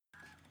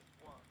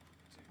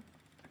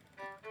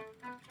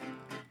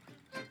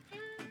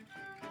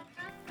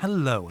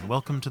Hello and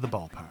welcome to The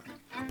Ballpark,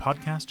 a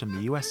podcast from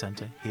the US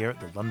Centre here at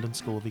the London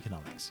School of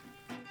Economics.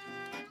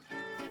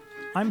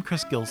 I'm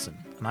Chris Gilson,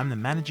 and I'm the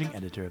managing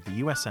editor of the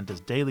US Centre's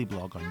daily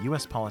blog on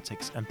US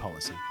politics and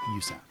policy,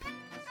 USAP.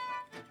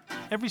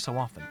 Every so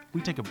often,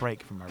 we take a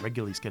break from our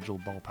regularly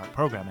scheduled Ballpark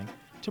programming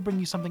to bring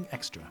you something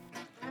extra.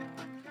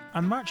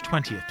 On March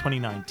 20th,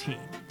 2019,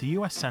 the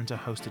US Centre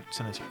hosted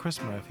Senator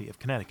Chris Murphy of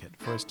Connecticut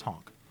for his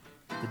talk,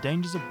 The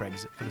Dangers of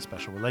Brexit for the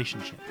Special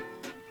Relationship.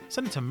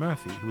 Senator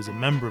Murphy, who is a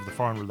member of the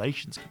Foreign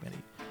Relations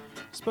Committee,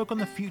 spoke on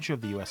the future of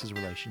the US's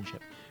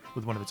relationship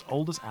with one of its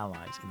oldest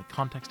allies in the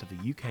context of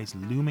the UK's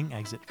looming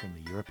exit from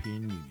the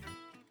European Union.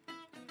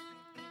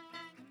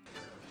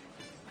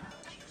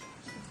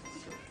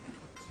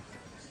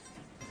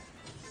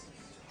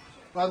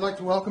 Well, I'd like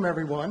to welcome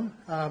everyone.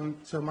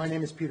 So my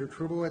name is Peter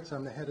Trubowitz.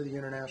 I'm the head of the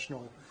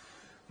International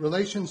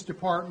Relations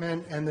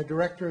Department and the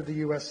director of the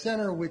U.S.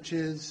 Center, which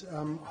is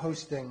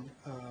hosting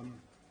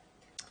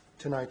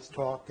tonight's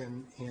talk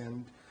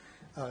and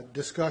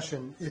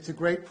discussion. It's a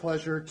great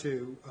pleasure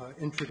to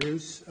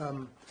introduce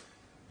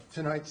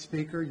tonight's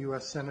speaker,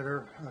 U.S.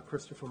 Senator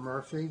Christopher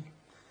Murphy.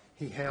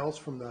 He hails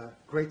from the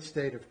great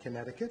state of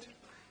Connecticut.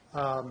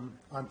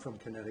 I'm from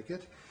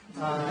Connecticut.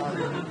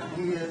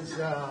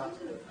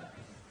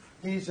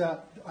 He's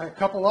a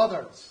couple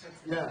others.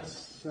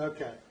 Yes.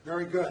 Okay.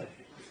 Very good.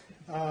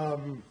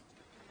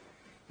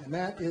 And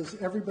that is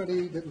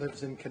everybody that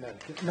lives in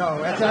Connecticut.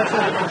 No, that's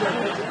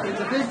actually, it's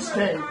a big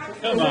state.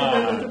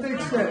 It's a big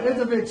state.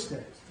 It's a big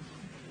state.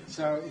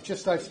 So it's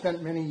just I've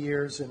spent many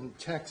years in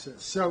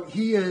Texas. So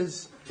he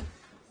is,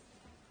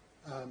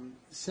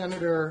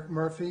 Senator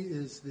Murphy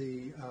is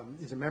a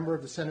member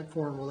of the Senate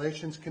Foreign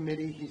Relations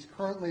Committee. He's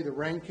currently the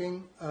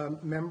ranking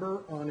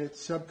member on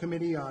its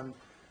subcommittee on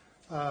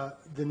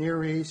the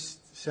Near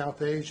East,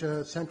 South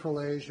Asia,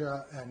 Central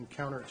Asia, and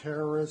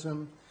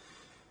counterterrorism.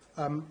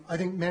 I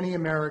think many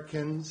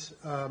Americans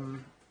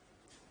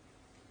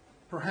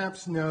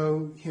perhaps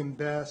know him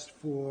best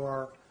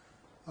for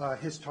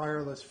his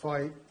tireless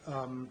fight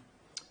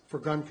for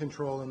gun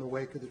control in the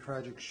wake of the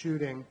tragic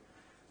shooting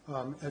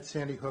at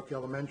Sandy Hook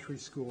Elementary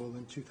School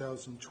in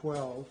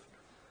 2012.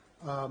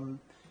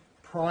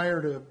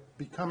 Prior to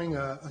becoming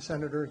a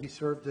senator, he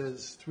served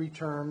as 3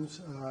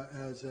 terms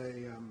as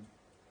a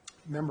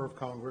member of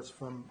Congress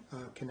from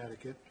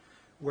Connecticut,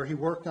 where he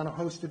worked on a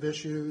host of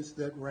issues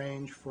that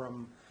range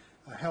from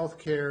health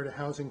care to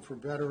housing for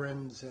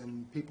veterans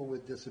and people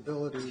with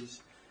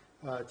disabilities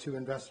to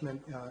investment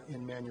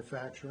in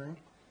manufacturing.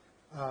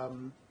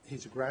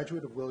 He's a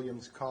graduate of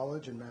Williams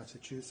College in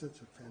Massachusetts,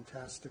 a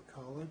fantastic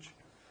college.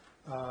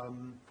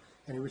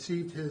 And he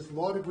received his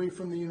law degree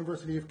from the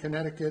University of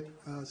Connecticut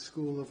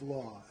School of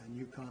Law,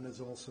 and UConn is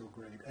also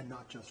great, and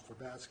not just for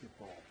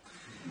basketball.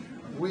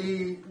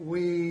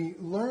 We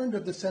learned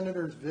of the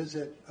senator's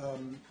visit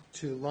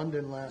to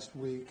London last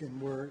week,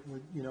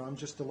 and I'm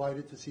just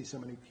delighted to see so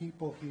many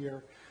people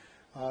here.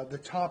 The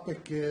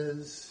topic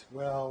is,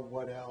 well,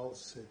 what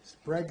else? It's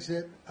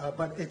Brexit,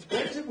 but it's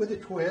Brexit with a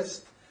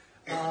twist.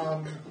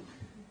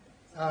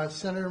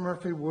 Senator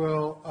Murphy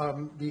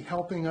will be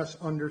helping us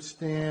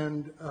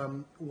understand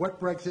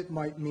what Brexit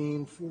might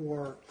mean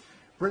for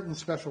Britain's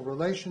special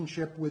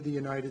relationship with the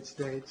United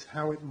States,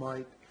 how it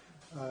might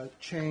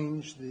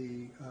change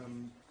the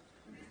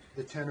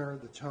tenor,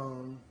 the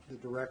tone, the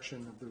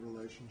direction of the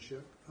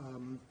relationship.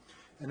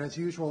 And as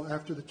usual,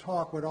 after the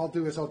talk, what I'll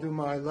do is I'll do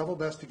my level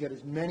best to get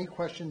as many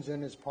questions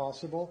in as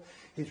possible.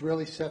 He's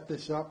really set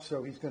this up,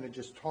 so he's going to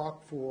just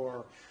talk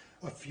for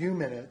a few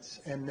minutes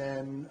and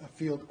then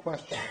field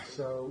questions.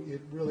 So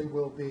it really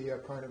will be a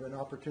kind of an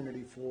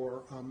opportunity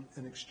for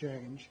an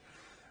exchange.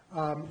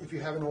 If you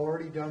haven't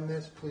already done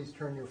this, please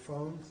turn your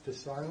phones to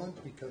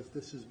silent because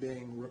this is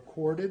being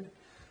recorded.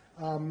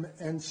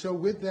 And so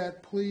with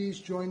that, please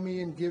join me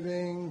in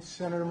giving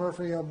Senator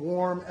Murphy a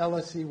warm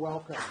LSE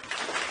welcome.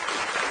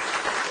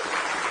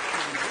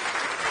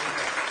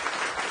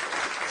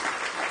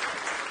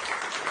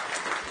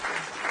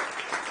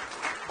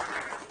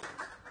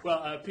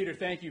 Well, Peter,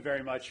 thank you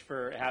very much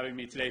for having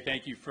me today.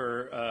 Thank you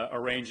for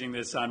arranging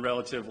this on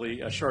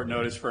relatively short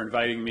notice, for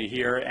inviting me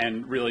here,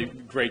 and really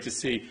great to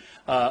see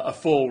a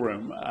full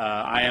room.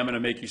 I am going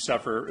to make you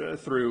suffer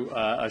through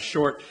a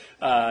short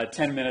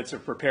 10 minutes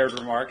of prepared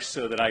remarks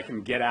so that I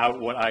can get out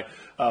what I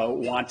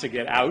want to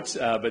get out,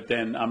 but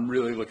then I'm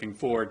really looking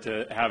forward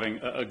to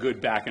having a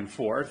good back and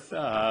forth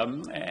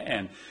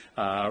and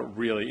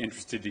really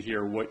interested to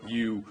hear what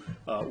you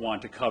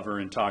want to cover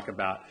and talk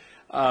about.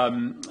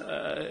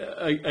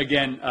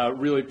 Again,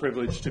 really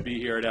privileged to be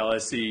here at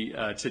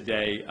LSE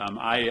today.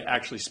 I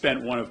actually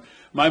spent one of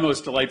my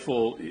most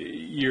delightful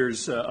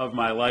years of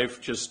my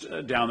life just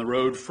down the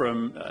road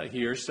from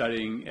here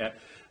studying at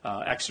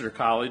Exeter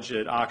College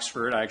at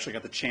Oxford. I actually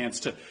got the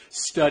chance to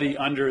study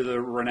under the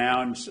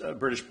renowned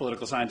British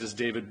political scientist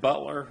David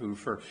Butler, who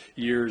for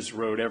years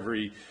wrote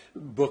every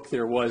book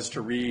there was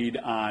to read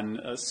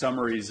on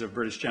summaries of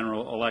British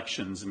general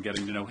elections, and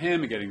getting to know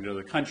him and getting to know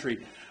the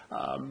country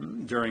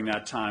during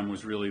that time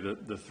was really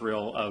the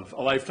thrill of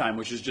a lifetime,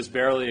 which is just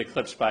barely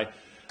eclipsed by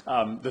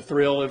the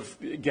thrill of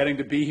getting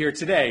to be here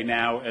today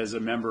now as a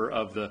member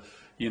of the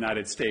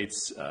United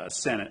States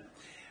Senate.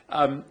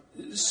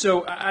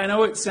 So I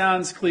know it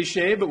sounds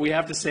cliche, but we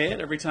have to say it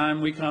every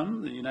time we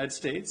come. The United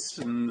States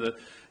and the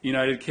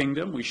United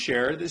Kingdom, we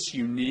share this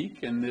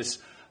unique and this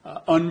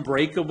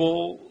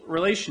unbreakable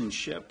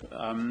relationship.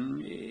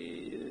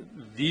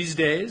 These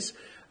days,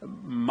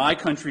 my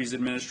country's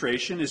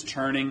administration is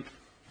turning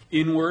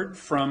inward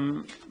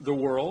from the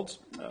world.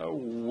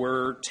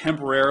 We're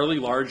temporarily,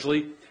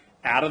 largely,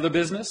 out of the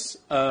business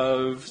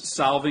of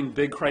solving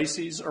big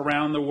crises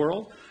around the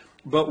world.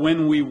 But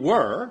when we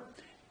were,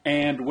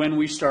 and when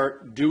we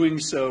start doing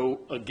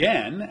so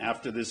again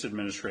after this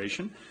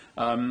administration,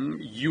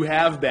 you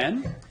have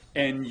been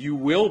and you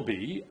will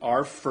be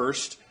our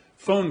first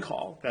phone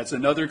call. That's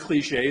another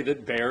cliche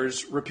that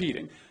bears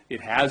repeating.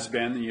 It has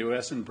been the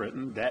U.S. and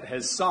Britain that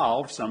has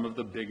solved some of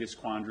the biggest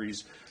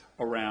quandaries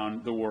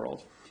around the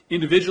world.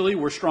 Individually,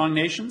 we're strong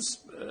nations,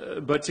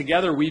 but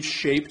together we've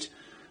shaped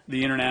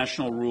the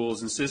international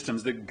rules and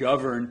systems that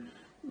govern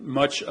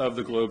much of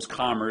the globe's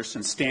commerce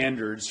and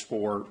standards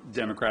for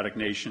democratic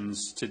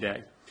nations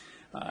today.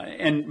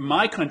 And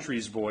my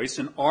country's voice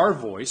and our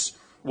voice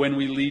when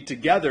we lead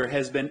together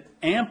has been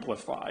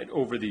amplified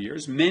over the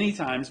years, many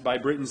times by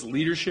Britain's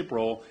leadership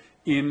role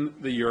in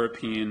the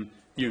European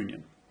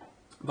Union.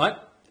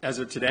 But as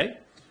of today,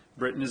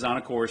 Britain is on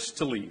a course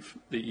to leave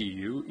the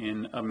EU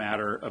in a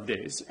matter of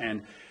days.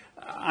 And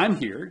I'm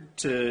here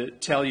to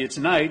tell you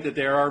tonight that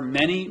there are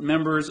many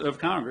members of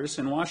Congress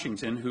in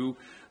Washington who,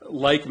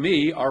 like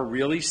me, are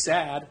really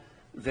sad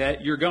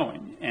that you're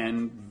going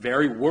and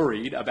very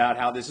worried about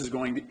how this is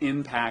going to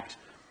impact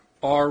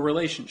our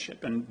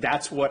relationship. And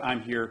that's what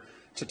I'm here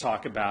to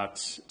talk about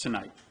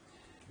tonight.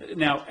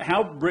 Now,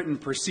 how Britain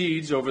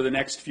proceeds over the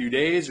next few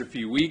days or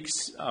few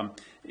weeks,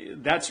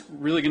 that's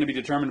really going to be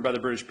determined by the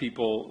British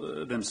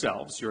people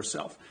themselves,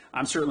 yourself.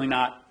 I'm certainly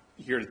not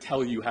here to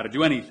tell you how to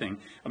do anything.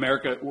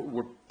 America,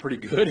 we're pretty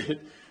good at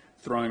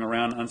throwing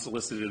around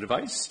unsolicited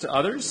advice to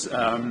others,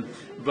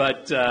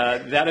 but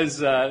that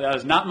is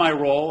not my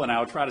role, and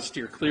I'll try to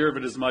steer clear of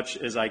it as much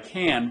as I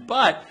can.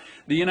 But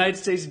the United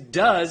States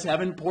does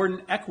have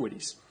important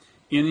equities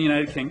in the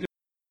United Kingdom.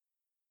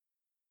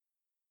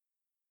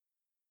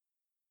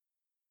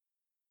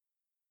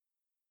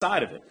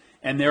 Side of it.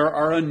 And there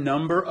are a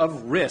number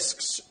of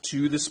risks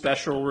to the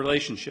special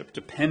relationship,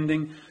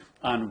 depending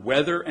on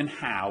whether and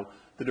how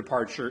the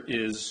departure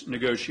is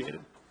negotiated.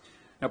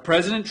 Now,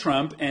 President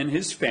Trump and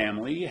his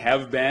family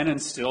have been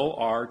and still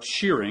are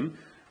cheering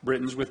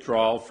Britain's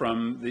withdrawal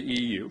from the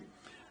EU.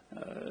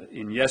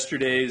 In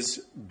yesterday's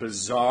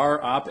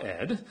bizarre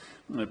op-ed,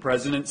 the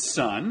president's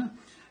son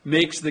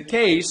makes the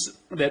case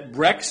that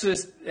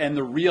Brexit and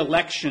the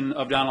re-election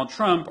of Donald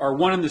Trump are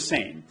one and the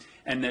same,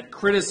 and that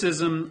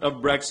criticism of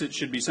Brexit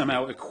should be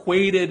somehow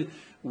equated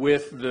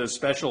with the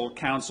special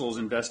counsel's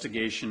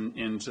investigation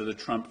into the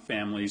Trump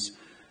family's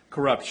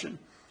corruption.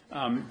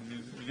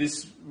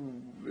 This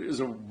is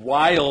a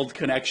wild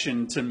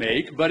connection to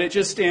make, but it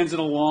just stands in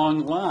a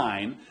long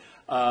line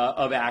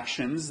of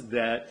actions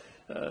that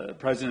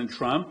President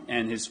Trump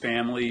and his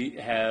family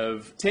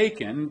have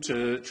taken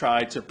to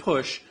try to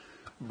push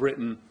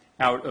Britain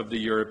out of the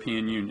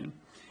European Union.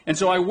 And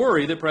so I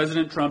worry that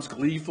President Trump's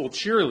gleeful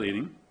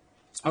cheerleading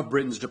of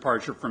Britain's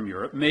departure from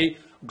Europe may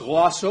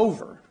gloss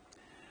over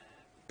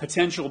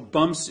potential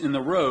bumps in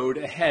the road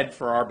ahead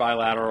for our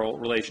bilateral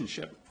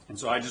relationship. And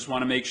so I just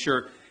want to make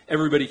sure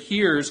everybody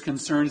hears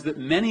concerns that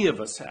many of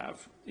us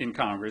have in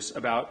Congress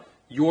about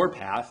your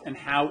path and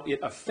how it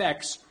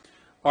affects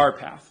our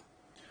path.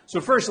 So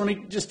first, let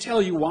me just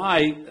tell you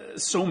why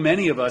so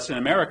many of us in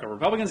America,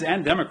 Republicans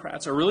and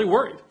Democrats, are really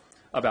worried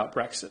about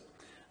Brexit.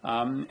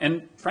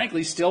 And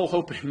frankly, still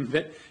hoping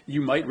that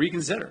you might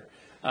reconsider.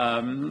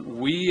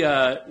 We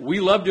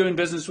love doing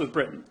business with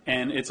Britain,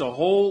 and it's a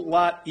whole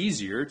lot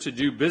easier to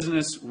do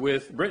business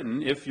with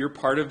Britain if you're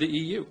part of the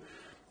EU.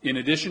 In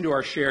addition to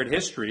our shared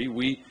history,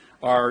 we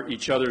are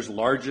each other's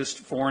largest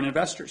foreign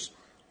investors.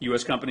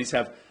 U.S. companies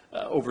have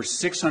over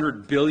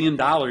 $600 billion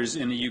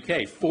in the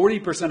UK.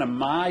 40% of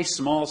my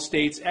small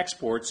state's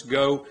exports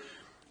go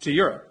to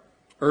Europe.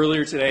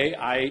 Earlier today,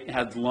 I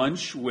had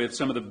lunch with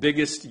some of the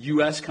biggest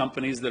U.S.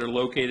 companies that are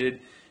located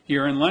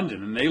here in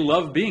London, and they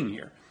love being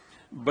here.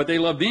 But they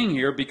love being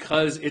here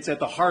because it's at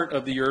the heart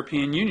of the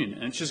European Union,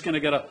 and it's just going to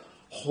get a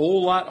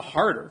whole lot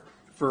harder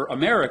for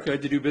America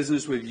to do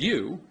business with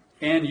you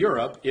and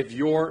Europe if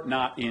you're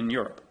not in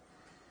Europe.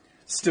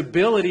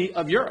 Stability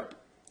of Europe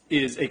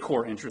is a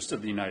core interest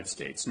of the United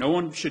States. No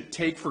one should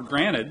take for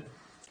granted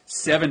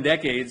 7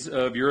 decades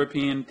of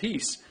European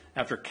peace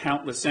after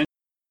countless centuries.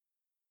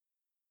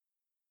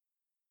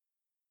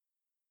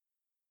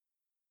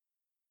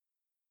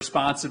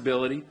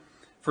 Responsibility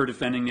for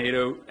defending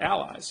NATO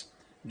allies.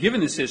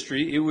 Given this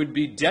history, it would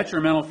be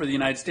detrimental for the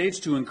United States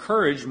to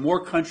encourage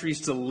more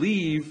countries to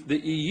leave the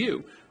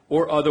EU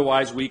or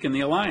otherwise weaken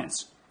the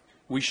alliance.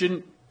 We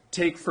shouldn't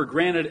take for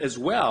granted as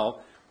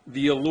well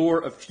the allure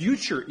of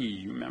future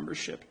EU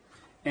membership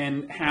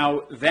and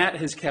how that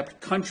has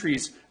kept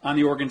countries on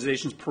the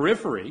organization's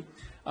periphery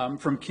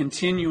from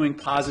continuing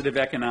positive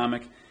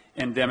economic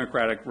and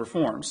democratic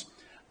reforms.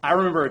 I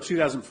remember a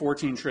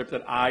 2014 trip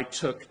that I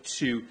took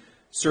to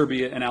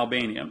Serbia and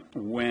Albania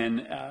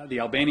when the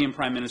Albanian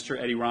Prime Minister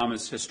Edi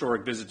Rama's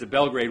historic visit to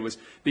Belgrade was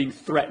being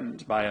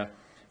threatened by a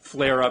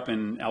flare-up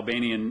in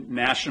Albanian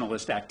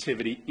nationalist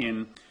activity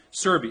in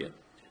Serbia.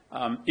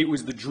 It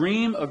was the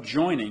dream of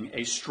joining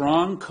a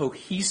strong,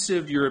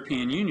 cohesive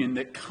European Union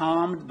that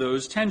calmed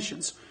those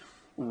tensions.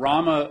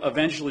 Rama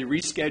eventually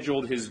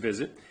rescheduled his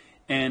visit,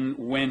 and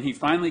when he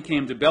finally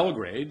came to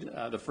Belgrade,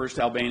 the first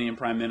Albanian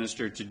prime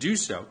minister to do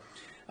so,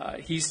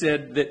 he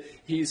said that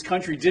his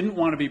country didn't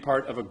want to be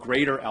part of a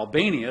greater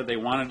Albania. They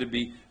wanted to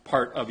be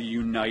part of a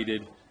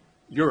united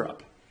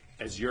Europe.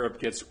 As Europe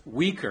gets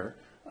weaker,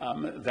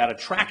 that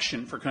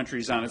attraction for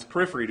countries on its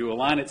periphery to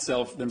align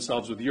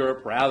themselves with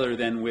Europe rather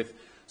than with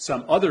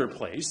some other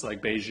place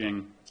like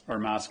Beijing or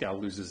Moscow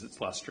loses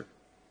its luster.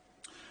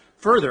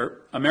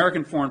 Further,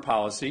 American foreign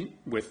policy,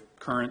 with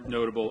current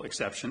notable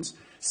exceptions,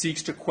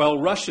 seeks to quell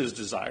Russia's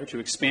desire to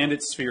expand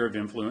its sphere of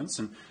influence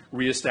and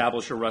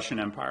reestablish a Russian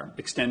empire,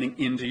 extending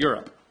into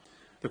Europe.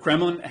 The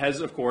Kremlin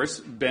has, of course,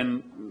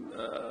 been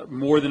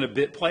more than a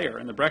bit player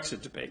in the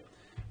Brexit debate.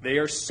 They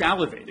are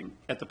salivating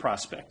at the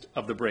prospect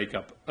of the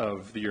breakup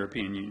of the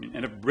European Union.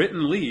 And if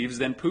Britain leaves,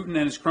 then Putin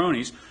and his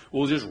cronies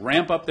will just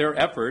ramp up their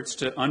efforts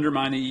to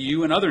undermine the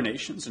EU and other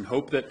nations and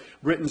hope that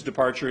Britain's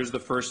departure is the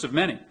first of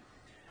many.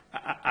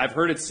 I've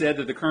heard it said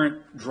that the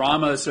current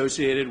drama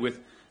associated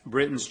with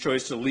Britain's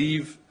choice to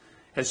leave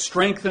has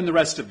strengthened the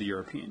rest of the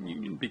European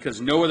Union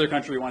because no other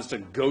country wants to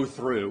go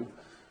through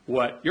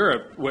what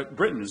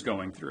Britain is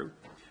going through.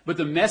 But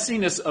the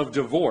messiness of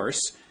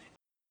divorce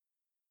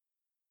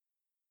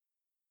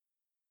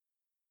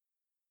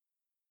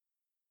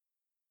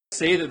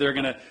say that they're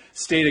going to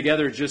stay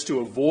together just to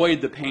avoid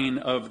the pain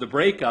of the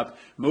breakup,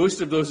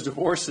 most of those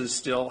divorces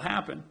still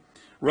happen.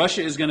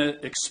 Russia is going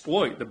to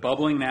exploit the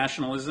bubbling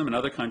nationalism in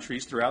other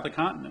countries throughout the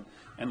continent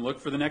and look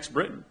for the next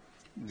Britain.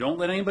 Don't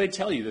let anybody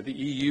tell you that the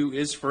EU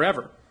is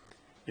forever.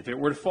 If it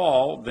were to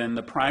fall, then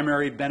the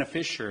primary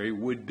beneficiary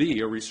would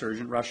be a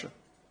resurgent Russia.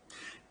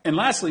 And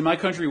lastly, my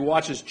country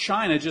watches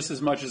China just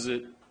as much as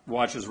it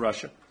watches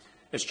Russia.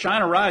 As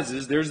China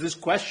rises, there's this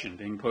question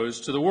being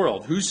posed to the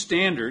world. Whose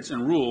standards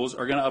and rules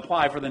are going to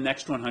apply for the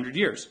next 100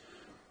 years?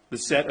 The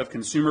set of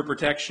consumer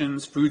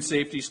protections, food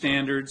safety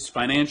standards,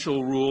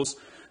 financial rules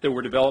that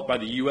were developed by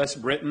the U.S.,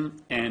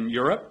 Britain, and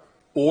Europe,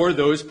 or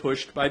those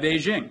pushed by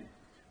Beijing?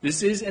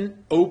 This is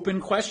an open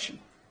question.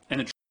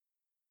 And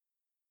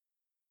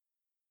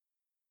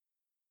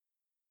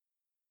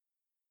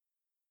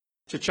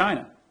to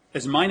China,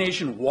 as my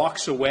nation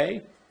walks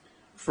away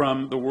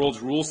from the world's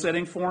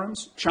rule-setting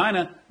forums,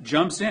 China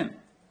jumps in.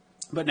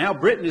 But now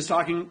Britain is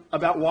talking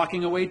about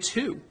walking away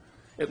too,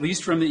 at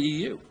least from the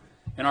EU.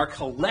 And our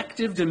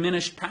collective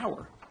diminished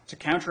power to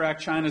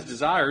counteract China's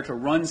desire to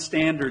run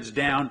standards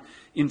down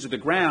into the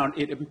ground,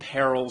 it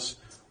imperils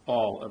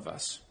all of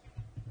us.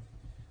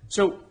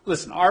 So,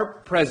 listen, our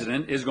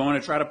president is going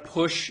to try to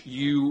push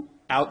you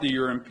out the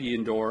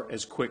European door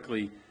as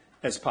quickly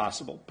as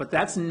possible. But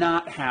that's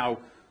not how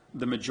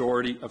the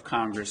majority of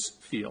Congress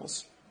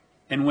feels.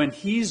 And when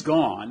he's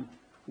gone,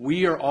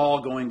 we are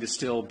all going to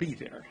still be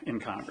there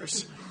in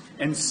Congress.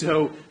 And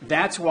so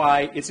that's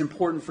why it's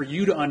important for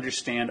you to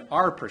understand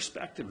our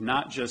perspective,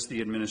 not just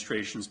the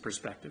administration's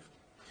perspective.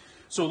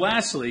 So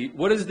lastly,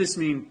 what does this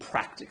mean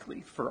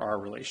practically for our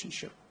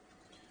relationship?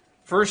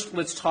 First,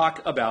 let's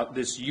talk about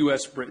this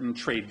U.S.-Britain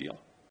trade deal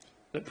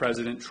that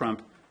President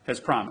Trump has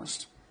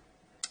promised.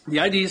 The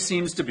idea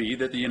seems to be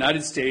that the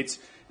United States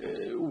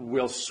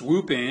will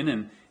swoop in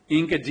and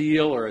ink a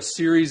deal or a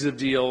series of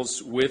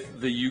deals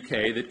with the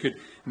UK that could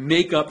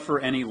make up for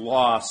any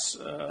loss,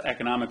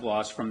 economic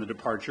loss from the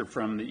departure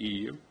from the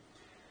EU.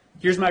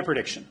 Here's my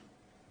prediction.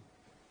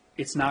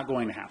 It's not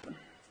going to happen.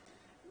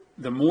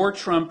 The more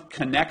Trump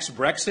connects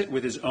Brexit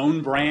with his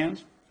own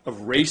brand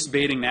of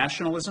race-baiting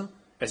nationalism,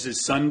 as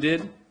his son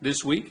did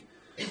this week,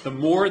 the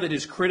more that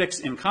his critics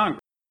in Congress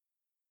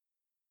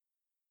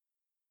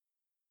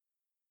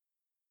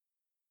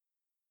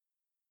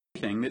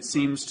that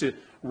seems to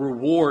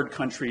reward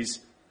countries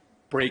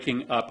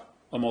breaking up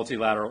a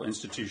multilateral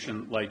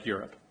institution like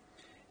Europe.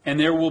 And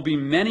there will be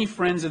many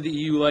friends of the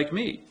EU like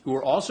me who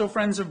are also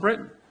friends of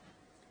Britain,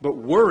 but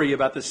worry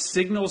about the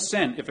signal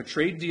sent if a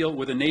trade deal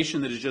with a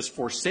nation that has just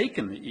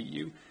forsaken the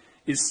EU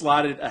is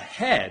slotted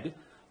ahead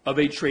of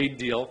a trade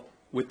deal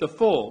with the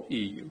full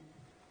EU.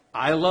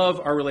 I love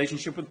our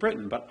relationship with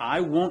Britain, but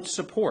I won't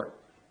support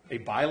a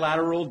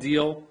bilateral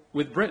deal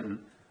with Britain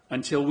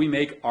until we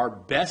make our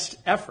best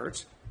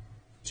efforts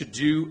to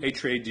do a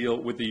trade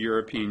deal with the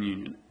European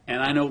Union.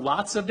 And I know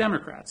lots of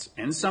Democrats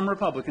and some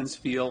Republicans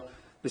feel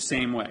the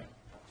same way.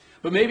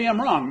 But maybe I'm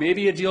wrong.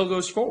 Maybe a deal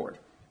goes forward.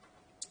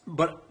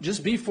 But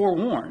just be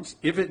forewarned,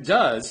 if it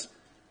does,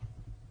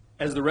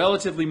 as the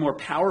relatively more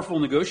powerful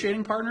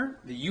negotiating partner,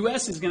 the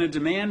U.S. is going to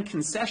demand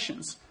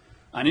concessions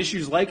on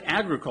issues like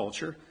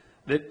agriculture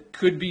that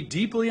could be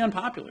deeply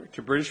unpopular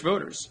to British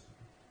voters.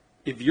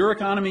 If your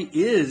economy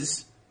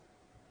is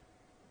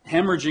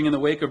hemorrhaging in the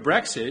wake of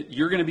Brexit,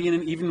 you're going to be in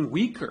an even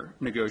weaker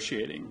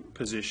negotiating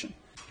position.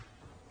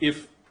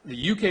 If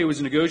the UK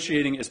was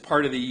negotiating as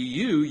part of the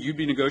EU, you'd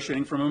be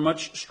negotiating from a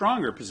much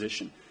stronger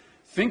position.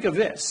 Think of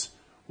this.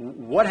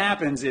 What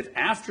happens if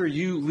after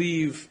you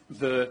leave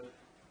the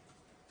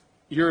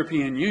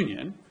European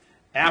Union,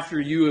 after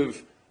you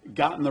have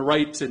gotten the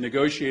right to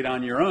negotiate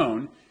on your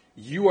own,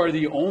 you are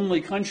the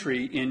only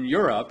country in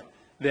Europe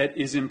that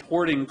is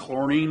importing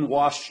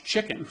chlorine-washed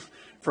chicken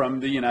from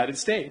the United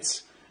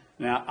States?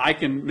 Now, I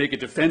can make a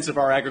defense of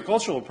our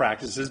agricultural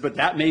practices, but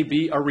that may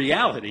be a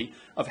reality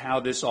of how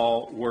this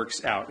all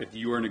works out if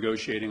you are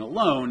negotiating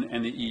alone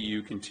and the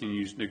EU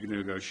continues to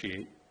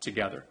negotiate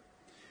together.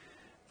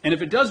 And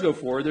if it does go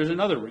forward, there's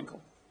another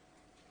wrinkle.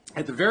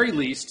 At the very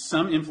least,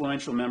 some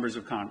influential members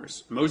of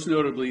Congress, most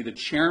notably the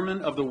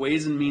chairman of the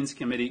Ways and Means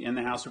Committee in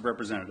the House of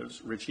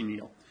Representatives, Richie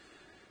Neal,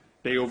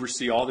 they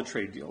oversee all the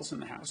trade deals in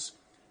the House.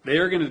 They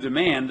are going to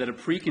demand that a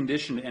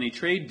precondition to any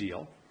trade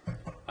deal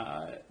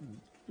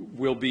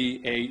will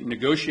be a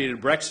negotiated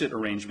Brexit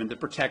arrangement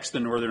that protects the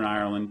Northern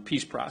Ireland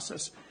peace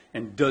process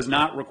and does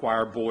not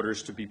require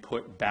borders to be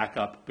put back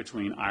up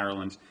between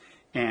Ireland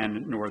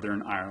and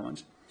Northern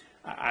Ireland.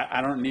 I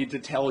don't need to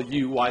tell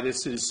you why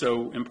this is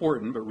so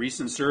important, but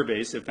recent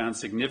surveys have found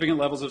significant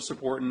levels of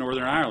support in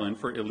Northern Ireland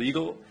for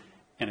illegal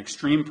and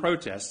extreme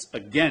protests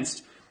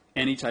against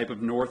any type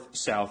of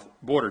north-south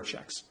border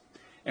checks.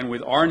 And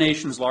with our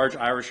nation's large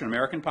Irish and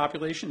American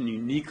population and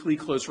uniquely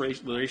close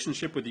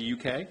relationship with the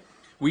UK,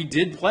 we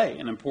did play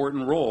an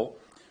important role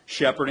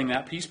shepherding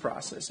that peace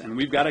process. And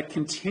we've got to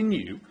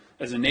continue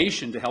as a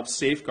nation to help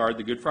safeguard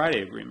the Good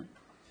Friday Agreement.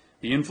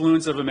 The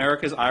influence of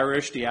America's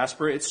Irish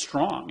diaspora, it's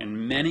strong,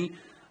 and many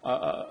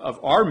of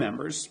our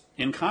members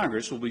in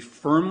Congress will be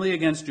firmly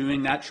against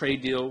doing that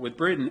trade deal with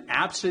Britain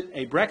absent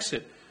a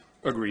Brexit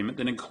agreement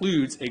that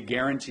includes a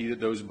guarantee that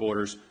those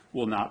borders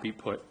will not be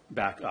put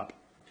back up.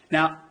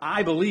 Now,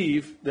 I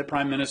believe that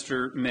Prime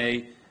Minister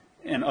May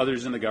and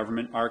others in the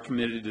government are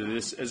committed to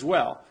this as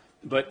well.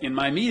 But in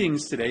my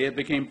meetings today, it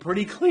became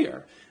pretty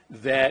clear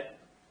that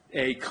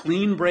a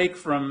clean break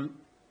from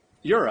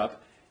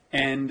Europe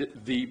and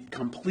the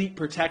complete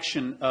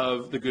protection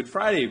of the Good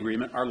Friday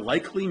Agreement are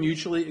likely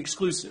mutually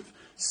exclusive.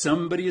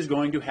 Somebody is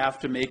going to have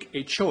to make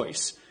a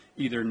choice,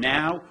 either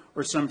now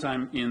or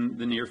sometime in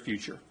the near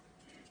future.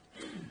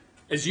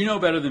 As you know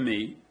better than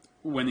me,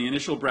 when the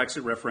initial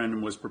Brexit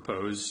referendum was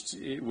proposed,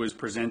 it was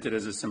presented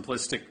as a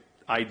simplistic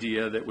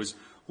idea that was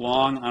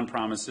long on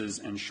promises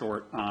and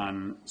short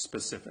on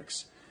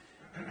specifics.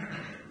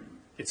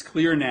 It's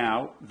clear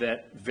now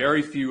that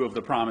very few of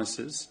the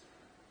promises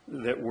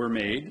that were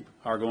made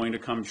are going to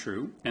come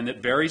true, and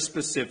that very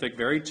specific,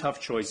 very tough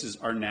choices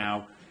are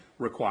now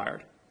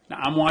required. Now,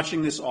 I'm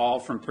watching this all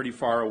from pretty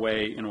far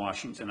away in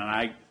Washington, and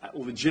I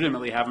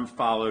legitimately haven't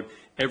followed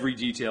every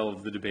detail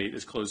of the debate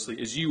as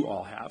closely as you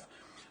all have.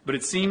 But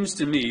it seems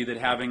to me that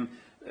having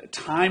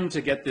time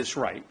to get this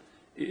right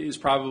is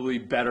probably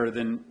better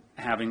than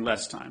having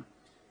less time.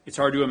 It's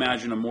hard to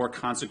imagine a more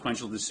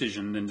consequential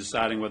decision than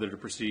deciding whether to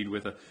proceed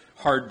with a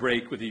hard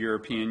break with the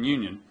European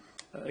Union,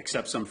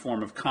 accept some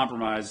form of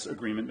compromise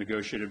agreement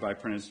negotiated by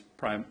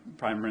Prime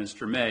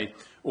Minister May,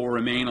 or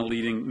remain a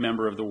leading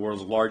member of the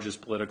world's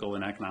largest political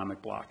and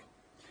economic bloc.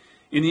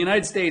 In the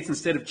United States,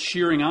 instead of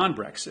cheering on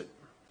Brexit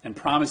and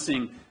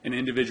promising an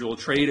individual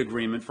trade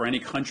agreement for any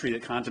country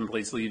that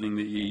contemplates leaving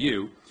the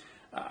EU,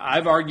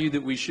 I've argued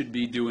that we should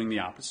be doing the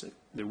opposite,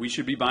 that we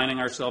should be binding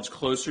ourselves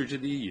closer to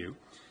the EU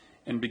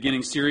and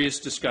beginning serious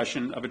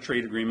discussion of a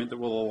trade agreement that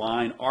will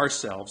align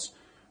ourselves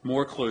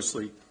more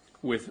closely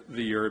with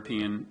the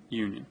European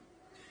Union.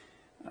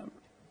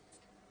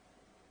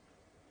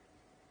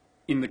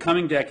 In the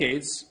coming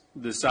decades,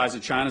 the size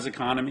of China's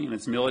economy and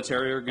its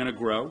military are going to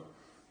grow.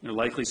 They're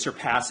likely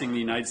surpassing the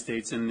United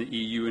States and the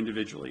EU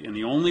individually. And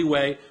the only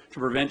way to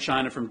prevent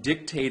China from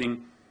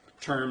dictating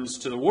terms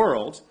to the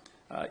world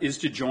is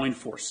to join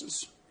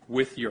forces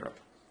with Europe.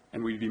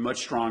 And we'd be much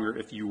stronger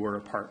if you were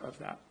a part of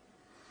that.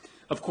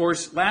 Of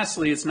course,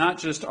 lastly, it's not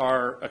just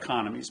our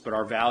economies, but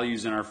our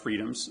values and our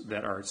freedoms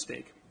that are at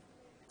stake.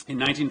 In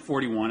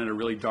 1941, at a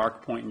really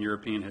dark point in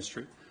European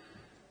history,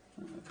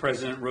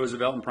 President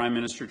Roosevelt and Prime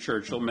Minister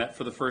Churchill met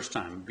for the first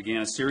time and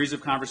began a series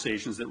of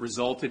conversations that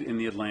resulted in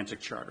the Atlantic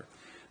Charter.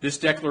 This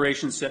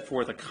declaration set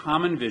forth a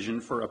common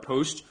vision for a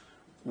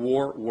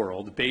post-war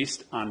world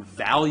based on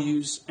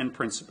values and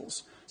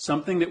principles,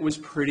 something that was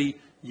pretty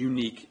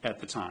unique at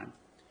the time.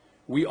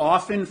 We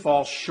often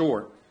fall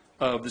short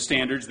of the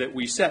standards that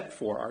we set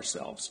for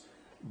ourselves,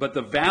 but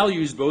the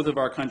values both of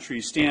our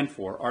countries stand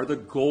for are the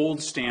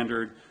gold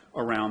standard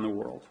around the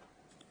world.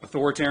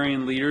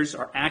 Authoritarian leaders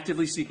are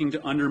actively seeking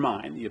to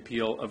undermine the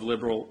appeal of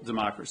liberal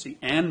democracy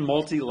and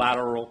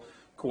multilateral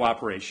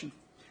cooperation.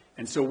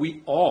 And so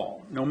we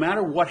all, no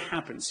matter what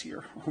happens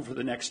here over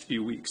the next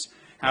few weeks,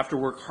 have to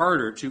work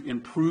harder to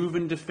improve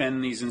and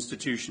defend these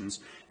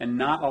institutions and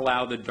not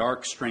allow the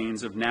dark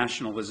strains of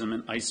nationalism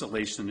and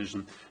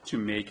isolationism to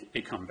make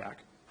a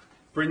comeback.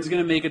 Britain's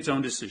going to make its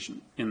own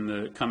decision in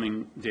the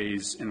coming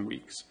days and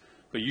weeks.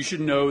 But you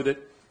should know that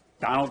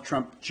Donald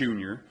Trump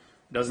Jr.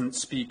 doesn't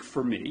speak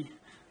for me.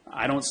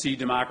 I don't see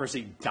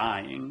democracy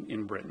dying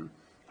in Britain.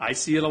 I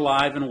see it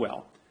alive and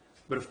well.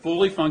 But a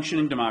fully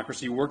functioning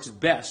democracy works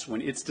best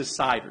when its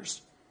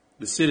deciders,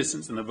 the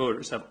citizens and the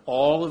voters, have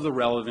all of the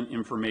relevant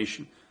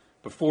information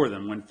before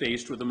them when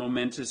faced with a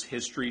momentous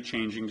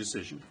history-changing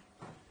decision.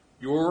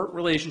 Your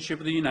relationship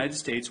with the United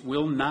States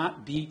will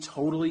not be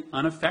totally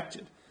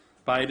unaffected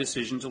by a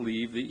decision to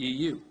leave the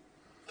EU.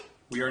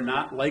 We are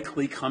not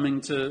likely coming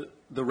to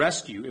the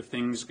rescue if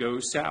things go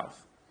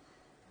south.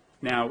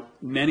 Now,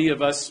 many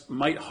of us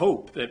might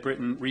hope that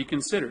Britain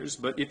reconsiders,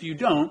 but if you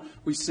don't,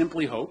 we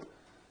simply hope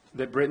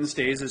that Britain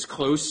stays as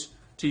close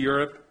to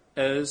Europe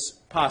as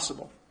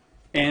possible,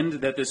 and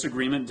that this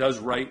agreement does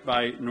right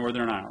by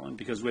Northern Ireland,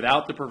 because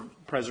without the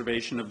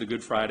preservation of the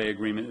Good Friday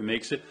Agreement, it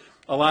makes it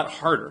a lot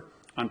harder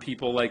on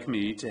people like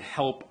me to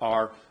help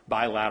our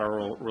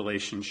bilateral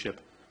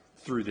relationship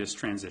through this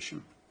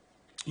transition.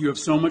 You have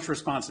so much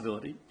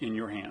responsibility in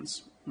your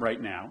hands right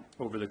now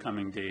over the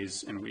coming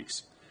days and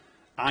weeks.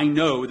 I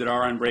know that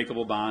our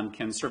unbreakable bond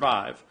can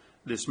survive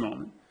this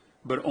moment,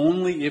 but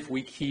only if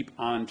we keep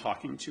on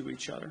talking to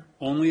each other,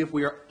 only if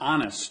we are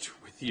honest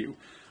with you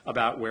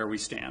about where we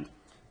stand.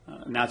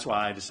 And that's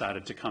why I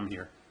decided to come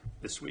here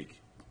this week.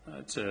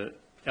 To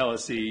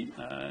LSE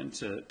and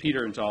to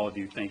Peter and to all of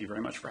you, thank you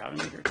very much for having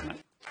me here tonight.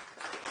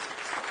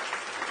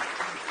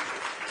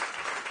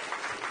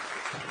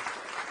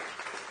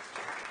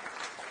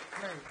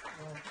 Great.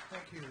 Well,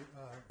 thank you,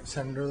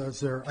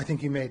 Senator. I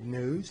think you made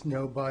news.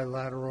 No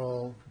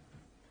bilateral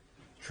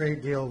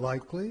trade deal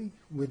likely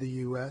with the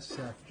U.S.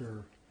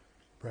 after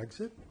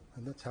Brexit,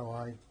 and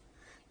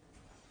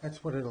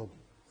that's what it'll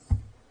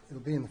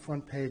be in the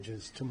front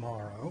pages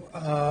tomorrow.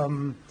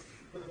 I'm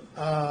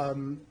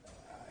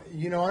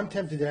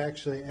tempted to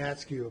actually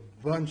ask you a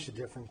bunch of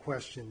different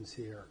questions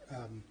here.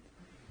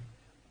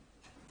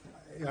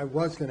 I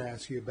was going to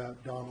ask you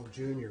about Donald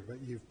Jr.,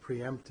 but you've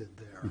preempted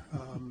there.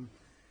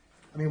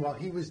 While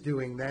he was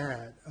doing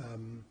that,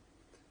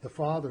 the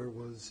father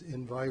was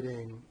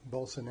inviting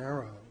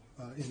Bolsonaro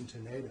into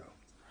NATO,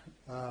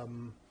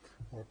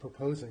 or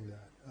proposing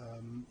that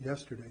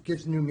yesterday. It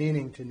gives new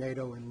meaning to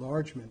NATO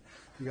enlargement,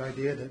 the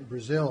idea that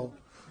Brazil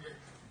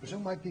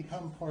might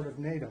become part of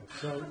NATO.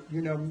 So,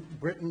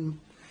 Britain.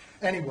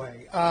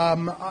 Anyway,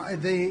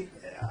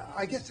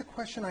 I guess the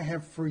question I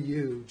have for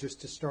you, just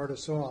to start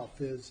us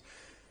off, is,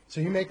 so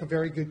you make a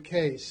very good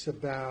case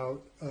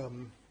about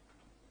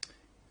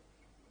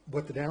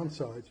what the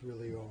downsides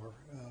really are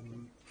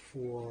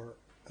for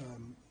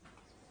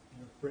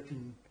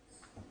Britain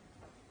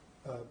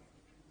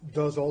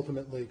does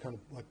ultimately kind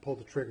of like pull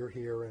the trigger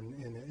here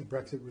and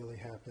Brexit really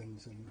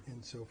happens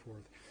and so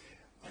forth.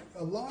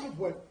 A lot of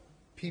what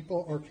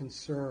people are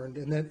concerned,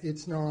 and that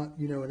it's not,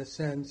 in a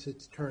sense,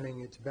 it's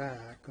turning its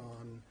back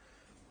on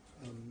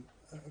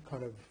a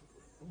kind of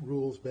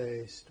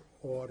rules-based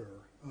order.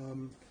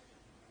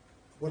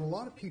 What a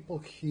lot of people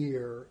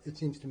here, it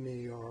seems to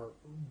me, are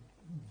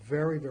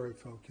very, very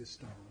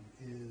focused on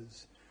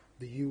is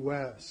the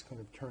U.S.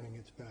 kind of turning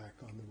its back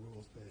on the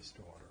rules-based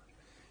order.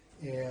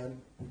 And,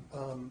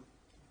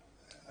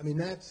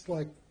 that's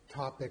like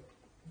topic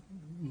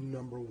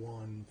number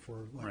one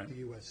for Right. the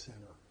U.S.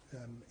 Center.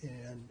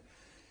 And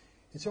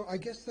so I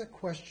guess the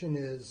question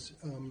is,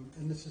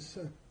 and this is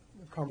a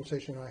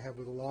conversation I have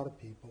with a lot of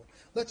people,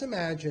 let's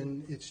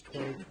imagine it's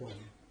 2020,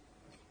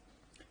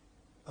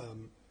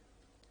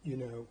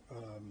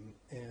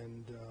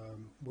 and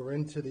we're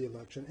into the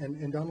election,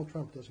 and Donald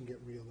Trump doesn't get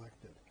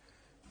reelected.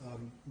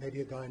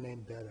 Maybe a guy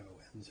named Beto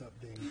ends up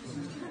being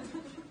president.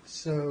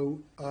 So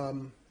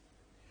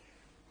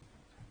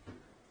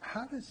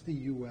how does the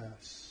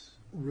U.S.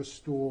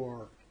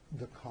 restore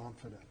the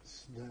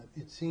confidence that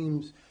it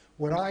seems,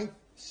 what I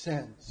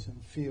sense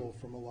and feel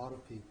from a lot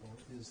of people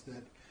is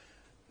that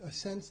a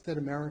sense that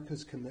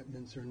America's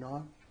commitments are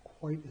not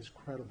quite as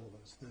credible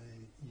as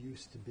they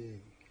used to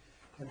be.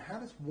 And how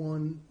does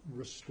one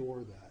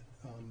restore that?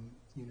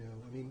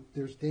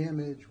 There's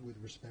damage with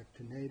respect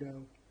to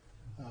NATO.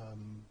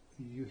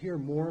 You hear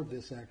more of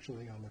this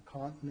actually on the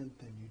continent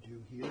than you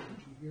do here, but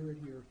you hear it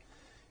here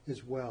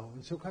as well.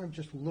 And so kind of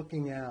just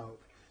looking out,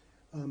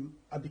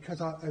 because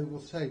I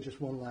will say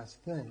just one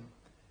last thing.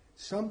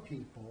 Some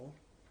people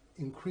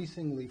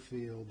increasingly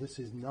feel this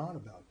is not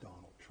about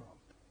Donald Trump,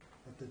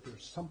 but that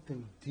there's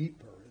something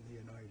deeper in the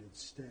United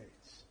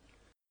States.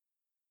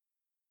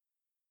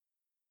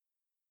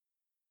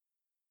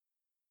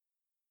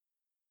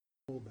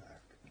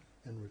 Pullback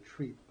and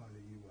retreat by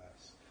the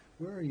U.S.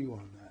 Where are you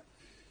on that?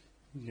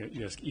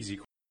 Yes, easy.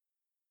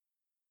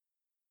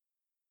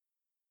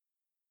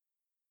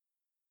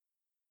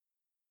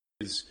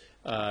 Is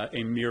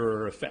a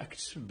mirror effect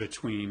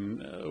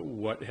between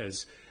what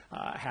has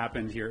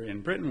happened here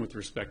in Britain with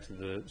respect to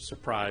the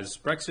surprise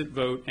Brexit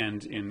vote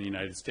and in the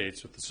United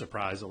States with the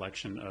surprise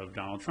election of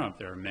Donald Trump.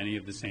 There are many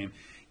of the same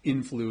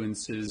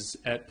influences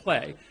at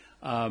play.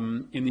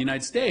 In the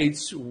United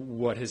States,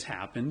 what has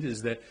happened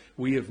is that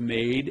we have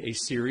made a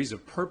series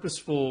of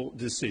purposeful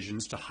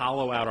decisions to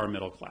hollow out our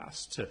middle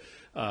class, to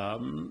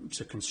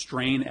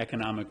constrain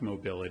economic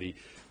mobility,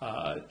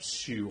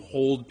 to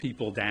hold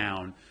people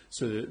down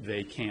so that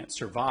they can't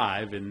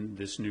survive in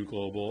this new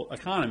global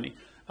economy.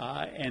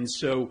 And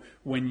so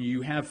when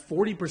you have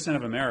 40%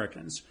 of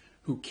Americans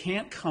who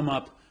can't come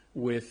up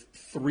with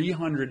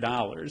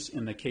 $300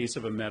 in the case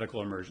of a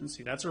medical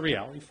emergency, that's a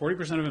reality.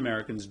 40% of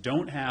Americans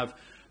don't have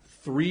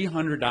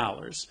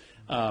 $300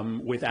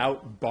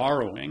 without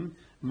borrowing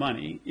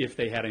money if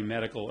they had a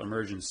medical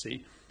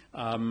emergency.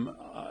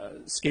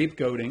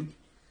 Scapegoating.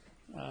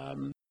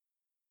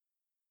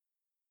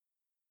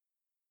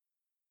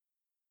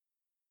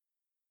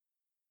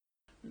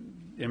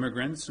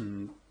 Immigrants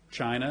and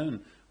China and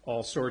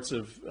all sorts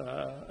of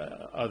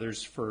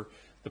others for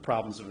the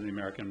problems of the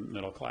American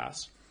middle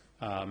class.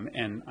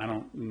 And I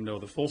don't know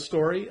the full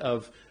story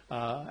of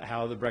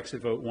how the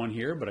Brexit vote won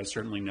here, but I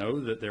certainly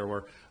know that there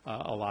was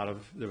a lot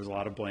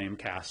of blame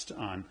cast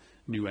on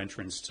new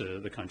entrants to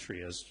the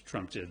country, as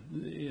Trump did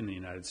in the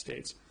United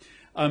States.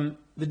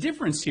 The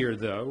difference here,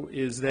 though,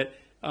 is that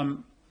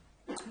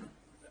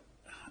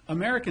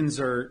Americans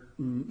are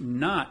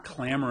not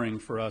clamoring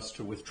for us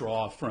to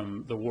withdraw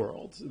from the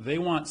world. They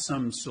want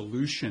some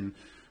solution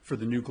for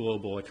the new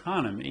global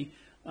economy.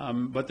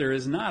 But there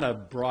is not a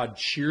broad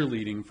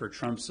cheerleading for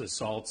Trump's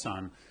assaults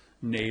on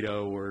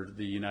NATO or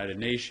the United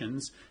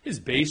Nations. His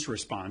base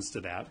responds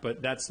to that,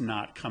 but that's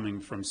not coming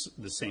from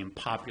the same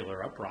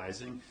popular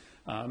uprising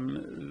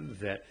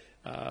that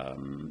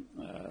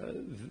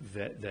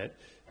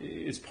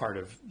is part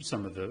of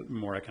some of the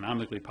more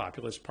economically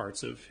populist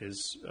parts of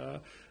his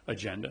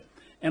agenda.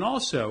 And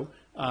also,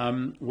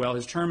 while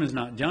his term is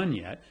not done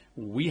yet,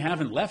 we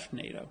haven't left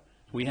NATO.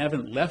 We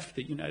haven't left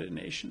the United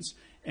Nations.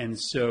 And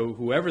so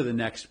whoever the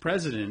next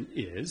president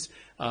is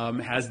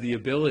has the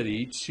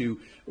ability to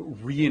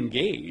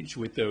re-engage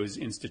with those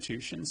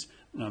institutions.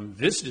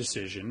 This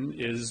decision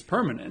is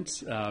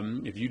permanent.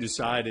 If you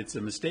decide it's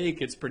a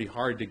mistake, it's pretty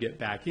hard to get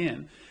back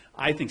in.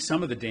 I think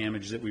some of the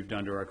damage that we've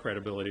done to our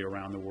credibility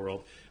around the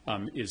world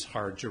is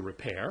hard to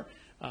repair.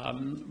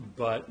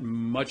 But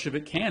much of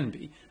it can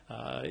be,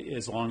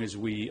 as long as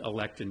we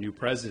elect a new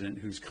president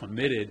who's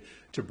committed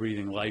to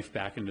breathing life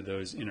back into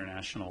those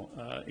international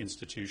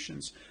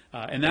institutions.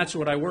 And that's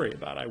what I worry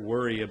about. I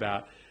worry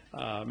about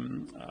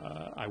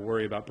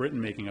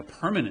Britain making a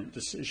permanent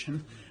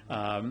decision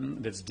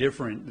that's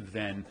different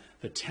than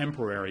the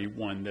temporary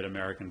one that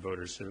American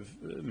voters have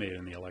made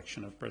in the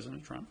election of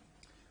President Trump.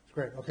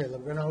 Great. Okay, we're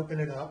going to open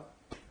it up.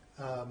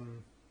 We've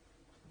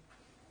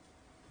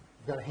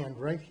got a hand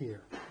right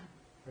here.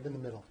 Right in the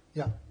middle.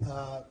 Yeah.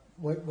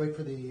 Wait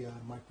for the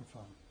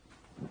microphone.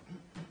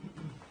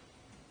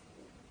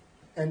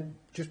 And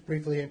just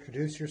briefly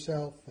introduce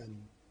yourself. And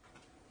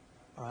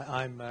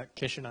I'm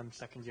Kishan. I'm a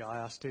second-year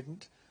IR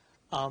student.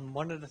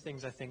 One of the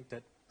things I think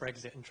that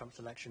Brexit and Trump's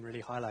election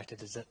really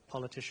highlighted is that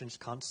politicians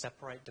can't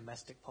separate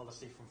domestic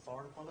policy from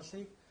foreign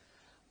policy.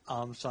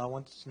 So I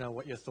wanted to know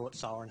what your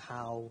thoughts are on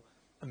how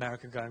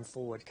America going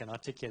forward can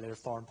articulate a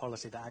foreign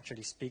policy that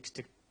actually speaks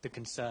to the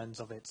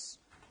concerns of its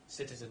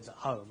citizens at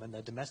home and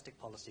their domestic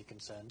policy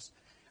concerns,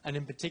 and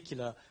in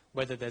particular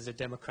whether there's a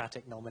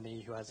Democratic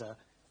nominee who has a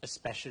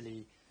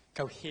especially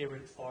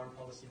coherent foreign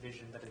policy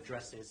vision that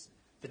addresses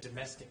the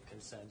domestic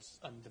concerns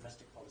and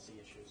domestic policy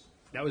issues.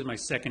 That was my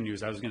second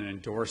news. I was going to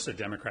endorse a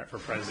Democrat for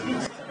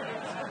president.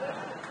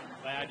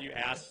 Glad you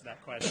asked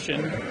that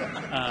question.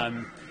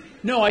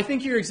 No, I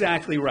think you're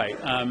exactly right.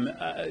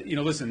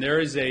 Listen, there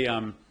is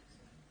a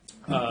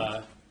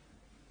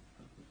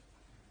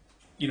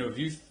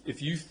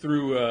if you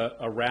threw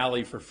a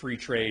rally for free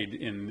trade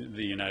in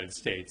the United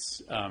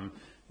States,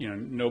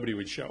 nobody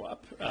would show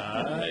up.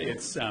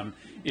 It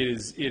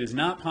is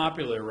not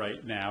popular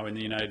right now in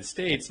the United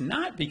States,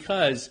 not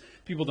because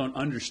people don't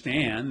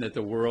understand that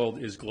the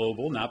world is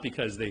global, not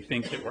because they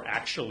think that we're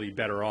actually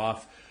better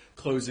off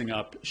closing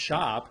up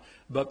shop,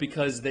 but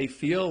because they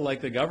feel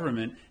like the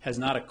government has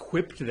not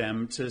equipped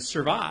them to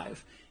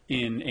survive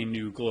in a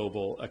new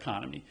global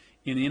economy.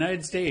 In the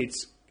United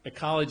States, a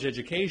college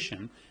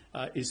education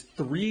is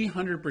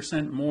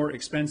 300% more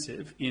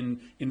expensive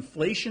in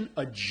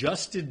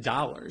inflation-adjusted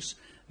dollars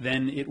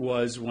than it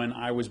was when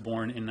I was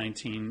born in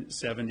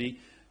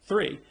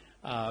 1973.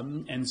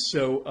 And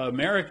so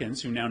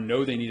Americans who now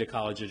know they need a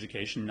college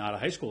education, not a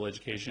high school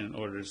education, in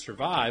order to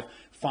survive,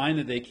 find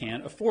that they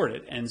can't afford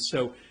it. And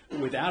so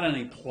without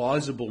any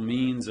plausible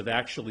means of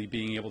actually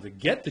being able to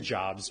get the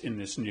jobs in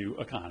this new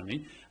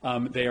economy,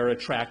 they are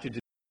attracted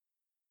to.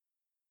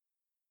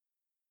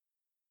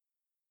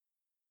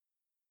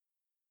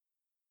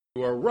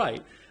 You are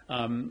right.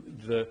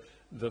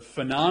 The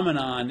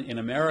phenomenon in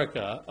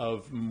America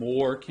of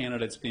more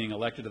candidates being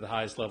elected to the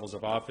highest levels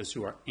of office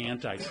who are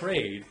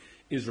anti-trade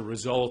is a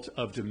result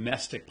of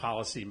domestic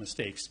policy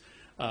mistakes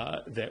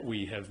that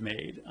we have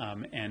made.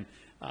 And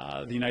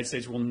the United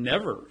States will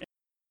never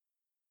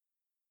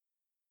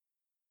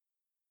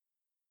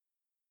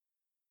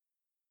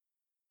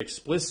 –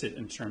 explicit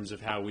in terms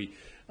of how we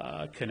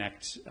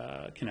connect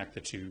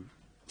the two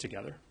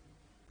together.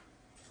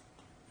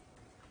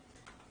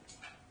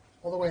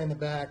 All the way in the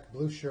back,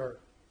 blue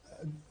shirt,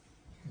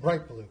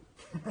 bright blue.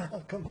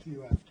 I'll come to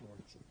you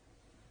afterwards.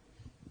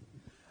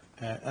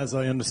 As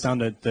I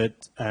understand it,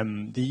 that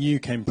the EU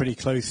came pretty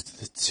close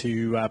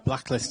to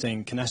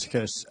blacklisting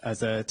Connecticut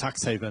as a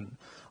tax haven.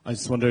 I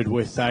just wondered,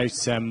 without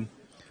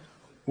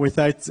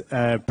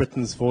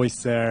Britain's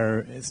voice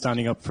there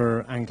standing up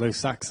for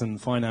Anglo-Saxon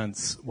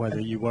finance, whether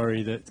you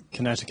worry that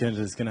Connecticut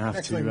is going to have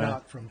Actually, to...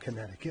 not from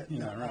Connecticut.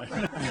 Yeah, right.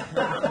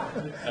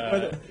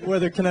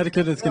 whether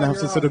Connecticut is going to have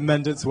to sort of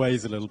mend its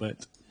ways a little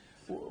bit.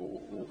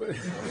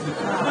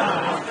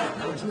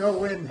 There's no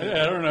wind.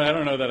 I don't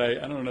know that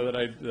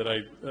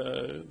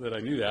I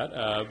knew that.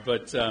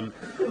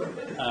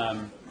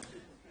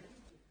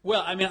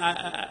 Well, I mean,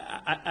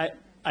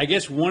 I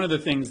guess one of the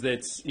things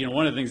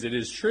that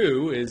is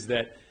true is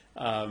that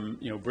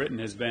Britain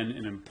has been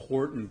an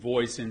important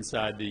voice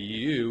inside the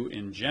EU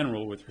in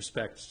general with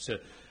respect to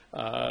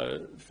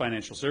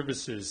financial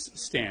services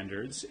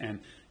standards. And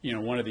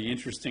one of the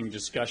interesting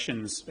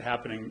discussions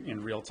happening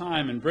in real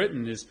time in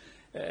Britain is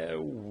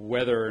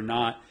whether or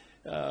not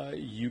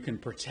you can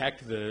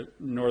protect the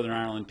Northern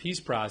Ireland peace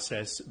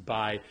process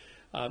by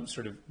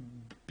sort of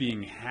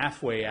being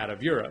halfway out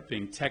of Europe,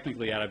 being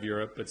technically out of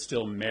Europe, but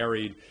still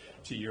married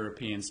to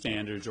European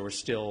standards or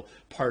still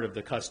part of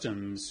the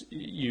customs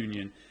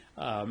union.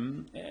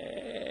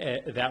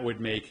 That would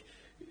make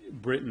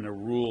Britain a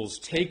rules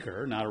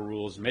taker, not a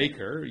rules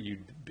maker.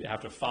 You'd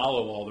have to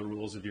follow all the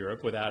rules of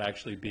Europe without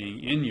actually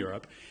being in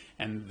Europe.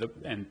 And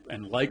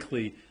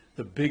likely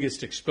the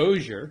biggest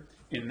exposure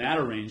in that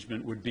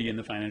arrangement would be in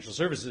the financial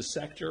services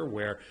sector,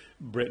 where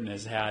Britain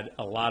has had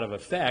a lot of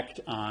effect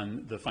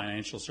on the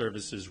financial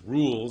services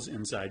rules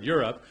inside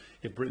Europe.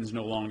 If Britain's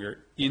no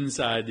longer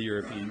inside the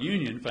European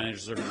Union,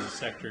 financial services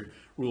sector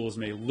rules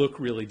may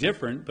look really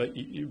different, but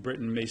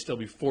Britain may still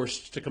be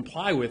forced to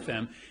comply with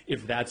them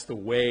if that's the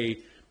way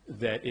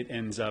that it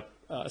ends up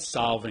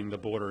solving the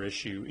border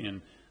issue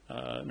in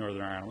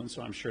Northern Ireland.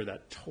 So I'm sure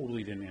that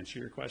totally didn't answer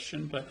your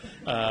question, but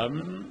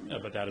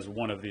that is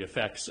one of the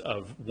effects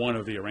of one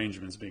of the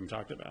arrangements being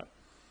talked about.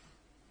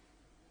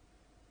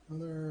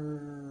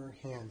 Other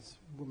hands,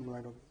 student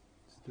right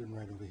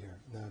over here,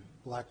 the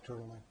black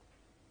turtleneck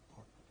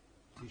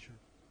T-shirt.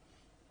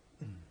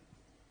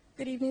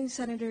 Good evening,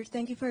 Senator.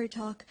 Thank you for your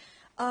talk.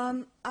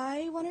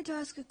 I wanted to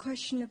ask a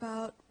question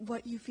about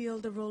what you feel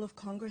the role of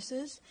Congress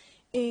is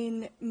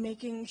in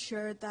making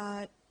sure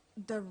that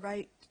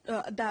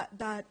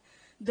that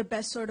the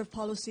best sort of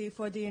policy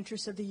for the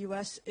interests of the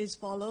U.S. is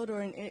followed,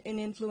 or in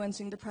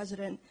influencing the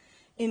president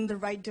in the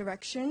right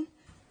direction.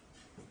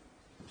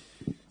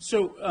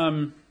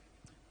 So,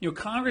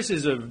 Congress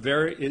is a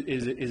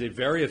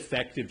very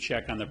effective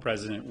check on the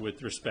president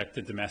with respect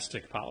to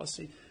domestic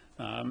policy.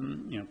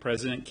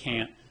 President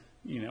can't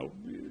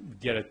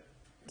get a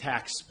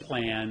tax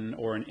plan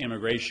or an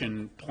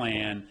immigration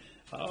plan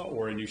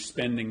or a new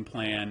spending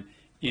plan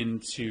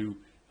into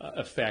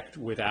effect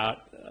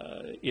without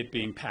it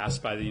being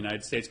passed by the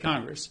United States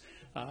Congress.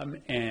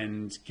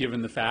 And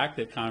given the fact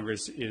that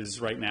Congress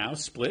is right now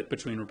split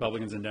between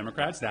Republicans and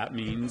Democrats, that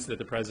means that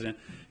the president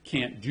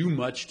can't do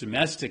much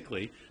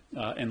domestically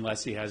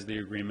unless he has the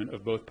agreement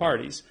of both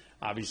parties.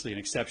 Obviously, an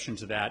exception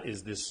to that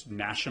is this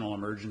national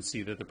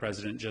emergency that the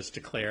president just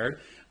declared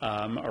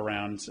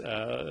around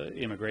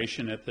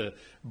immigration at the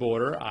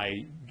border.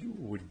 I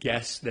would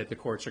guess that the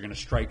courts are going to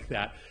strike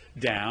that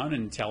down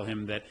and tell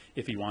him that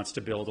if he wants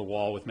to build a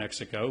wall with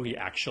Mexico, he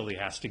actually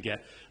has to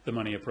get the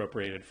money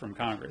appropriated from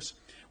Congress.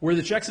 Where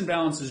the checks and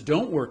balances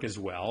don't work as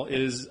well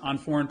is on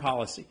foreign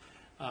policy.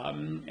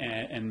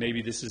 And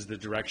maybe this is the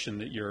direction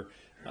that your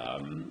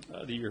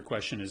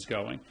question is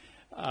going.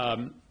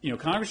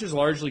 Congress has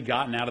largely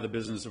gotten out of the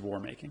business of war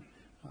making,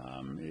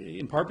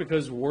 in part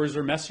because wars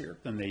are messier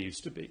than they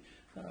used to be.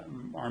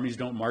 Armies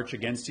don't march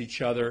against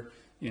each other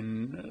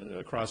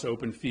across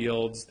open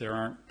fields. There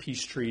aren't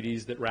peace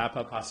treaties that wrap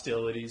up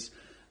hostilities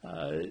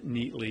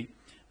neatly.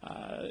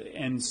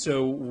 And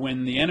so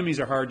when the enemies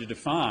are hard to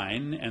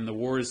define and the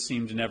wars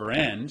seem to never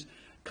end,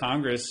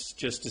 Congress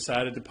just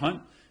decided to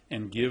punt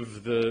and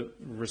give the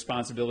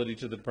responsibility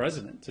to the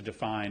president to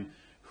define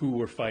who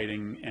we're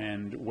fighting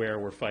and where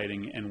we're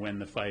fighting and when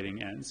the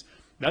fighting ends.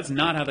 That's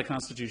not how the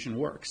Constitution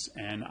works.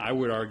 And I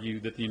would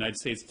argue that the United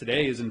States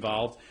today is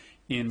involved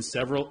in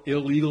several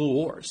illegal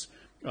wars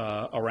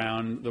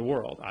around the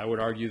world. I would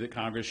argue that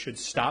Congress should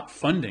stop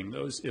funding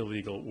those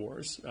illegal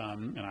wars.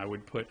 And I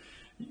would put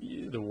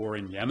the war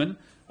in Yemen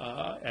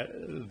at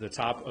the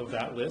top of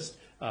that list.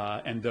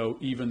 And though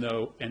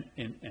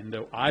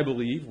I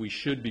believe we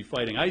should be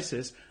fighting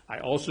ISIS, I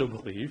also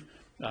believe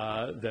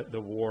that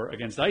the war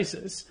against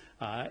ISIS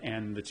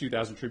and the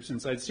 2,000 troops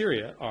inside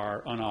Syria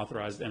are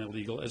unauthorized and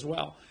illegal as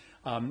well.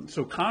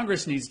 So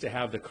Congress needs to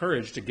have the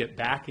courage to get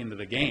back into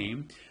the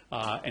game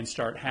and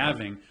start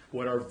having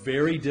what are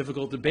very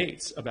difficult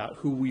debates about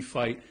who we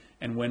fight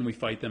and when we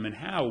fight them and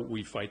how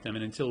we fight them.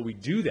 And until we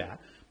do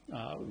that,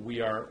 we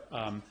are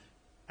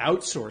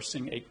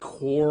outsourcing a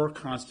core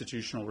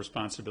constitutional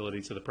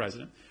responsibility to the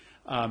president.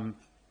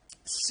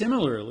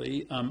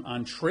 Similarly,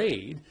 on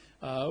trade,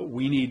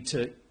 we need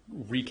to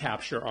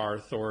recapture our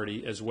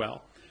authority as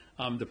well.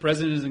 The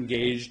president is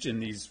engaged in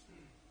these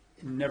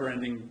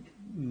never-ending,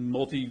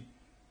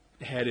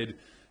 multi-headed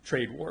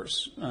trade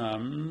wars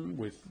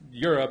with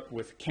Europe,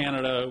 with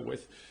Canada,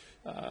 with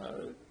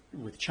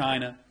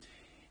China,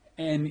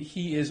 and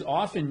he is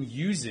often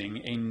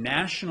using a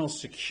national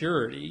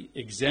security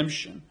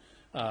exemption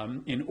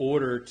in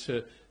order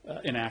to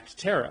enact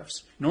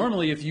tariffs.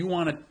 Normally, if you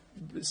want to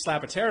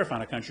slap a tariff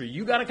on a country,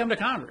 you got to come to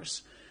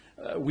Congress.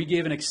 We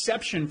gave an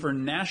exception for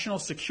national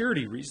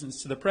security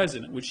reasons to the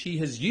president, which he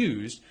has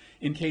used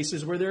in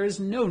cases where there is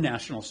no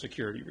national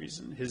security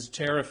reason. His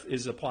tariff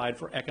is applied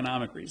for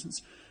economic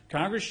reasons.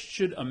 Congress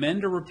should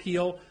amend or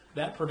repeal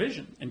that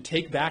provision and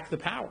take back the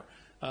power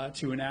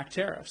to enact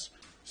tariffs.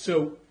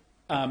 So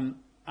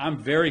I'm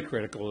very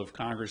critical of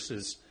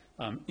Congress's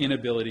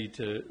inability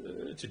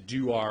to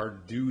do our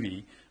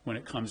duty when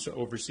it comes to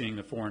overseeing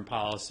the foreign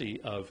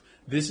policy of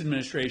this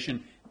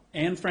administration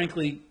and,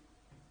 frankly,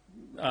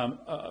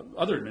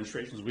 other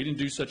administrations. We didn't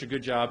do such a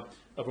good job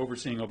of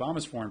overseeing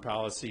Obama's foreign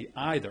policy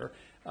either,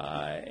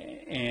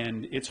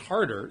 and it's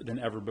harder than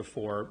ever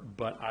before,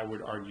 but I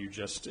would argue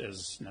just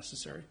as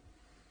necessary.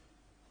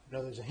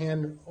 No, there's a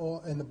hand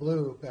in the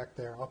blue back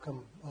there. I'll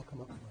come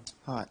up front.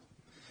 Hi.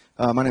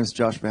 My name is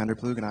Josh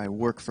Vanderplug, and I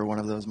work for one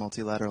of those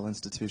multilateral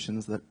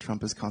institutions that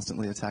Trump is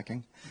constantly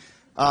attacking.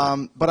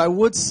 But I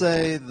would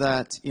say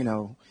that,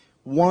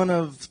 one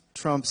of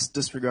Trump's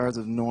disregards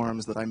of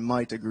norms that I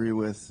might agree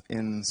with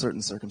in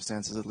certain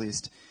circumstances at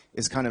least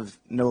is kind of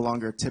no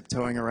longer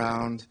tiptoeing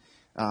around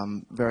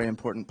very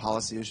important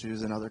policy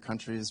issues in other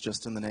countries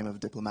just in the name of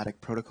diplomatic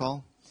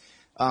protocol.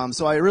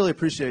 So I really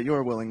appreciate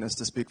your willingness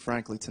to speak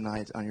frankly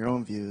tonight on your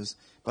own views,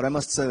 but I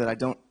must say that I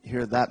don't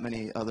hear that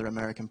many other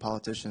American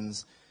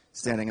politicians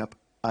standing up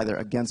either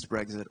against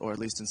Brexit or at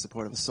least in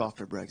support of a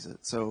softer Brexit.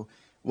 So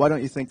why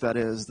don't you think that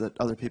is, that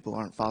other people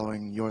aren't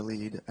following your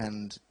lead?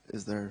 And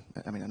is there,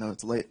 I mean, I know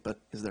it's late, but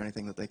is there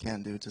anything that they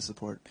can do to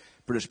support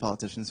British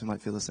politicians who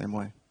might feel the same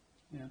way?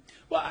 Yeah.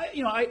 Well, I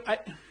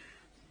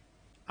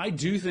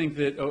do think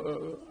that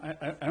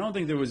I don't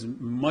think there was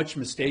much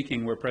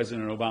mistaking where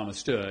President Obama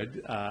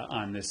stood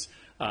on this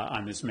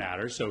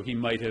matter. So he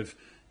might have,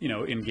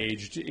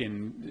 engaged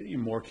in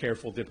more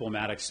careful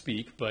diplomatic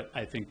speak, but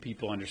I think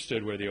people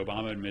understood where the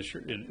Obama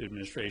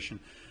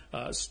administration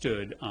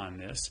stood on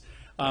this.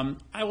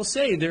 I will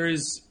say there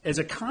is, as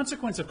a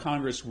consequence of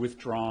Congress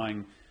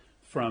withdrawing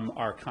from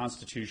our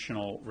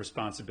constitutional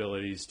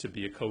responsibilities to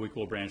be a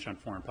co-equal branch on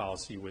foreign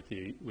policy with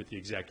the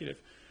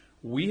executive,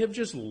 we have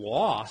just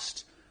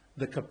lost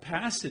the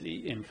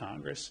capacity in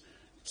Congress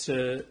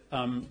to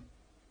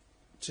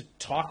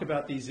talk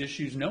about these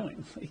issues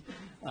knowingly.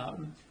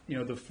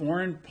 The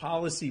foreign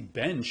policy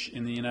bench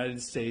in the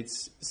United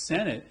States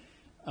Senate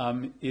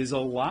is a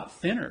lot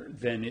thinner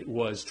than it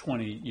was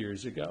 20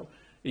 years ago.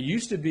 It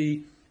used to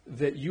be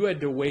that you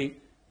had to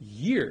wait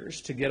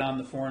years to get on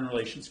the Foreign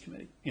Relations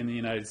Committee in the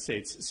United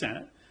States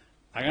Senate.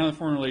 I got on the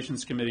Foreign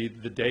Relations Committee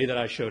the day that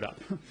I showed up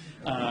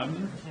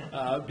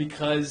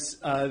because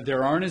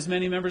there aren't as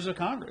many members of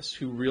Congress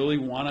who really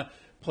want to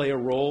play a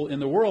role in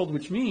the world,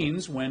 which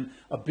means when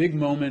a big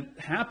moment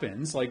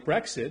happens, like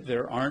Brexit,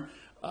 there aren't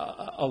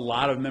a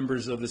lot of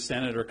members of the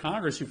Senate or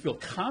Congress who feel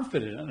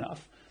confident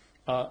enough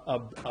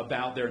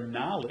about their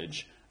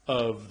knowledge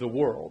of the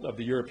world, of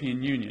the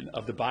European Union,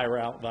 of the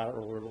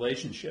bilateral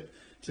relationship,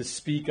 to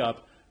speak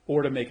up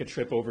or to make a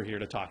trip over here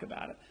to talk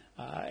about it.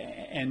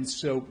 And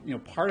so,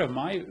 part of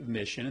my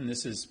mission, and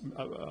this is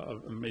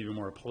maybe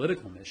more a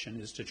political mission,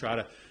 is to try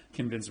to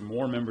convince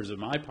more members of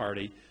my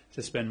party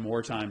to spend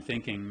more time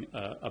thinking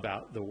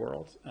about the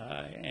world.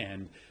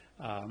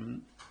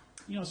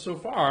 So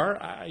far,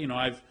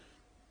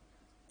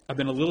 I've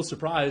been a little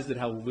surprised at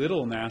how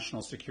little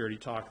national security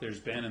talk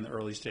there's been in the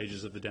early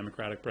stages of the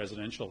Democratic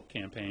presidential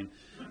campaign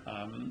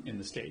in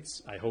the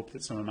States. I hope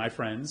that some of my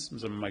friends,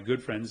 some of my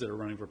good friends that are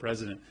running for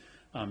president,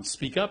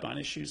 speak up on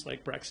issues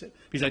like Brexit,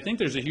 because I think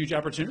there's a huge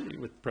opportunity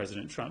with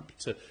President Trump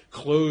to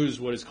close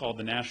what is called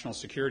the national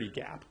security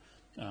gap.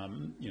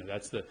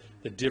 That's the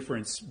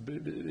difference.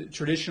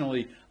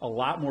 Traditionally, a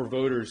lot more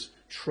voters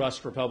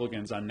trust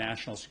Republicans on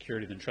national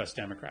security than trust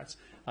Democrats.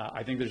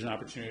 I think there's an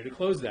opportunity to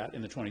close that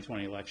in the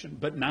 2020 election,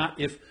 but not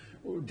if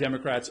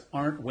Democrats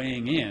aren't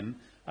weighing in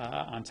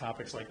on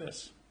topics like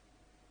this.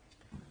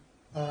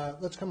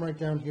 Let's come right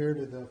down here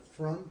to the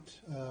front.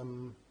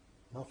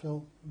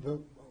 Malphil,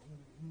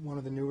 one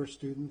of the newer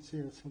students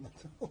here.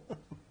 Hold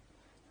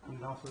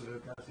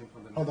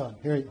on,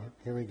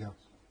 here we go.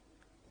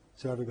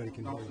 So everybody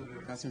can hear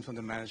you. Kasim from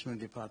the Management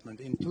Department.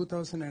 In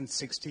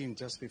 2016,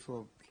 just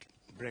before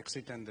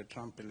Brexit and the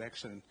Trump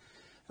election,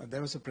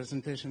 there was a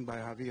presentation by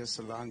Javier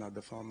Solana,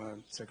 the former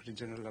Secretary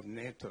General of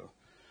NATO,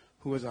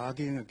 who was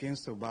arguing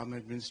against the Obama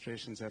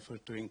administration's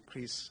effort to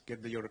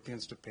get the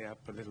Europeans to pay up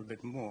a little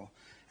bit more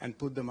and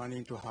put the money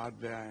into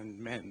hardware and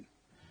men.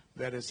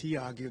 Whereas he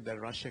argued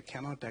that Russia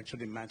cannot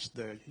actually match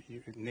the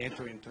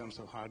NATO in terms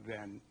of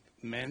hardware and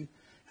men,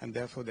 and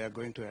therefore they are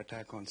going to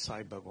attack on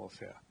cyber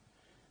warfare.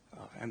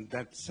 And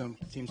that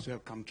seems to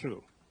have come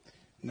true.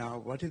 Now,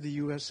 what is the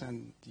U.S.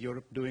 and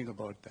Europe doing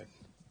about that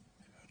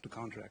to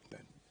counteract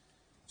that?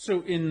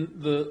 So in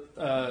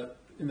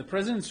the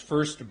president's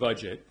first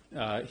budget,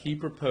 he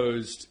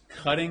proposed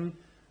cutting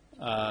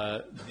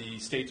the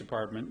State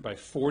Department by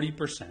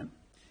 40%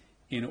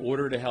 in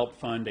order to help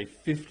fund a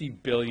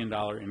 $50 billion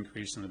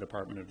increase in the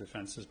Department of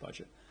Defense's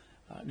budget.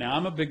 Now,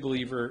 I'm a big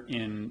believer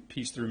in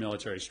peace through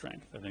military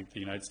strength. I think the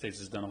United States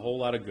has done a whole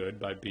lot of good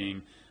by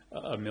being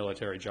a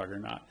military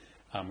juggernaut.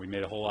 We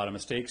made a whole lot of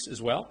mistakes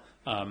as well,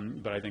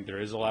 but I think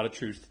there is a lot of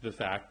truth to the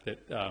fact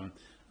that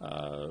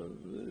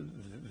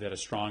that a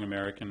strong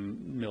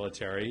American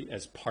military,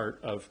 as part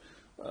of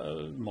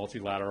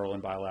multilateral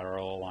and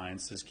bilateral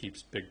alliances,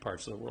 keeps big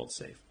parts of the world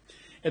safe.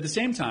 At the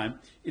same time,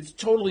 it's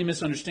totally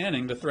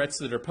misunderstanding the threats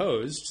that are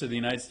posed to the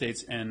United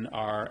States and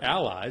our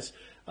allies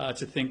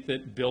to think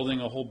that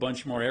building a whole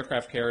bunch more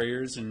aircraft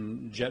carriers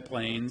and jet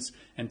planes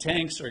and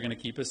tanks are going to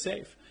keep us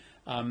safe.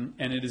 And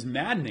it is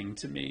maddening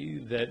to me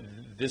that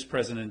this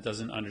president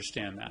doesn't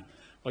understand that.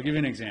 I'll give you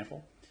an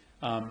example.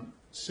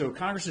 So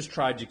Congress has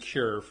tried to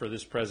cure for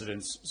this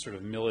president's sort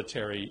of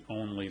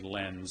military-only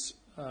lens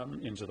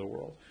into the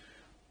world.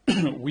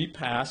 We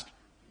passed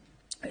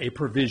a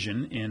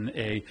provision in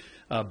a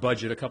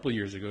budget a couple of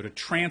years ago to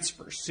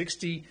transfer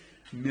 $60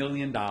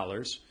 million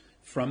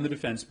from the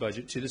defense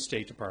budget to the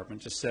State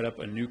Department to set up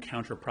a new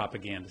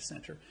counter-propaganda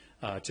center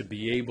to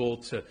be able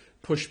to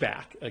push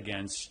back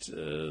against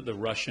the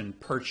Russian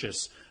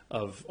purchase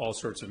of all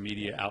sorts of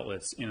media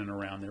outlets in and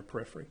around their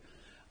periphery.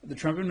 The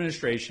Trump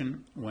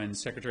administration, when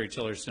Secretary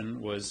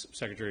Tillerson was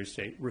Secretary of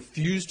State,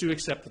 refused to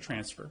accept the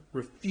transfer,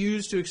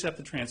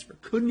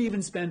 couldn't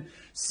even spend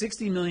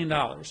 $60 million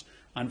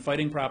on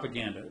fighting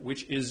propaganda,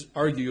 which is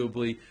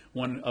arguably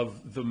one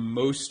of the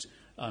most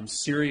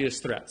serious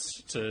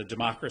threats to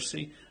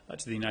democracy,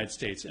 to the United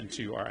States, and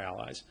to our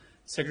allies.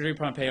 Secretary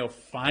Pompeo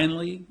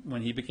finally,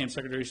 when he became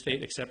Secretary of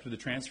State, accepted the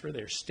transfer.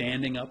 They're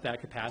standing up that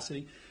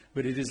capacity,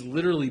 but it has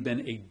literally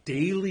been a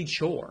daily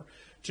chore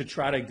to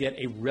try to get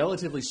a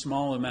relatively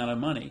small amount of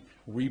money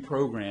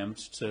reprogrammed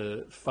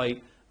to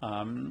fight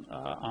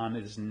on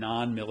this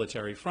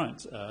non-military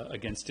front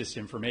against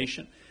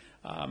disinformation.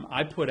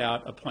 I put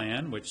out a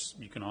plan, which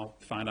you can all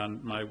find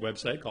on my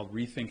website, called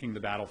Rethinking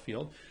the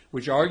Battlefield,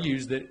 which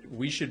argues that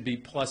we should be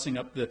plussing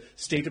up the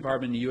State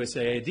Department and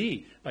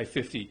USAID by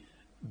 $50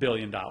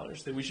 billion,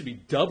 that we should be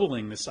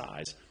doubling the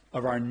size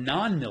of our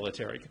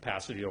non-military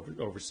capacity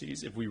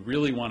overseas if we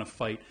really want to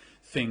fight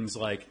things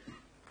like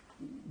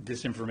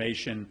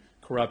disinformation,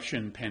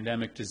 corruption,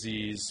 pandemic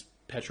disease,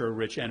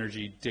 petro-rich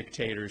energy,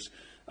 dictators,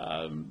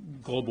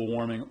 global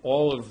warming,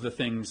 all of the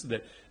things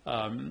that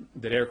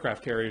that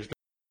aircraft carriers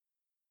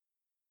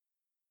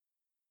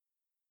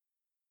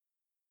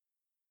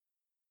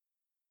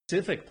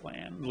specific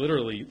plan,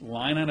 literally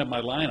line item by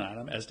line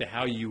item, as to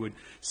how you would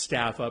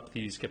staff up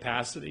these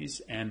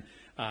capacities. And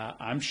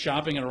I'm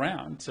shopping it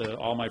around to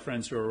all my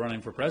friends who are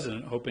running for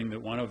president, hoping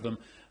that one of them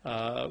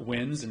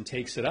wins and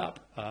takes it up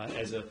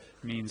as a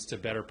means to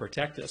better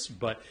protect us.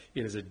 But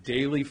it is a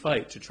daily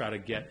fight to try to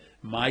get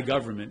my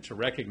government to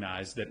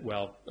recognize that,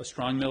 well, a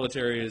strong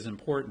military is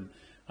important.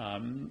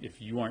 If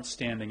you aren't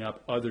standing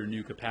up other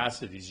new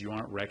capacities, you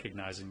aren't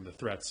recognizing the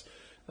threats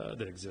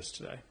that exist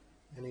today.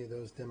 Any of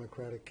those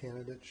Democratic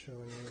candidates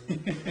showing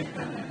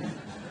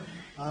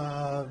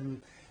any?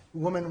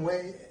 Woman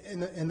way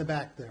in the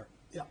back there.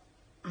 Yeah.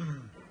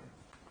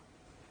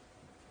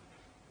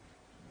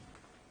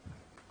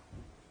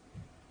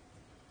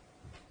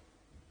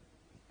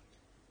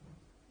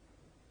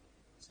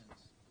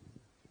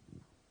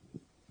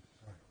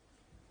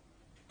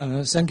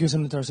 Thank you,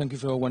 Senator. Thank you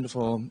for a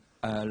wonderful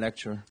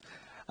lecture.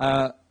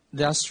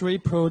 There are three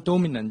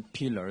predominant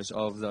pillars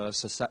of a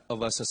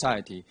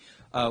society,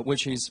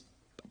 which is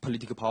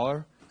political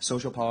power,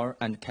 social power,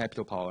 and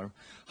capital power.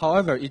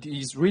 However, it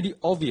is really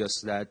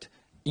obvious that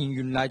in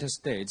United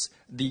States,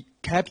 the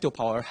capital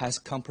power has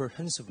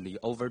comprehensively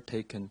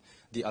overtaken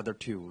the other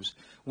tools,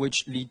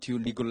 which lead to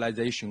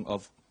legalization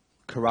of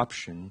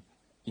corruption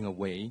in a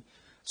way.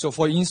 So,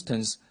 for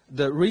instance,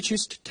 the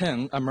richest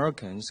 10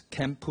 Americans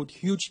can put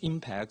huge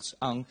impacts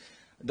on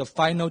the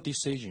final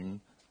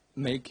decision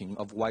making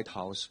of White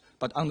House.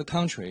 But on the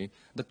contrary,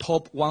 the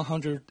top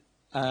 100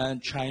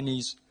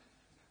 Chinese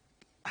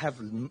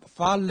have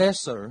far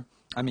lesser,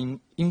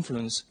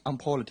 influence on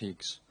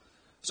politics.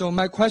 So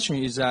my question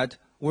is that,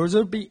 will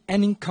there be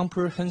any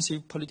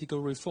comprehensive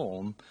political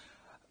reform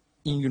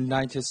in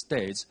United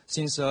States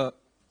since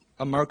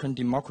American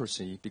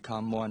democracy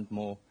become more and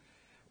more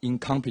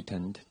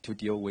incompetent to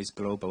deal with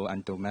global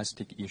and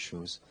domestic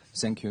issues?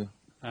 Thank you.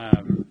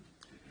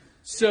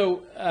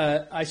 So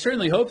I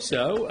certainly hope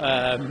so.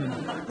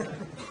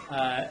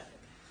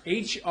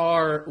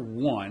 H.R.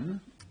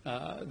 1,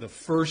 the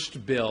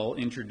first bill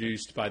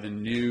introduced by the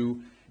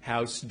new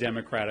House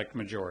Democratic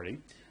majority,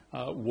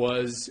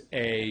 was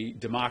a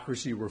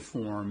democracy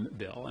reform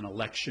bill, an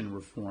election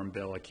reform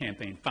bill, a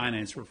campaign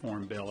finance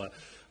reform bill,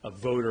 a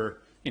voter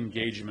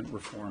engagement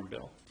reform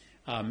bill.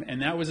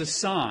 And that was a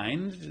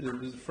sign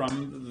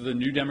from the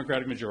new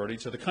Democratic majority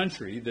to the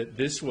country that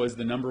this was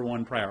the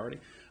 #1 priority,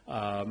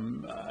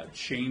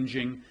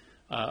 changing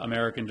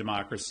American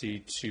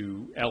democracy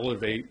to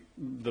elevate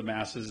the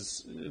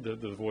masses,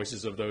 the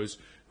voices of those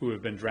who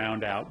have been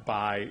drowned out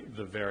by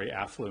the very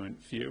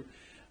affluent few.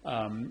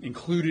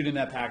 Included in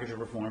that package of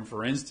reform,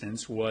 for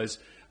instance, was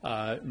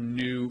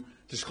new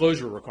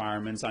disclosure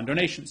requirements on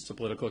donations to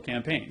political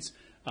campaigns.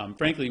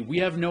 Frankly, we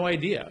have no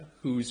idea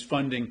who's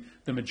funding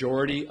the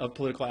majority of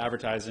political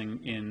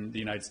advertising in the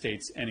United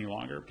States any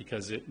longer,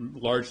 because it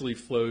largely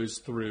flows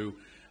through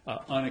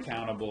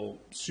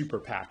unaccountable super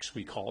PACs,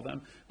 we call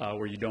them,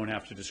 where you don't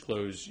have to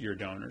disclose your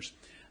donors.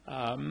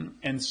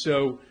 And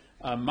so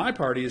my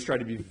party has tried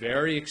to be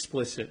very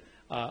explicit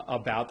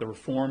about the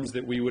reforms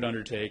that we would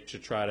undertake to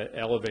try to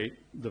elevate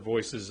the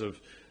voices of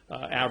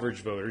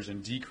average voters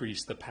and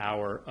decrease the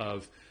power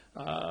of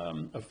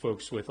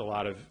folks with a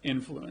lot of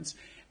influence.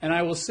 And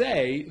I will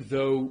say,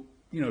 though,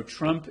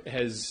 Trump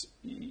has,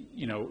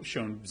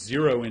 shown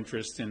zero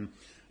interest in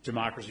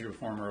democracy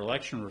reform or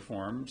election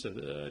reform. To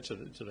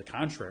the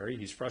contrary,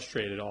 he's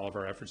frustrated all of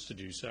our efforts to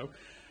do so.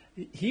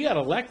 He got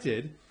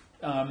elected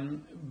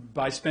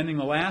by spending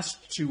the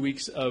last 2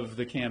 weeks of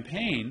the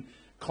campaign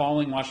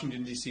calling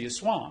Washington, D.C. a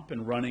swamp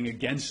and running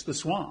against the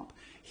swamp.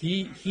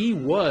 He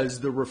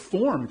was the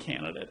reform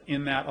candidate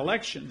in that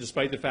election,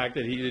 despite the fact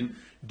that he didn't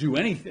do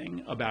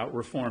anything about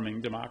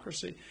reforming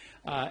democracy.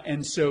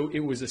 And so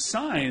it was a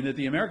sign that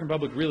the American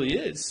public really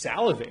is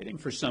salivating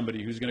for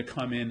somebody who's going to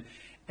come in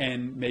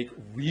and make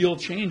real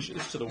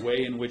changes to the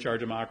way in which our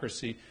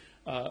democracy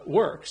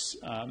works.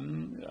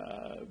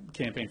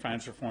 Campaign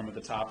finance reform at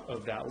the top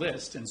of that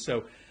list. And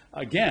so,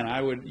 again,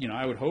 I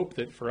would hope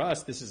that for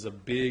us this is a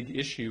big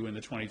issue in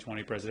the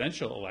 2020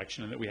 presidential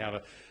election, and that we have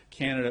a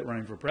candidate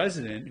running for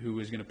president who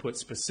is going to put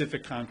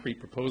specific concrete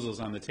proposals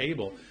on the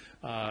table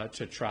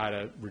to try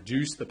to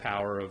reduce the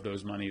power of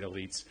those moneyed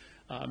elites,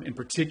 in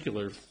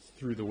particular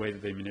through the way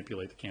that they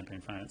manipulate the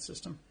campaign finance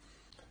system.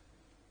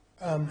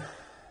 How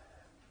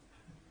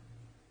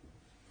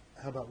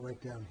about right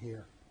down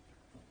here?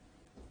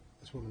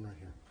 This woman right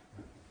here.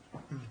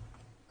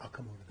 I'll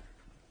come over there.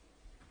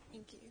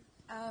 Thank you.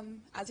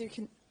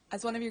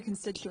 As one of your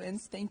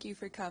constituents, thank you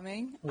for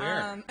coming.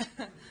 Where?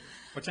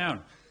 What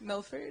town?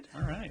 Milford.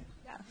 All right.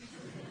 Yeah.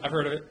 I've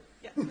heard of it.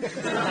 Yeah.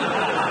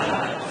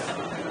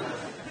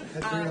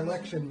 That's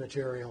re-election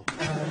material.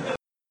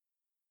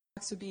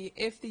 Would be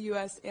if the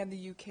U.S. and the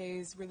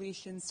U.K.'s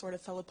relations sort of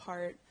fell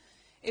apart,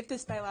 if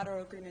this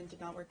bilateral agreement did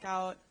not work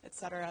out, et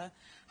cetera,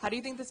 how do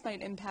you think this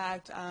might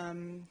impact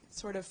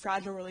sort of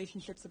fragile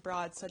relationships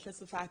abroad, such as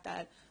the fact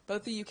that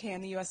both the UK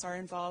and the US are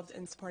involved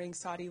in supporting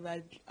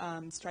Saudi-led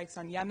strikes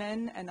on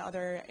Yemen and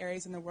other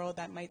areas in the world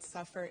that might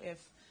suffer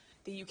if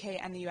the UK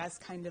and the US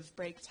kind of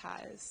break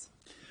ties?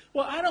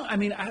 Well,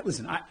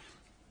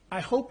 I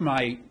hope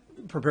my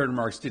prepared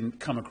remarks didn't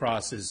come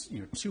across as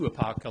too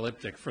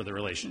apocalyptic for the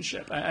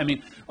relationship. I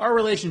mean, our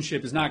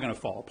relationship is not going to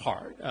fall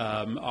apart.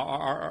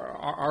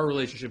 Our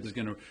relationship is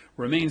going to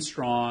remain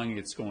strong.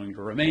 It's going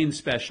to remain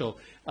special,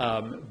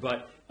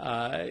 but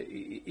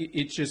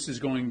it just is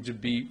going to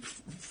be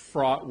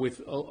fraught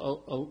with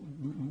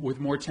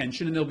more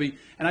tension, and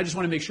and I just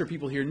want to make sure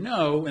people here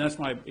know, and that's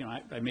why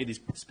I made these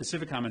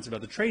specific comments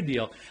about the trade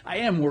deal. I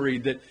am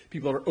worried that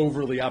people are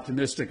overly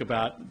optimistic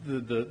about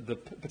the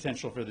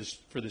potential for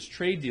this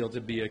trade deal to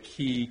be a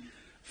key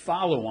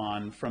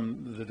follow-on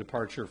from the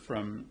departure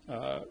from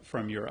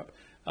Europe.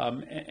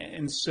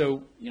 And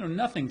so,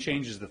 nothing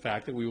changes the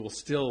fact that we will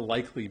still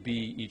likely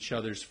be each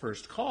other's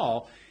first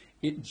call.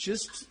 It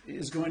just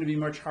is going to be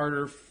much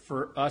harder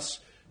for us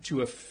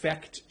to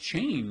affect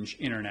change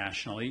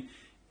internationally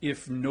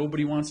if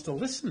nobody wants to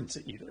listen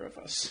to either of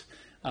us.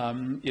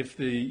 If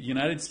the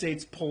United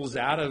States pulls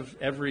out of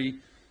every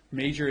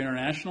major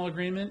international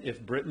agreement,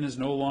 if Britain is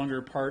no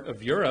longer part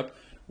of Europe,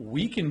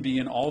 we can be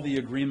in all the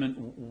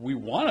agreement we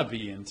want to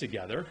be in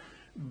together,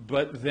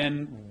 but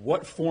then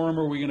what forum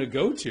are we going to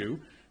go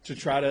to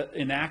try to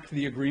enact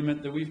the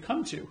agreement that we've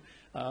come to?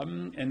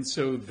 And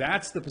so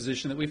that's the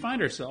position that we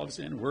find ourselves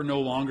in. We're no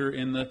longer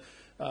in the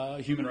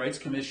Human Rights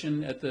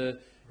Commission at the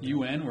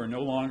UN. We're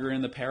no longer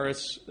in the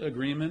Paris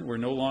Agreement. We're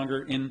no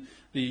longer in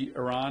the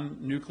Iran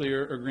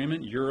nuclear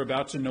agreement. You're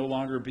about to no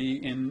longer be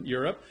in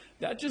Europe.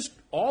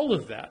 All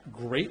of that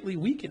greatly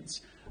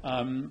weakens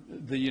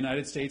the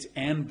United States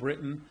and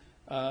Britain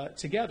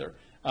together.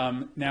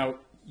 Now,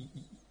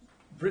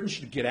 Britain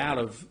should get out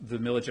of the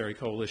military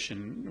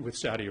coalition with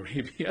Saudi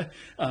Arabia,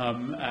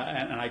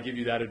 and I give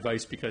you that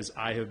advice because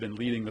I have been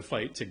leading the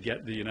fight to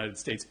get the United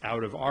States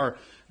out of our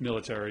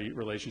military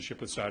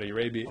relationship with Saudi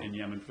Arabia and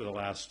Yemen for the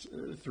last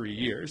 3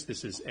 years.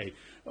 This is a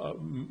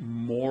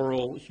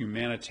moral,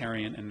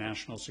 humanitarian, and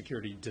national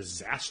security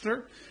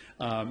disaster,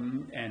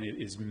 and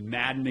it is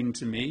maddening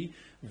to me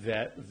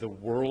that the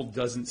world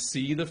doesn't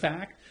see the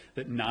fact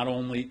that not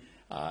only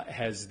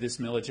has this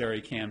military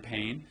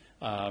campaign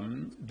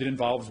that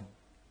involves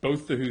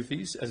both the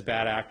Houthis as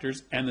bad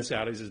actors and the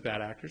Saudis as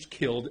bad actors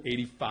killed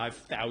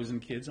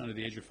 85,000 kids under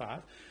the age of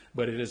 5,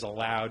 but it has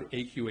allowed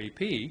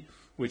AQAP,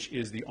 which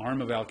is the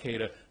arm of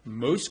al-Qaeda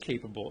most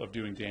capable of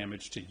doing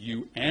damage to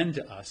you and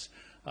to us,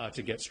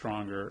 to get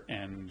stronger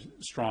and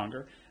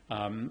stronger.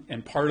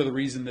 And part of the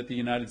reason that the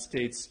United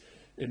States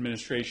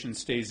administration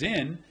stays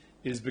in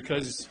is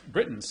because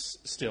Britain's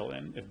still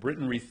in. If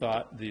Britain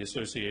rethought the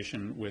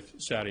association with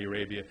Saudi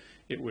Arabia,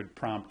 it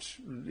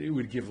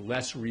would give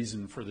less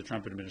reason for the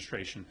Trump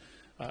administration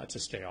to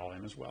stay all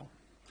in as well.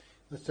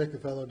 Let's take the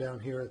fellow down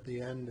here at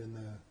the end in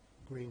the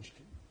green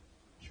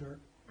shirt.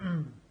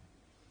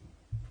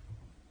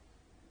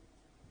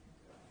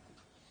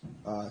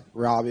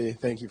 Robbie,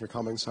 thank you for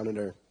coming,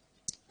 Senator.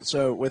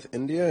 So with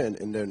India and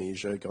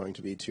Indonesia going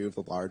to be two of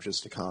the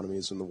largest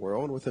economies in the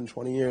world within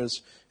 20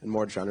 years, and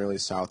more generally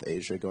South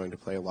Asia going to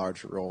play a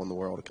larger role in the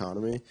world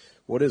economy,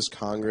 what has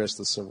Congress,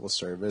 the civil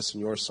service,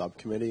 and your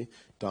subcommittee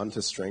done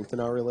to strengthen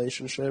our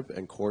relationship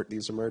and court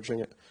these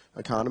emerging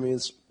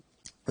economies,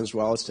 as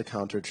well as to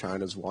counter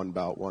China's One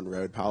Belt, One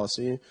Road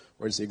policy,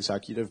 whereas the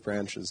executive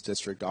branch's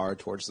disregard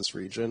towards this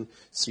region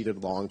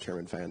ceded long-term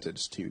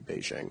advantage to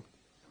Beijing?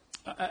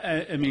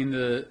 I mean,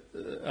 the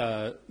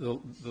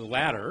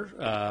latter,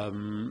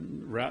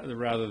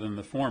 rather than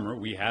the former.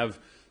 We have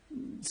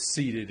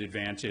ceded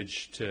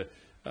advantage to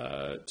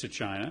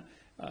China,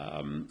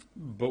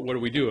 but what do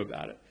we do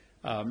about it?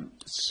 I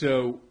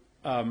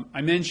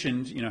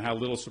mentioned, how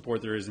little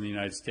support there is in the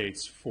United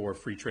States for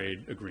free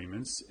trade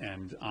agreements,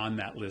 and on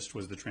that list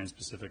was the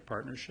Trans-Pacific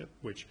Partnership,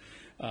 which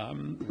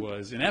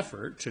was an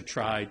effort to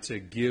try to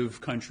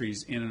give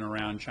countries in and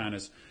around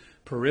China's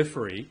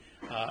periphery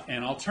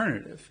an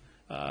alternative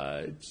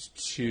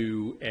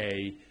to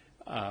a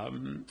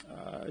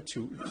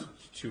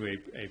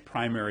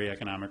primary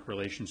economic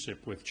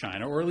relationship with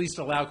China, or at least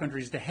allow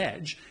countries to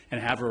hedge and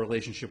have a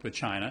relationship with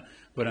China,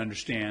 but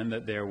understand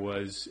that there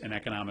was an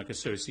economic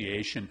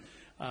association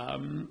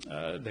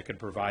that could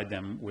provide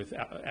them with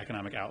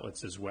economic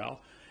outlets as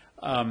well.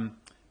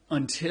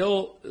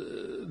 Until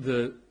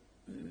the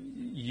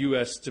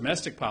U.S.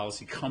 domestic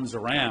policy comes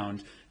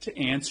around to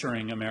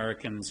answering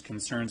Americans'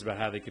 concerns about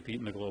how they compete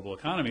in the global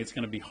economy, it's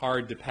going to be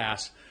hard to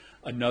pass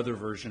another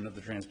version of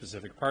the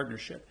Trans-Pacific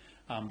Partnership.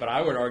 But I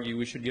would argue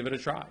we should give it a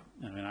try.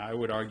 I mean, I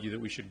would argue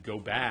that we should go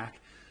back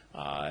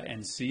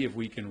and see if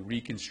we can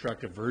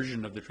reconstruct a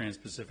version of the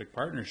Trans-Pacific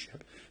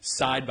Partnership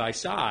side by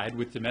side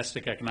with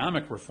domestic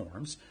economic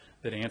reforms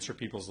that answer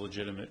people's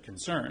legitimate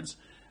concerns.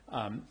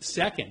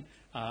 Second,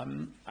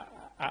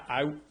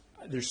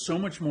 there's so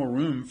much more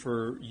room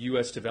for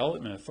U.S.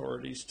 development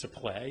authorities to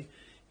play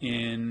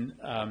in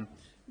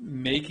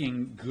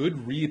making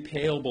good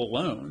repayable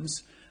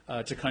loans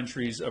to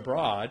countries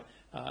abroad,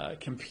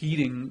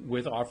 competing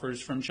with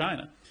offers from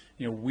China.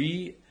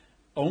 We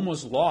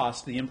almost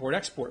lost the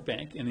Import-Export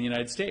Bank in the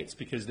United States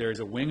because there is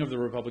a wing of the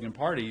Republican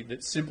Party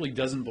that simply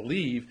doesn't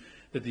believe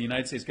that the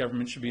United States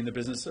government should be in the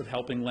business of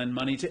helping lend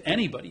money to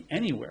anybody,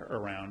 anywhere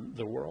around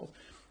the world.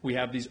 We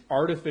have these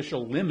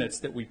artificial limits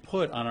that we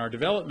put on our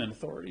development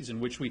authorities in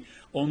which we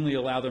only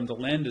allow them to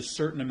lend a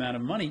certain amount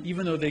of money,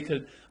 even though they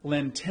could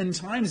lend 10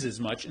 times as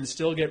much and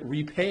still get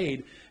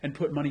repaid and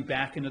put money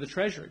back into the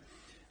Treasury.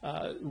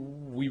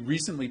 We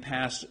recently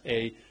passed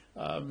a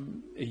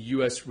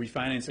U.S.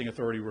 refinancing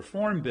authority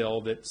reform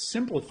bill that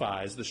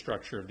simplifies the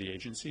structure of the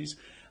agencies,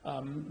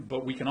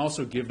 but we can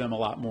also give them a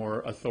lot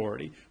more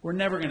authority. We're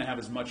never going to have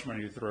as much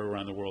money to throw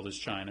around the world as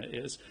China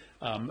is,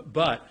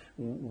 but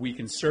we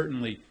can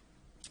certainly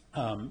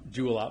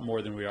do a lot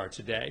more than we are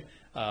today.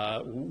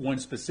 One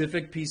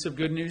specific piece of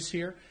good news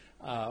here,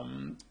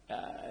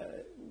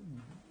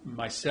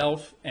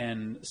 myself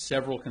and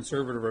several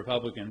conservative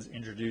Republicans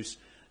introduced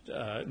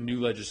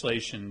new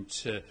legislation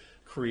to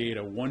create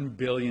a $1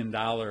 billion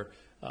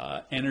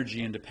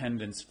energy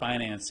independence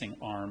financing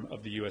arm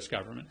of the U.S.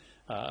 government.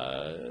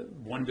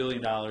 $1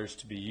 billion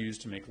to be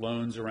used to make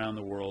loans around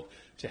the world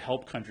to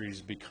help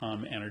countries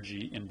become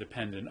energy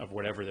independent of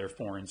whatever their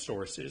foreign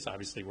source is.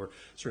 Obviously, we're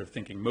sort of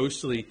thinking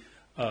mostly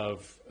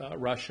of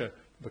Russia,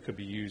 but could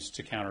be used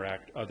to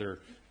counteract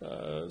other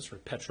sort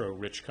of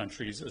petro-rich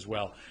countries as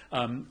well.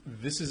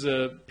 This is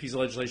a piece of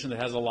legislation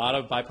that has a lot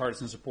of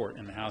bipartisan support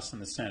in the House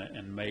and the Senate,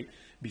 and might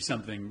be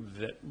something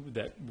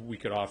that we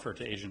could offer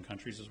to Asian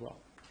countries as well.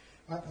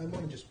 I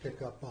want to just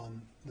pick up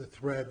on the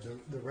thread,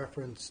 the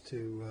reference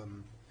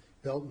to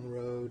Belt and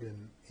Road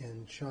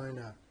in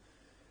China.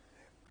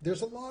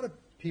 There's a lot of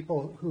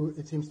people who,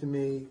 it seems to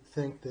me,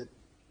 think that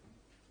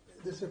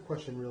this is a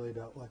question really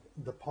about like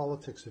the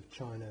politics of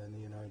China and the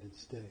United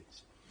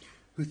States,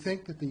 who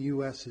think that the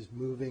U.S. is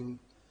moving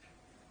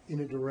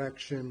in a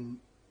direction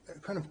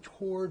kind of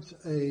towards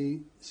a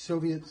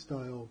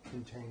Soviet-style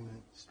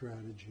containment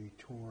strategy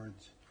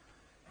towards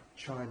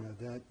China,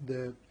 that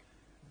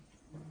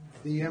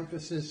the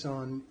emphasis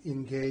on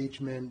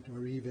engagement,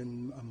 or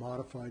even a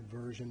modified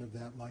version of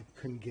that, like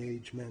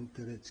congagement,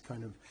 that it's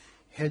kind of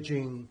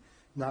hedging,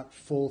 not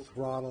full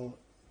throttle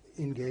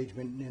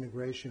engagement and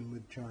integration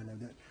with China,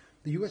 that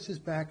the U.S. is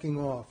backing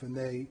off, and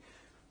they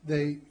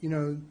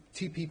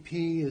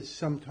TPP is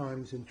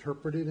sometimes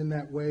interpreted in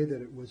that way, that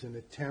it was an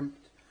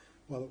attempt,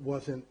 well, it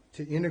wasn't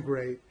to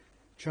integrate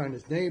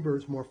China's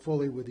neighbors more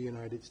fully with the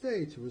United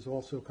States, it was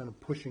also kind of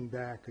pushing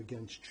back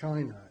against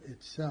China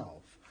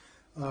itself.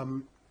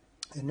 And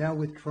now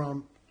with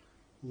Trump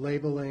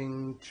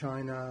labeling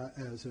China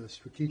as a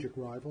strategic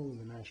rival in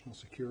the national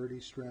security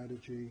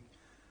strategy,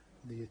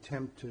 the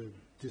attempt to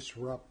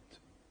disrupt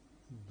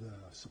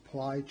the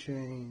supply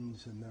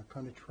chains and the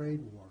kind of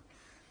trade war,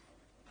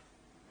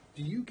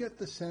 do you get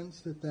the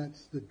sense that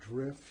that's the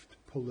drift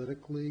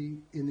politically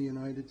in the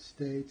United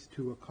States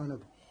to a kind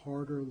of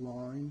harder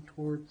line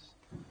towards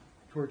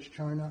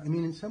China? I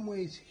mean, in some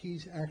ways,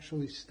 he's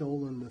actually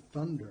stolen the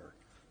thunder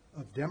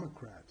of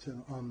Democrats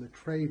on the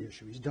trade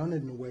issue. He's done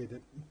it in a way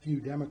that few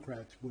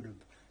Democrats would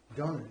have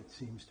done it, it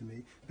seems to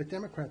me. But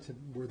Democrats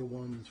were the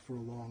ones for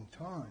a long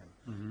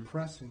time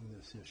pressing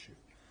this issue.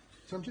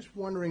 So I'm just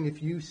wondering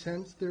if you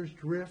sense there's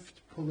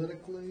drift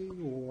politically,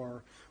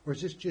 or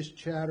is this just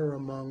chatter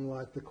among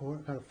like the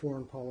kind of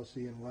foreign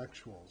policy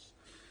intellectuals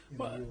in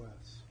the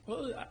U.S.?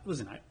 Well,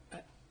 listen, I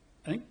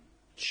think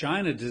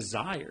China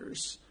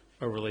desires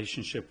a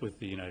relationship with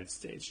the United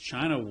States.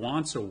 China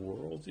wants a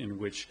world in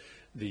which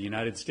the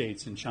United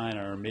States and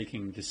China are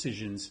making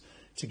decisions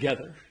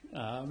together.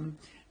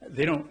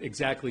 They don't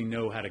exactly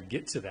know how to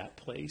get to that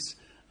place,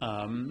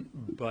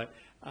 but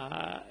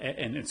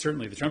and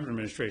certainly the Trump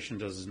administration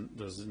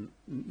doesn't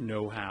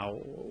know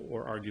how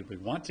or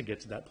arguably want to get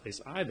to that place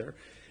either.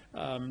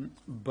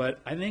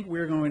 But I think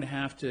we're going to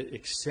have to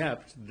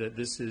accept that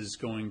this is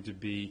going to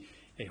be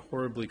a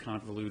horribly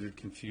convoluted,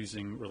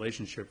 confusing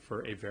relationship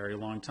for a very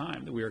long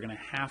time, that we are going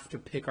to have to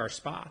pick our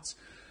spots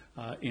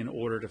in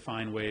order to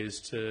find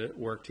ways to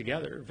work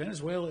together.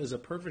 Venezuela is a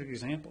perfect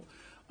example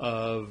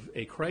of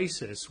a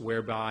crisis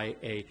whereby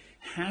a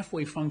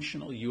halfway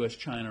functional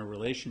U.S.-China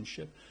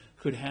relationship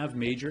could have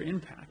major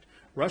impact.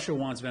 Russia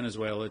wants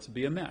Venezuela to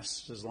be a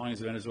mess. As long as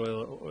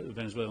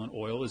Venezuelan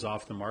oil is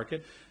off the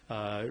market,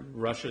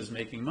 Russia is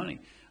making money.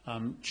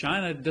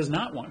 China does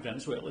not want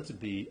Venezuela to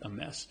be a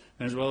mess.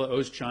 Venezuela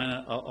owes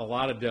China a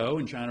lot of dough,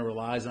 and China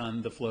relies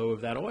on the flow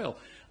of that oil.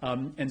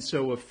 And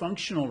so a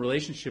functional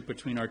relationship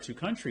between our two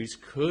countries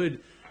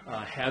could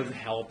have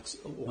helped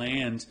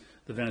land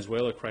the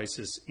Venezuela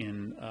crisis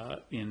in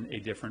a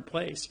different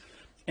place.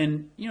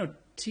 And, you know,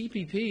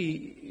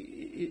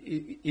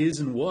 TPP is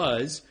and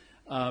was,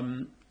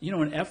 an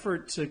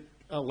effort to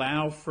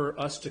allow for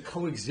us to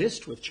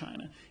coexist with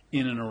China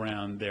in and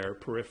around their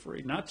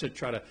periphery, not to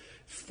try to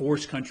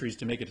force countries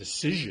to make a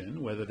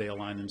decision whether they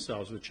align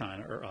themselves with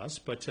China or us,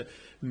 but to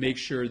make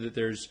sure that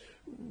there's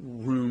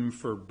room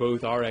for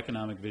both our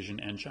economic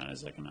vision and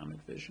China's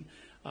economic vision.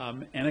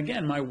 And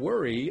again, my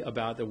worry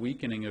about the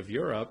weakening of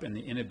Europe and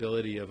the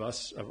inability of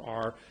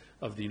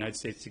the United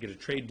States to get a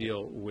trade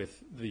deal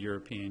with the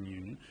European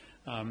Union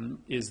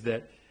is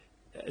that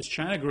as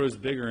China grows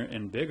bigger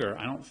and bigger,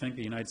 I don't think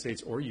the United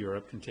States or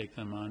Europe can take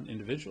them on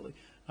individually.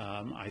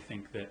 I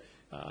think that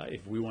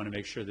if we want to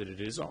make sure that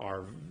it is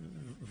our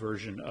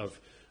version of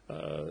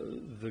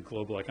the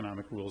global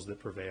economic rules that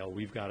prevail,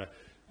 we've got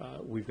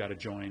to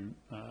join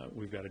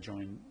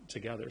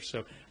together.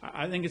 So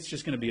I think it's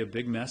just going to be a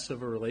big mess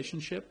of a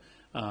relationship.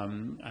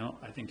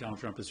 I think Donald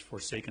Trump has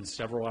forsaken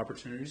several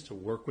opportunities to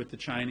work with the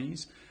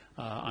Chinese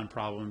on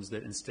problems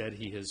that instead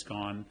he has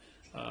gone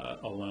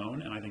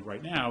alone. And I think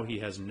right now he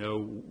has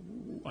no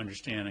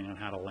understanding on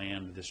how to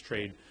land this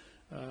trade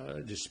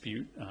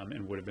dispute,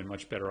 and would have been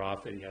much better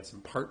off if he had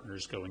some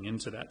partners going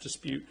into that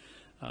dispute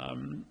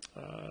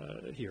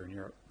here in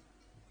Europe.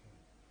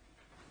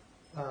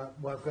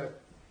 Well,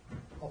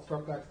 I'll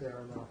start back there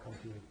and then I'll come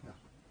to you.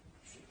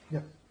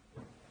 Yeah.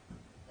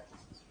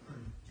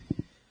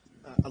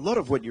 A lot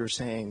of what you're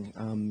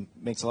saying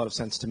makes a lot of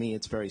sense to me.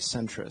 It's very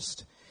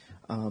centrist.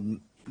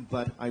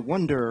 But I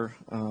wonder,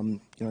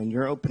 in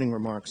your opening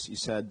remarks, you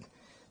said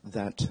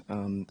that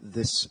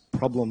this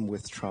problem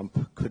with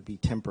Trump could be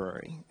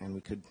temporary and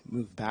we could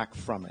move back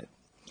from it.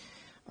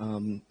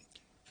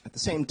 At the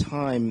same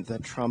time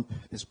that Trump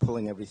is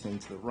pulling everything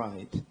to the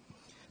right,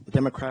 the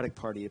Democratic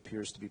Party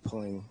appears to be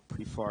pulling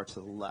pretty far to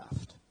the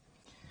left.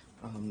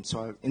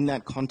 So in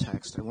that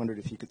context, I wondered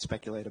if you could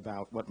speculate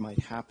about what might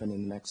happen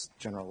in the next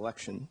general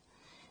election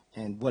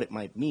and what it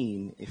might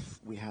mean if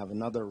we have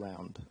another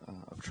round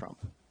of Trump.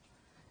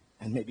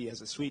 And maybe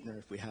as a sweetener,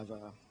 if we have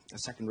a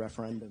second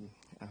referendum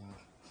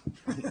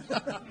in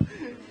the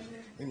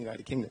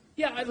United Kingdom.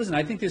 Yeah, listen,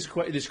 I think this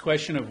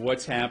question of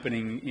what's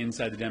happening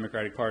inside the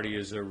Democratic Party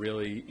is a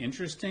really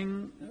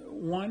interesting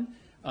one.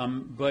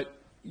 But,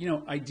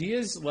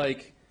 ideas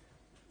like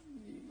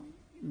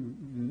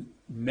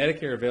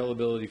Medicare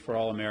availability for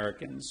all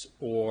Americans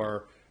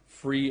or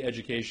free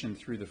education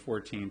through the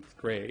 14th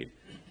grade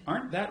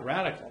aren't that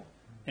radical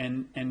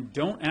and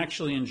don't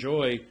actually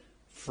enjoy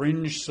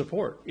fringe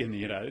support in the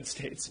United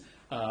States.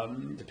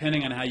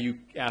 Depending on how you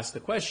ask the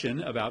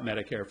question about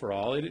Medicare for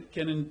all, it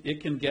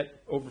can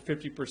get over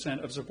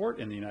 50% of support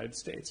in the United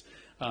States.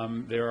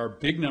 There are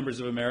big numbers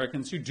of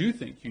Americans who do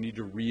think you need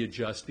to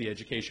readjust the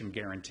education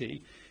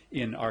guarantee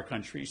in our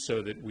country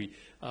so that we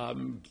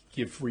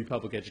give free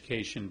public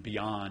education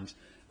beyond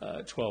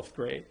 12th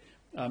grade.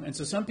 And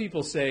so some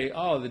people say,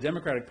 the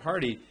Democratic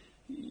Party,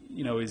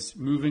 is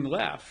moving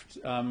left.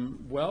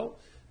 Well,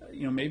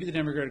 maybe the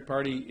Democratic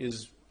Party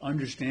is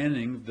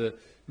understanding the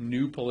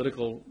new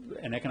political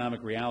and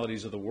economic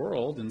realities of the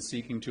world and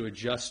seeking to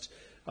adjust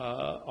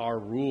our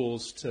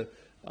rules to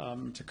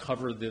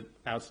cover the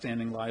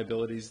outstanding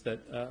liabilities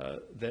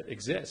that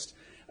exist.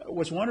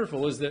 What's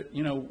wonderful is that,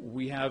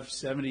 we have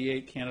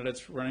 78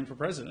 candidates running for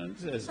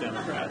president as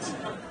Democrats,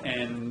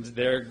 and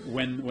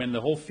when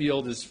the whole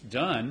field is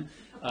done,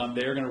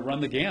 they're going to run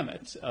the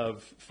gamut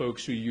of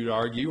folks who you'd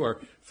argue are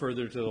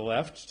further to the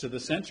left to the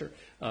center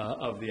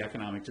of the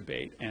economic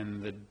debate.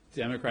 And the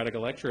Democratic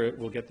electorate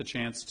will get the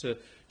chance to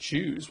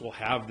choose. We'll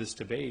have this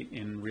debate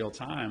in real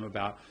time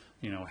about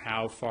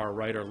how far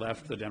right or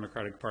left the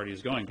Democratic Party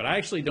is going. But I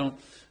actually don't,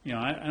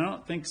 I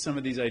don't think some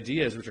of these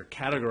ideas, which are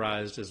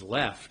categorized as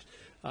left,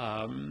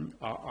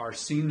 are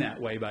seen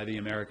that way by the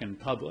American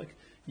public.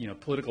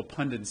 Political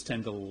pundits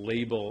tend to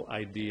label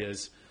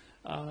ideas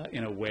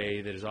in a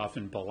way that is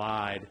often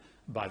belied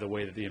by the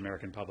way that the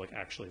American public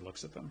actually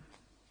looks at them.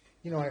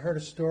 I heard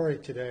a story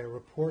today, a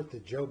report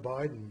that Joe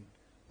Biden,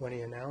 when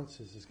he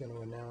announces, is going to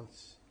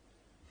announce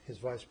his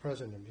vice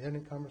president. Have you had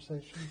any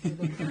conversations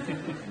with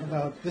him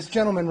about this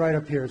gentleman right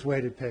up here has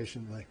waited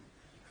patiently?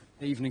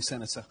 Evening,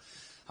 Senator.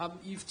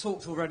 You've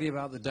talked already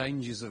about the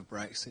dangers of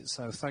Brexit,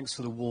 so thanks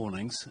for the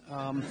warnings.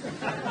 On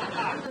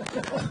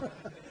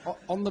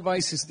the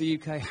basis the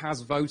UK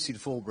has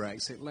voted for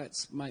Brexit,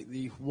 let's make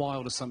the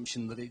wild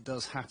assumption that it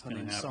does happen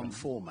in some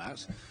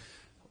format.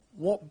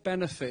 What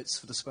benefits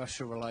for the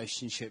special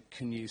relationship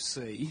can you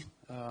see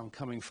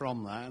coming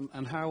from that,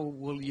 and how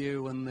will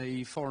you and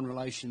the Foreign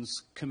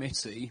Relations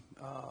Committee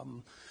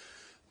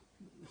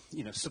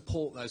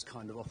support those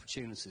kind of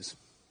opportunities?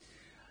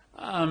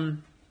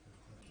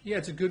 Yeah,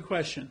 it's a good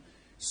question.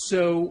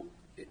 So,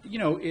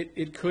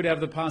 it could have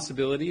the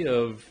possibility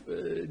of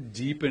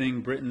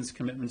deepening Britain's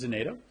commitment to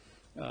NATO.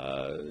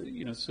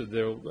 So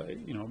there,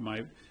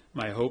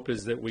 my hope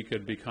is that we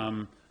could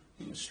become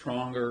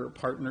stronger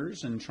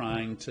partners in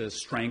trying to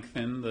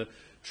strengthen the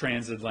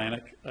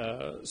transatlantic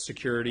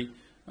security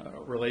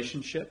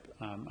relationship.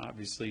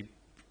 Obviously,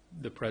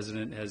 the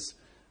president has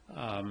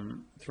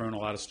thrown a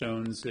lot of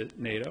stones at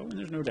NATO, and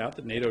there's no doubt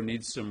that NATO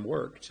needs some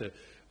work to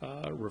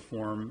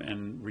reform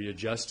and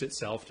readjust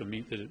itself to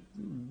meet the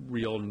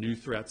real new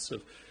threats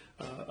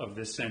of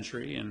this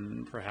century,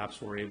 and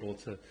perhaps we're able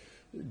to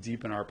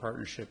deepen our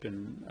partnership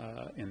in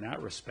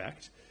that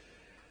respect.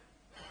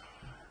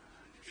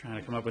 Trying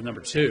to come up with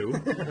number two.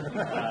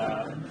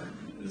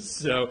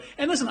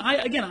 And listen,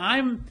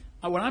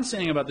 what I'm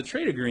saying about the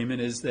trade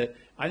agreement is that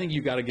I think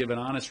you've got to give an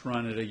honest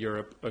run at a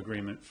Europe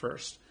agreement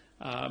first.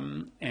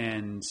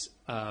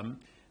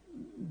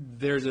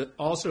 There's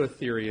also a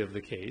theory of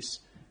the case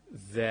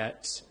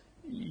that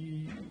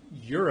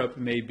Europe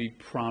may be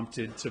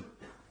prompted to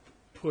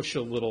push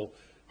a little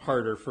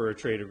harder for a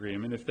trade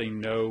agreement if they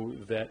know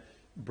that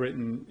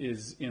Britain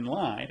is in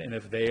line, and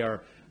if they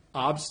are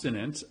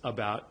obstinate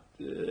about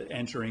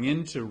entering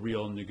into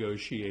real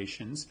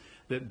negotiations,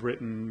 that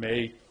Britain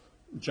may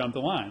jump the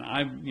line.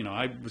 I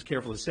was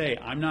careful to say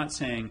I'm not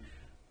saying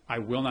I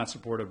will not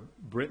support an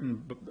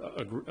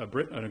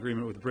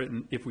agreement with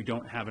Britain if we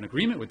don't have an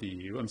agreement with the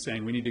EU. I'm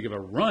saying we need to give a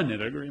run at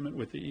an agreement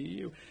with the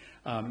EU.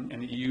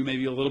 And the EU may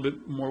be a little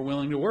bit more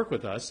willing to work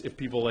with us if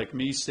people like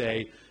me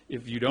say,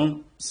 if you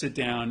don't sit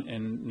down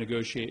and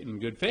negotiate in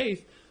good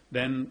faith,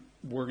 then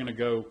we're going to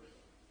go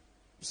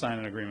sign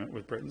an agreement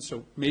with Britain.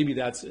 So maybe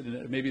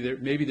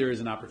there is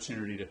an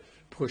opportunity to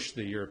push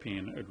the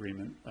European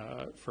agreement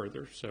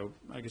further. So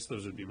I guess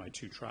those would be my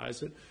two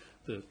tries at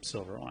the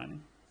silver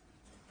lining.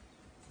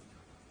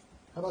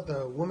 How about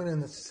the woman in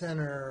the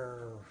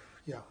center?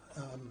 Yeah.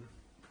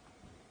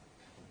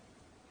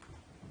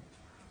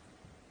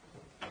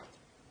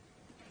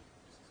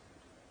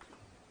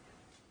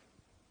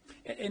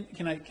 And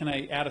can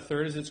I add a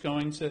third as it's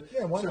going to?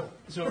 Yeah, why not?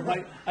 So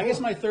I guess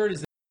my third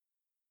is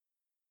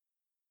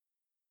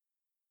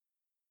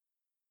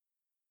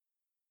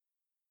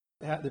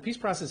that the peace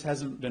process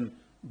hasn't been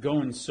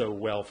going so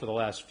well for the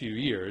last few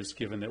years,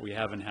 given that we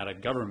haven't had a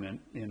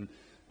government in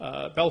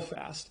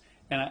Belfast.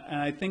 And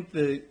I think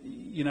the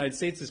United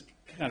States has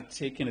kind of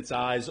taken its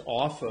eyes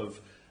off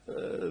of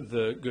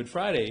the Good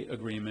Friday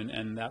Agreement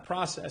and that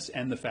process,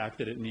 and the fact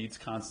that it needs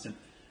constant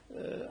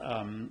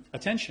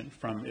attention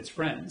from its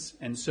friends.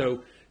 And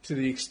so to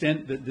the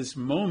extent that this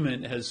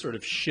moment has sort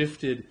of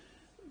shifted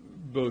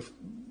both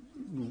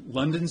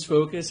London's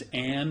focus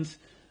and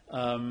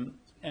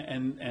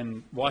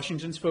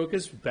Washington's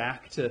focus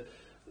back to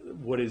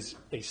what is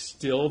a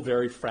still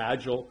very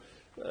fragile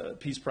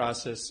peace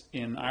process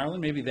in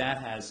Ireland, maybe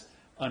that has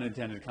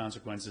unintended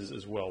consequences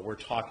as well. We're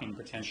talking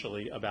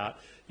potentially about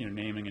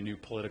naming a new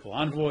political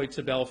envoy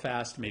to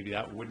Belfast. Maybe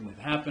that wouldn't have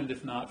happened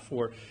if not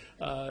for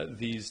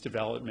these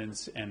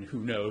developments, and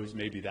who knows,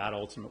 maybe that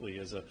ultimately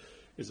is a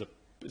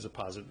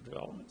positive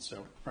development. So,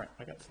 all right,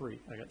 I got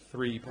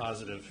three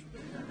positive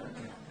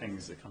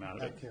things that come out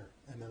of it. Back here,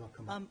 and then I'll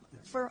come up.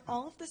 For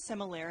all of the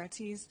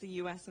similarities the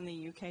U.S. and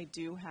the UK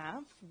do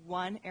have,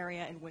 one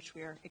area in which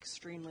we are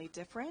extremely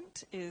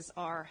different is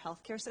our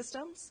healthcare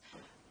systems.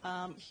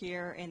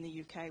 Here in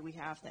the UK, we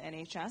have the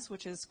NHS,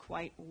 which is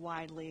quite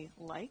widely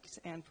liked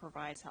and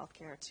provides health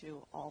care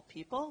to all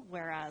people,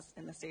 whereas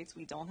in the States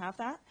we don't have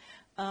that.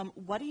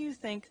 What do you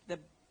think the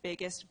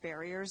biggest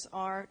barriers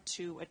are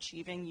to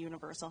achieving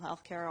universal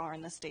health care are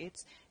in the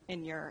States,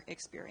 in your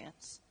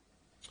experience?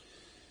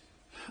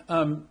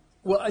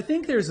 Well, I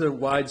think there's a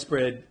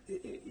widespread,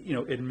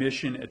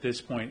 admission at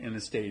this point in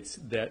the States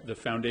that the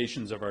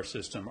foundations of our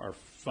system are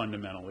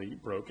fundamentally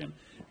broken,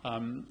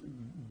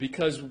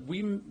 because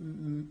we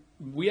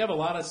have a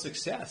lot of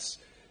success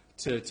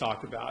to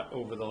talk about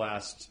over the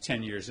last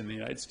 10 years in the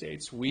United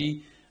States.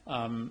 We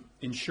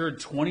insured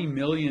 20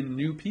 million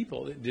new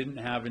people that didn't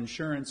have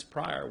insurance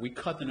prior. We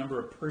cut the number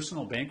of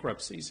personal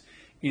bankruptcies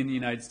in the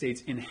United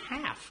States in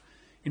half.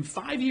 In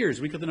 5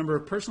 years, we cut the number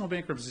of personal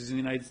bankruptcies in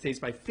the United States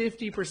by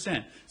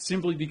 50%,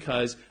 simply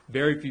because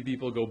very few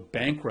people go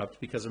bankrupt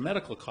because of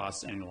medical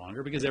costs any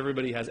longer, because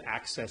everybody has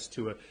access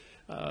to a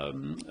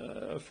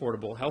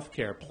affordable health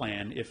care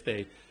plan if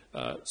they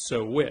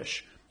so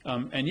wish.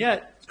 And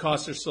yet,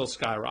 costs are still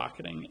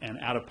skyrocketing, and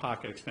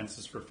out-of-pocket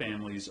expenses for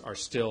families are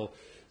still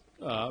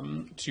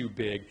too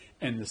big,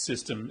 and the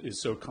system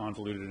is so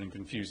convoluted and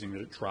confusing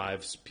that it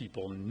drives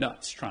people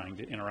nuts trying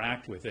to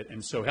interact with it.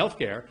 And so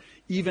healthcare,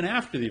 even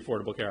after the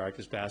Affordable Care Act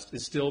is passed,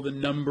 is still the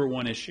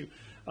 #1 issue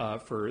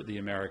for the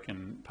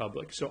American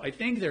public. So I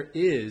think there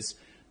is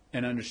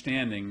an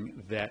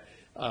understanding that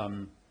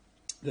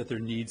that there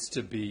needs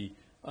to be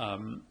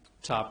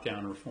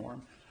top-down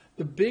reform.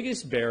 The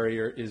biggest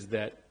barrier is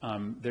that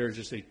there's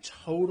just a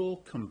total,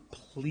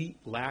 complete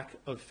lack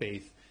of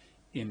faith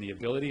in the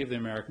ability of the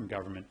American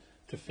government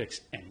to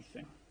fix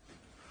anything.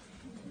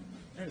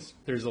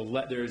 There's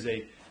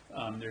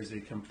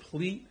a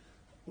complete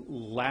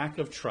lack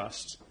of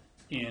trust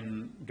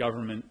in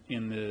government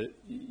in the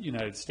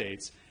United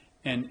States,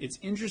 and it's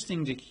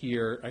interesting to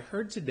hear. I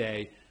heard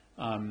today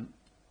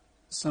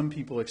some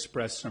people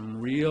express some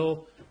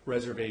real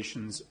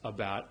reservations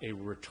about a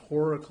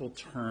rhetorical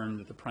turn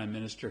that the Prime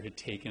Minister had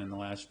taken in the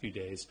last few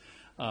days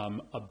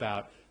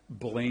about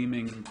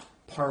blaming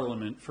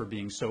Parliament for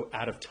being so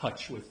out of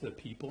touch with the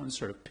people and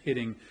sort of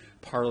pitting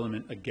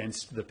Parliament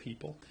against the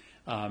people.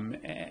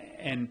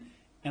 And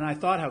I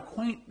thought how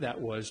quaint that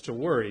was to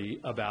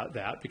worry about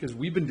that, because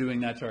we've been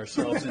doing that to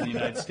ourselves in the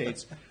United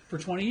States for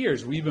 20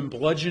 years. We've been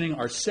bludgeoning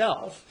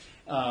ourselves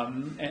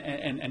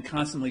and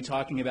constantly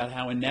talking about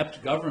how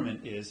inept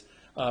government is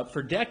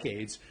for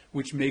decades,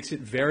 which makes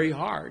it very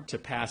hard to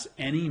pass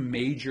any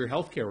major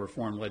healthcare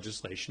reform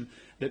legislation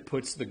that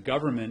puts the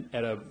government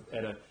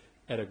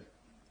at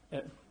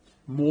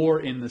more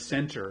in the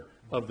center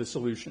of the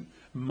solution.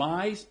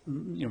 My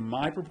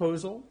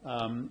proposal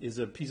is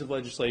a piece of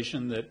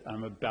legislation that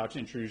I'm about to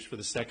introduce for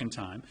the second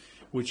time,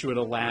 which would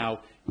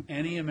allow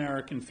any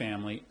American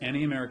family,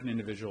 any American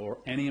individual, or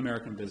any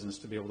American business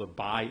to be able to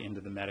buy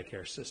into the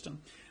Medicare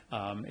system,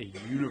 a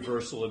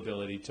universal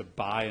ability to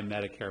buy a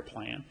Medicare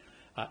plan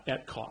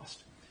at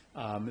cost.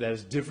 That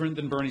is different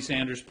than Bernie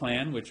Sanders'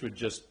 plan, which would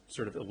just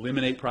sort of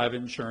eliminate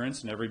private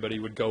insurance and everybody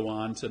would go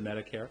on to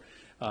Medicare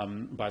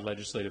by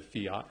legislative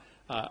fiat.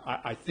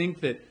 I think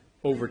that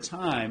over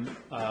time,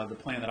 the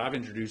plan that I've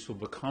introduced will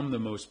become the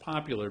most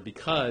popular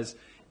because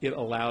it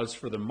allows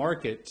for the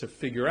market to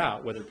figure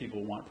out whether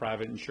people want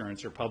private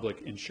insurance or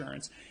public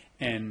insurance,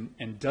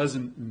 and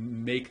doesn't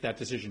make that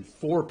decision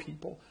for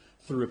people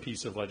through a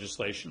piece of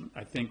legislation.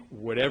 I think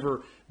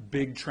whatever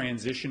big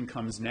transition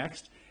comes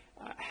next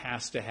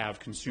has to have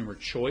consumer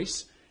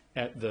choice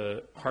at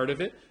the heart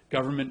of it.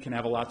 Government can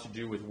have a lot to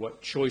do with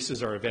what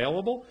choices are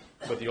available,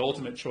 but the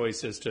ultimate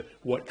choice as to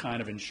what kind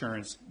of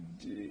insurance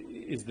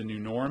is the new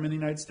norm in the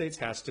United States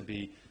has to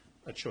be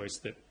a choice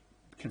that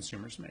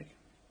consumers make.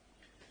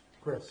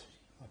 Chris,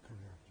 I'll come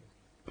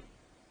after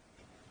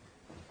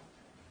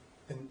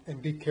you.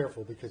 And be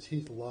careful, because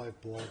he's live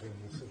blogging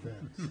this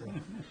event. So.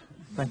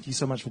 Thank you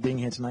so much for being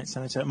here tonight,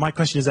 Senator. My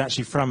question is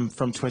actually from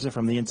Twitter,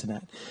 from the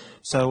internet.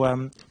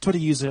 So Twitter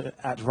user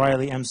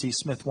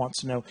 @RileyMCSmith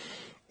wants to know,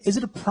 is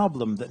it a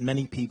problem that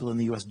many people in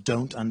the US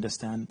don't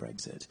understand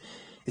Brexit?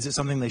 Is it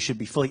something they should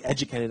be fully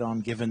educated on,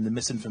 given the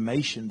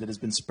misinformation that has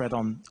been spread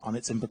on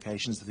its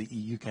implications to the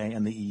UK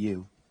and the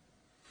EU?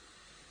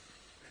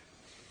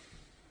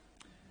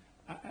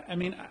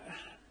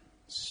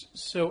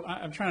 So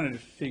I'm trying to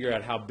figure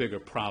out how big a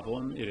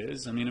problem it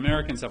is. I mean,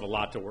 Americans have a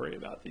lot to worry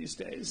about these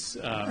days.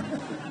 I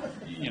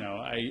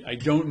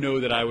don't know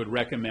that I would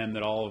recommend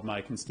that all of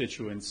my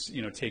constituents,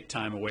 take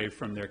time away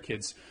from their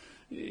kids'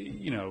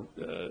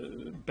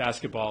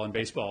 basketball and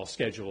baseball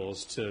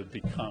schedules to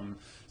become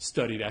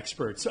studied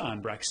experts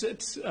on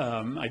Brexit.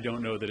 I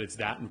don't know that it's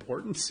that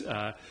important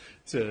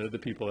to the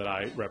people that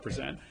I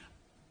represent.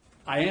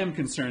 I am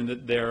concerned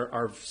that there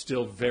are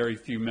still very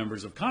few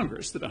members of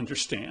Congress that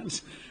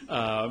understand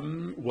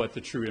what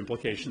the true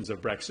implications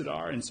of Brexit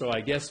are. And so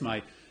I guess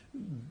my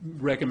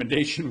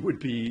recommendation would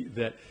be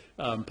that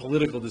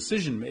political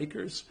decision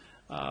makers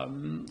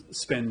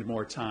spend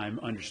more time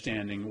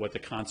understanding what the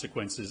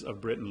consequences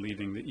of Britain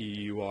leaving the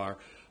EU are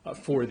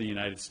for the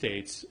United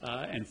States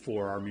and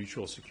for our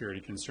mutual security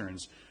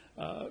concerns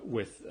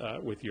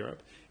with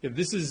Europe. If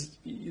this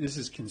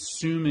is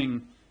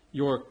consuming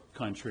your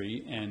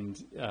country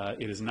and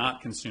it is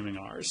not consuming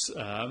ours,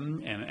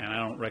 and I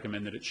don't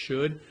recommend that it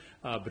should,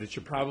 but it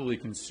should probably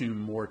consume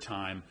more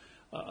time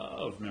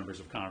of members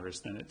of Congress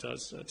than it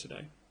does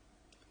today.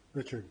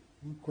 Richard,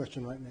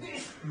 question right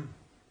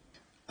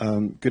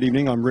now. Good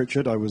evening. I'm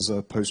Richard. I was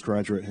a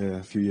postgraduate here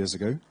a few years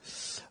ago.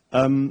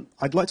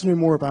 I'd like to know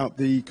more about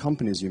the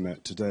companies you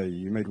met today.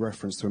 You made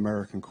reference to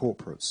American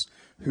corporates.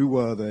 Who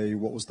were they?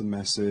 What was the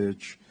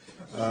message?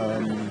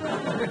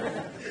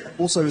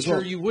 Also, as well,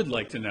 sure you would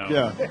like to know.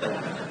 Yeah.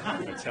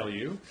 I'm going to tell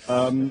you.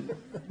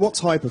 What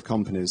type of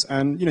companies?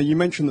 And you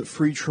mentioned that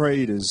free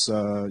trade is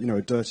a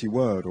dirty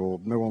word, or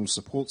no one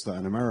supports that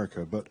in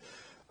America, but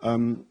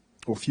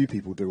or few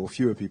people do, or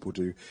fewer people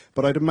do.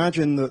 But I'd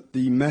imagine that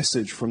the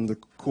message from the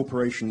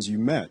corporations you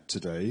met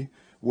today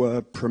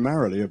were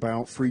primarily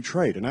about free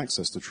trade and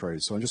access to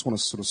trade. So I just want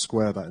to sort of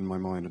square that in my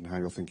mind and how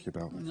you're thinking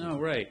about that. No,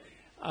 right.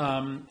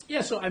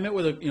 So I met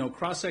with a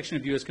cross-section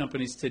of U.S.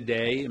 companies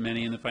today,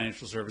 many in the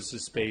financial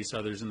services space,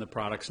 others in the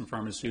products and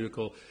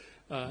pharmaceutical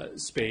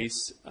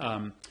space.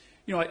 I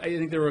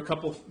think there were a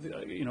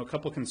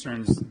couple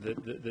concerns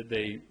that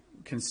they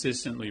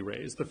consistently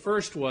raised. The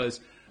first was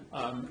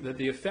that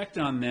the effect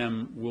on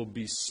them will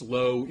be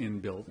slow in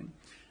building,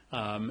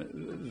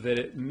 that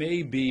it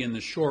may be in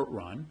the short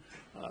run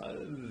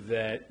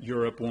that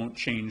Europe won't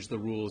change the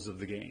rules of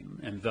the game,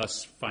 and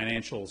thus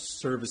financial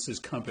services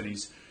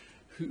companies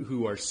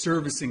who are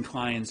servicing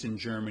clients in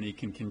Germany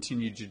can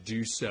continue to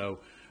do so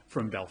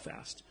from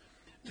Belfast.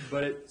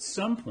 But at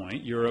some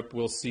point, Europe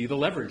will see the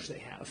leverage they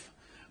have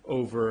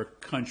over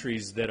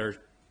countries that are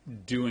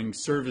doing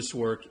service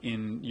work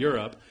in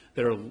Europe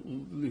that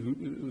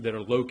are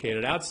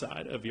located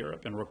outside of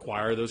Europe and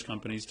require those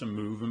companies to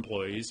move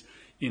employees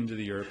into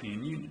the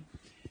European Union.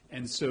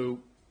 And so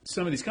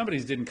some of these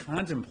companies didn't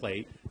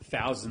contemplate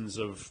thousands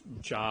of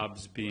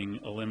jobs being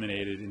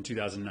eliminated in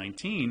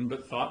 2019,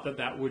 but thought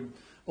that would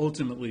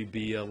ultimately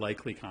be a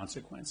likely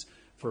consequence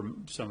for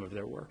some of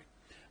their work.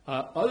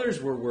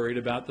 Others were worried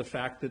about the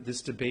fact that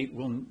this debate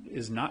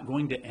is not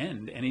going to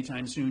end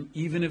anytime soon,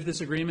 even if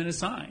this agreement is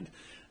signed,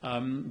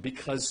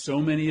 because so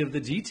many of the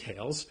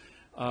details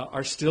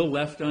are still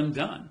left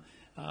undone.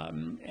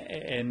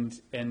 And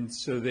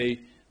so the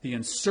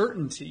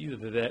uncertainty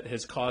that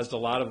has caused a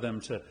lot of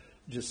them to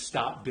just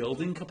stop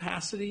building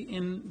capacity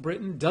in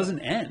Britain doesn't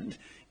end,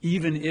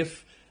 even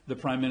if the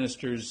Prime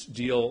Minister's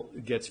deal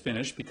gets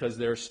finished, because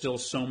there are still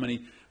so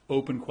many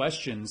open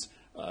questions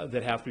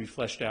that have to be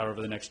fleshed out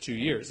over the next 2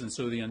 years. And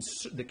so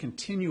the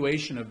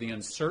continuation of the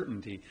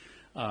uncertainty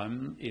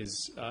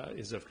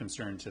is of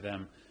concern to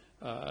them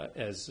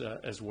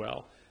as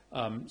well.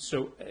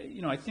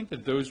 I think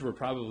that those were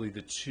probably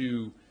the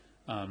two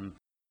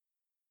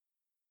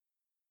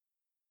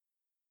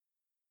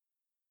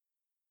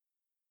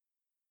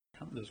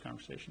those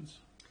conversations.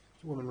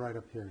 There's a woman right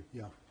up here,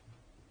 yeah.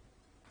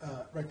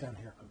 Right down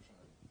here.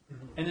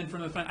 And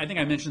then I think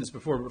I mentioned this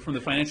before, but from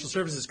the financial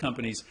services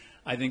companies,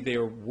 I think they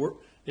are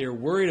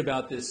worried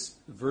about this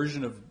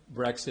version of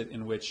Brexit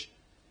in which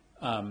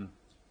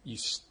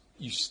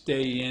you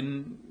stay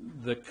in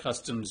the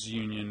customs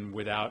union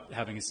without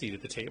having a seat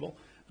at the table,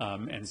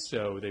 and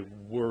so they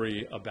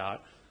worry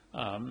about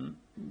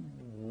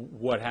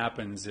what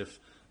happens if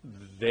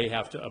they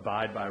have to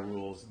abide by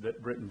rules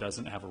that Britain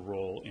doesn't have a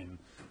role in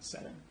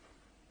setting.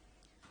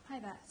 Hi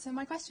there. So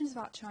my question is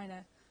about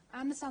China. I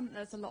understand that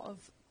there's a lot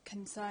of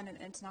concern in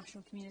the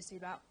international community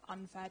about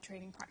unfair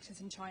trading practice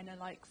in China,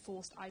 like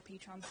forced IP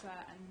transfer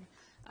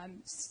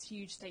and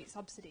huge state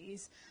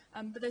subsidies.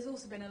 But there's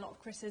also been a lot of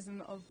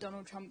criticism of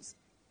Donald Trump's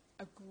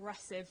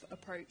aggressive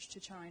approach to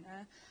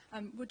China.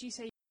 Would you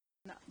say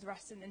that the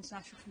rest of the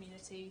international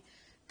community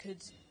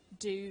could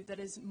do that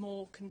is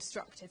more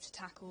constructive to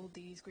tackle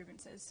these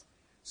grievances?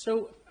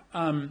 So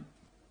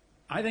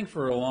I think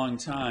for a long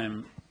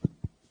time,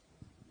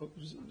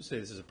 say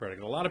this as a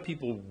predicate, a lot of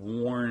people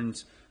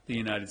warned the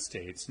United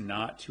States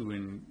not to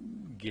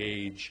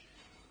engage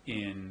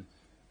in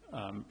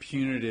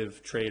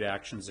punitive trade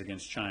actions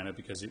against China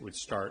because it would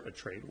start a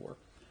trade war.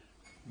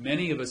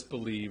 Many of us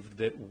believed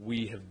that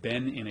we have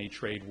been in a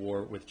trade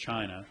war with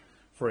China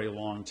for a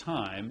long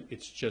time.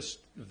 It's just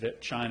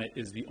that China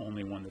is the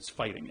only one that's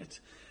fighting it,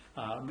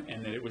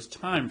 and that it was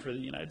time for the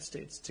United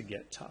States to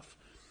get tough.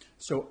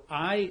 So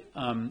I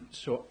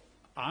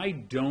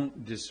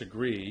don't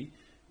disagree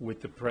with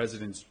the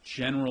president's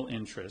general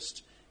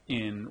interest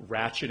in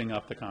ratcheting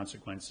up the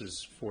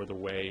consequences for the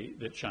way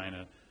that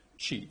China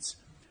cheats.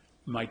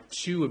 My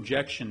two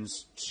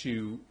objections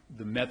to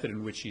the method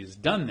in which he has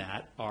done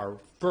that are,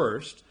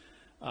 first,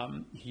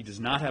 he does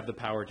not have the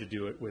power to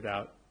do it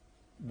without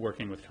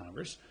working with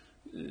Congress.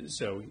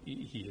 So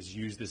he has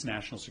used this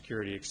national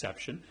security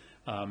exception.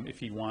 If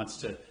he wants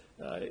to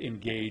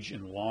engage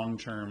in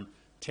long-term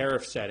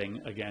tariff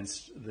setting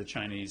against the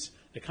Chinese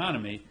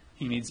economy,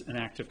 he needs an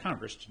act of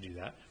Congress to do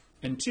that.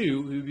 And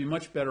two, he would be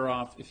much better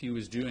off if he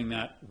was doing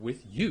that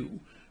with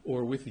you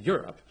or with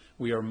Europe.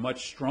 We are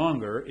much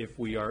stronger if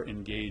we are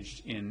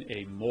engaged in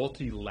a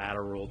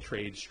multilateral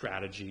trade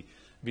strategy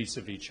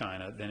vis-a-vis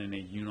China than in a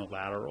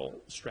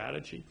unilateral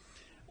strategy.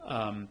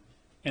 And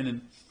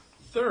then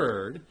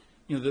third,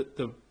 the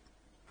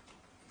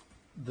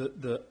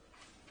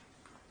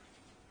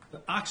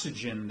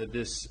oxygen that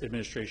this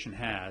administration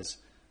has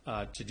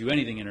to do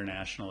anything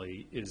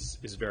internationally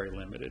is very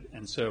limited.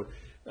 And so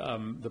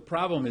the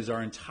problem is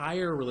our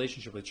entire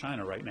relationship with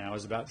China right now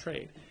is about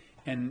trade.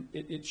 And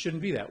it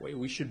shouldn't be that way.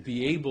 We should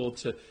be able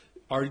to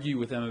argue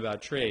with them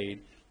about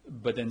trade,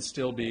 but then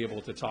still be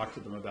able to talk to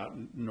them about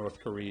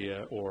North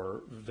Korea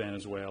or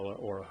Venezuela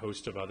or a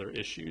host of other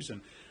issues.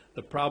 And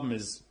the problem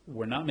is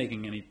we're not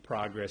making any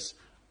progress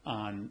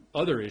on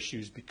other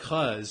issues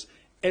because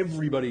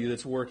everybody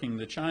that's working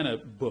the China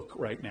book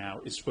right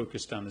now is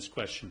focused on this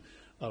question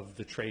of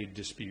the trade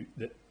dispute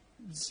that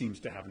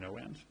seems to have no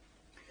end.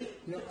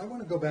 I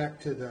want to go back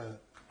to the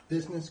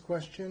business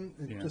question,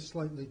 just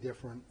slightly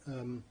different.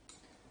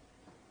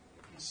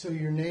 So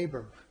your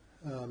neighbor,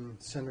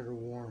 Senator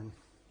Warren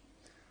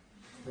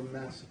from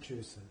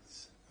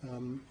Massachusetts,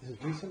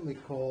 has recently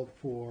called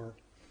for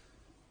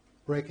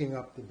breaking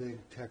up the big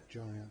tech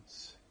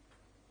giants,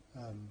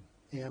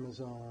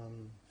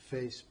 Amazon,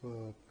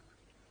 Facebook,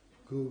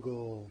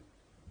 Google.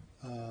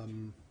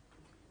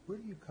 Where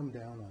do you come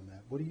down on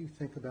that? What do you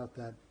think about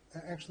that?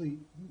 Actually,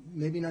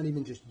 maybe not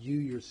even just you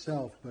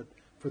yourself, but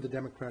for the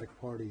Democratic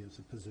Party as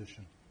a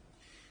position.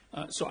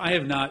 So I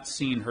have not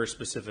seen her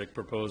specific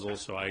proposal,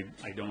 so I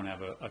don't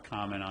have a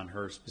comment on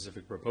her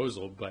specific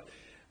proposal. But,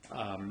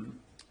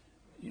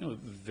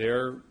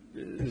 there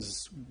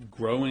is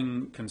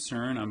growing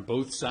concern on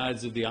both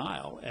sides of the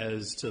aisle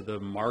as to the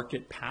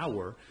market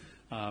power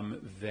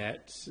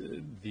that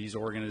these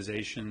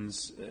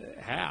organizations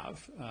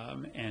have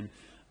and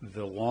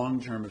the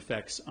long-term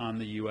effects on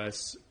the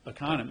U.S.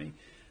 economy.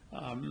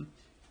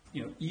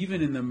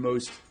 Even in the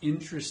most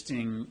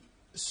interesting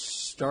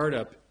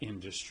startup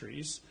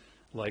industries,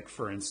 like,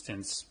 for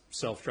instance,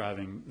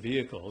 self-driving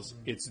vehicles,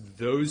 it's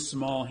those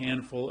small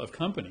handful of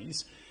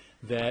companies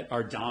that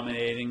are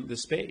dominating the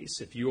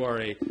space. If you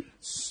are a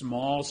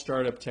small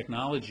startup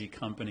technology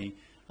company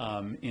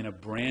in a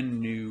brand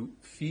new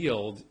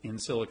field in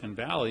Silicon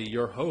Valley,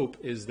 your hope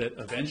is that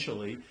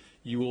eventually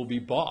you will be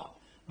bought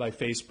by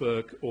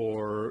Facebook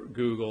or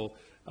Google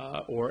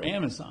or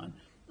Amazon.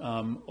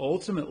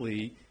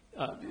 Ultimately,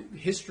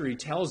 history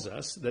tells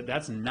us that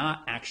that's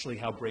not actually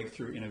how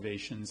breakthrough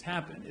innovations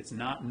happen. It's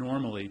not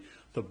normally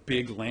the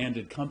big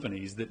landed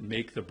companies that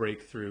make the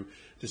breakthrough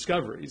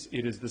discoveries.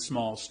 It is the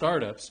small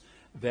startups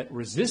that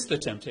resist the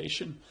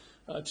temptation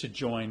to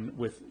join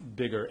with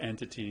bigger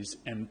entities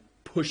and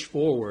push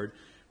forward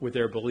with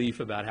their belief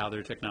about how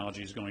their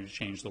technology is going to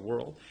change the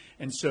world.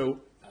 And so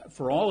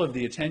for all of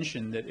the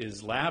attention that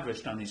is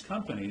lavished on these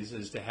companies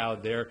as to how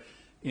their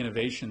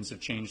innovations have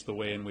changed the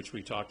way in which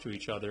we talk to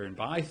each other and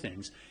buy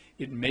things,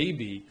 it may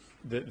be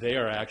that they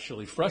are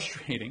actually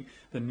frustrating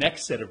the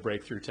next set of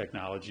breakthrough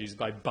technologies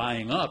by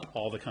buying up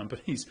all the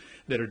companies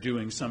that are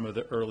doing some of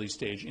the early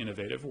stage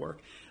innovative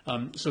work.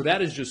 So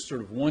that is just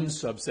sort of one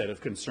subset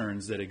of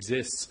concerns that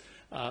exists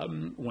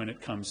when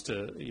it comes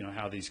to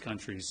how these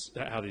companies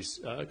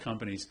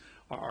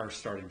are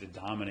starting to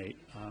dominate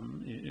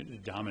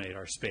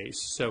our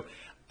space. So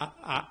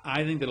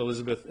I think that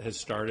Elizabeth has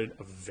started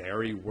a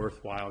very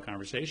worthwhile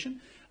conversation,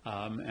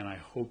 and I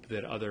hope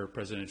that other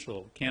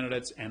presidential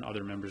candidates and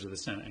other members of the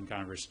Senate and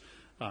Congress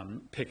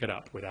pick it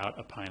up without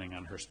opining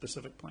on her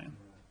specific plan.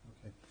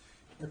 Okay.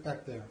 Right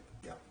back there.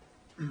 Yeah.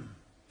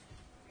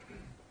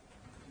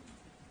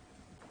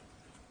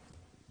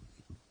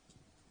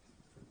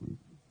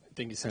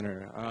 Thank you,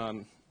 Senator.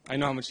 I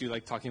know how much you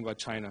like talking about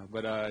China,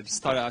 but I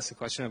just thought I'd ask a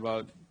question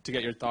to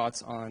get your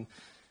thoughts on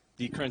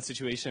the current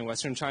situation in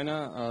Western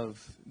China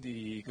of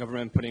the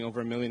government putting over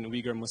 1 million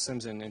Uyghur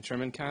Muslims in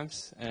internment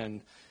camps.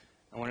 And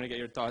I wanted to get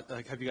your thoughts,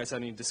 have you guys had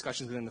any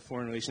discussions within the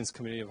Foreign Relations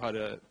Committee of how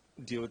to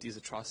deal with these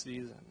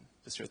atrocities, and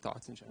just your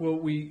thoughts in general? Well,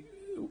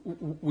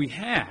 we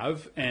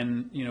have,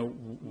 and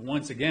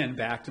once again,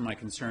 back to my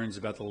concerns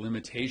about the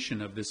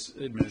limitation of this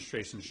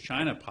administration's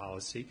China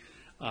policy,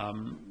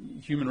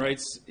 human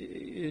rights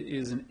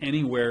isn't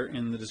anywhere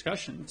in the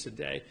discussion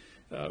today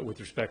with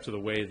respect to the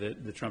way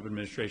that the Trump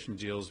administration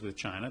deals with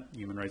China.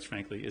 Human rights,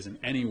 frankly, isn't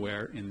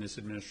anywhere in this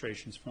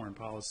administration's foreign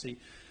policy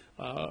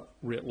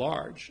writ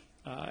large.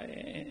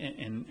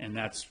 And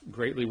that's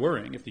greatly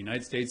worrying. If the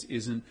United States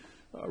isn't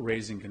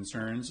raising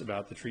concerns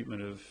about the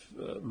treatment of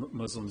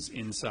Muslims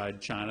inside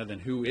China, then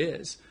who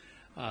is?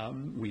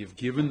 We have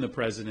given the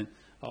president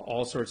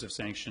all sorts of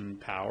sanction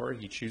power.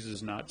 He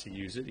chooses not to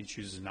use it. He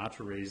chooses not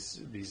to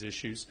raise these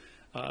issues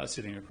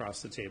sitting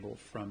across the table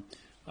from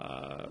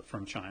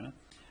China.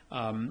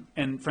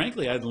 And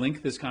frankly, I'd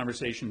link this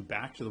conversation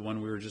back to the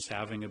one we were just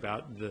having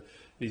about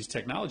these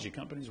technology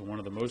companies. One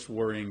of the most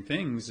worrying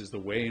things is the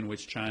way in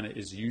which China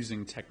is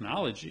using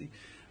technology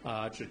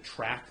to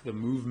track the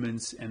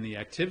movements and the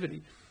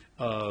activity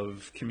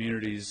of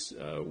communities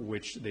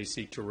which they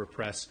seek to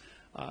repress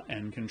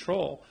and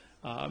control.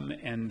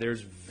 And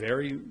there's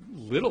very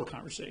little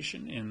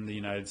conversation in the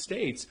United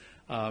States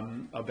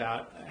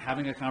about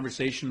having a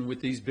conversation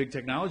with these big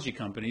technology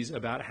companies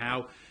about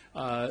how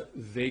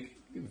they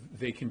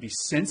they can be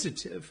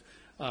sensitive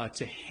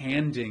to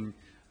handing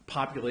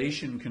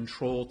population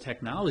control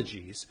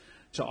technologies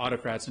to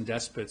autocrats and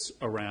despots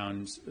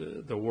around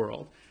the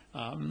world.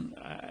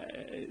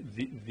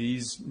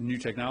 These new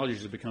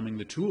technologies are becoming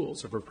the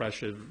tools of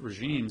repressive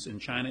regimes, and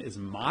China is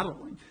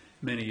modeling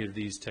many of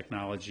these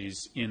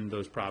technologies in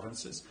those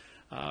provinces.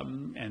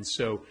 And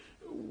so,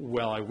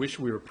 well, I wish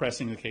we were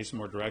pressing the case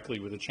more directly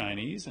with the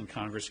Chinese, and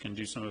Congress can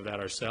do some of that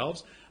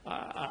ourselves.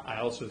 I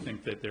also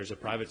think that there's a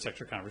private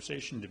sector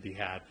conversation to be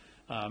had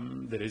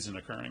that isn't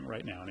occurring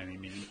right now in any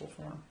meaningful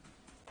form.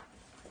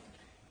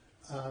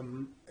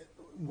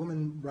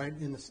 Woman right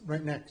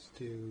next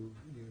to you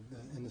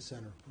in the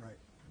center, right.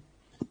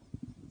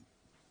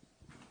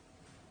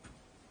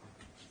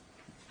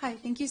 Hi,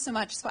 thank you so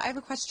much. So I have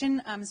a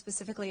question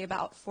specifically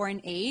about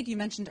foreign aid. You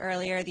mentioned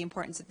earlier the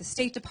importance of the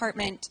State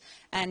Department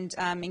and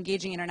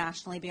engaging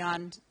internationally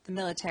beyond the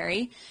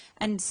military.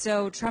 And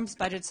so Trump's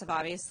budgets have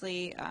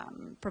obviously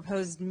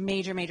proposed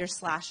major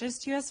slashes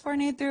to U.S.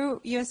 foreign aid through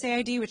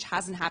USAID, which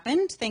hasn't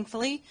happened,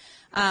 thankfully.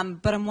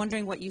 But I'm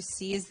wondering what you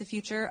see as the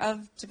future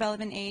of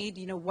development aid,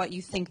 you know, what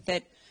you think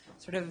that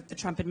sort of the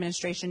Trump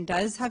administration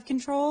does have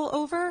control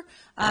over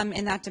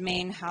in that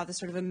domain, how the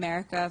sort of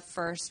America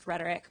First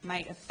rhetoric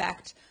might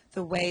affect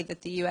the way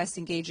that the U.S.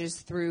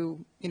 engages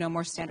through, you know,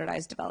 more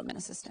standardized development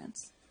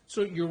assistance.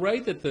 So you're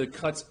right that the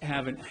cuts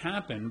haven't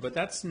happened, but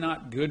that's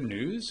not good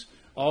news.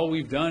 All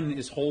we've done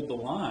is hold the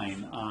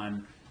line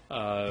on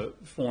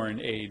foreign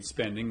aid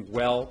spending.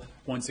 Well,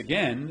 once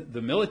again,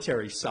 the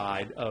military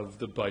side of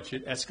the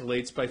budget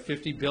escalates by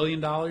 $50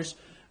 billion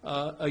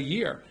a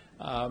year.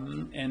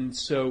 And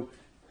so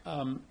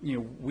you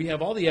know, we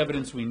have all the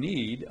evidence we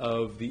need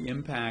of the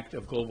impact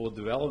of global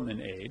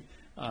development aid.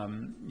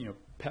 You know,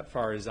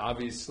 PEPFAR is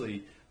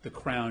obviously the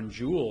crown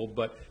jewel,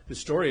 but the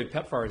story of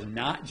PEPFAR is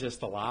not just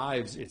the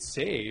lives it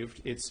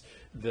saved, it's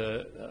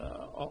the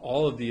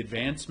all of the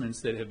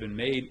advancements that have been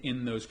made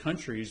in those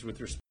countries with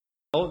respect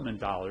to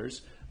development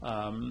dollars.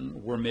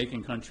 We're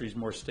making countries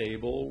more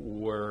stable,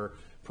 we're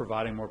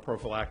providing more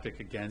prophylactic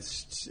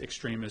against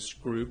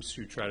extremist groups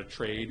who try to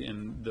trade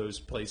in those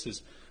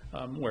places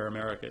where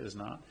America is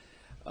not.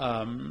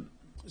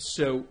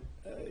 So,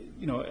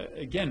 you know,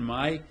 again,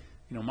 my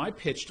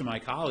pitch to my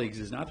colleagues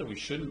is not that we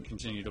shouldn't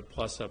continue to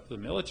plus up the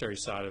military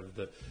side of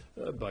the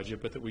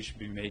budget, but that we should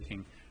be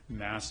making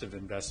massive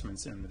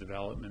investments in the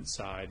development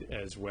side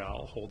as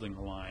well. Holding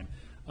the line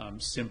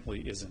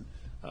simply isn't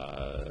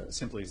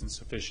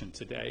sufficient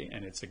today,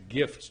 and it's a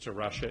gift to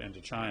Russia and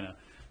to China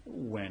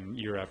when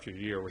year after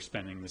year we're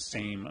spending the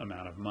same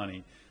amount of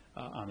money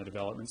on the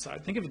development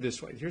side. Think of it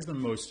this way. Here's the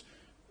most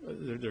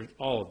there's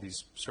all of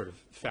these sort of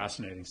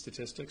fascinating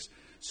statistics.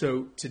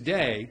 So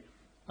today,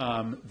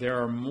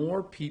 there are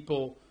more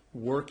people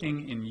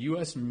working in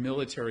U.S.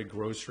 military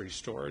grocery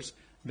stores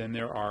than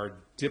there are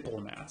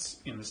diplomats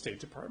in the State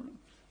Department.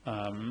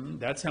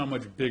 That's how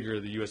much bigger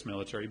the U.S.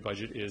 military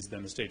budget is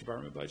than the State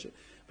Department budget.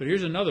 But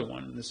here's another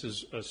one. This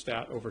is a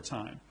stat over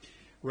time.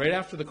 Right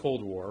after the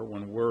Cold War,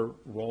 when we're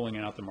rolling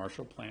out the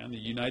Marshall Plan, the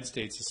United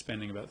States is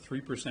spending about 3%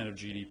 of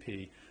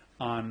GDP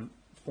on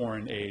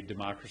foreign aid,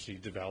 democracy,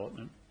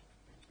 development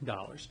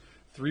dollars.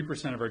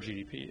 3% of our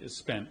GDP is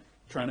spent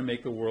trying to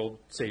make the world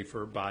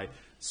safer by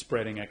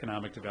spreading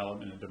economic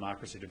development and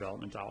democracy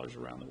development dollars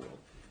around the world.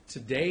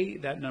 Today,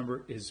 that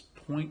number is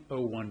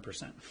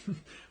 0.01%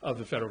 of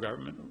the federal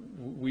government.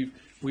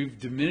 We've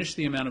diminished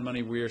the amount of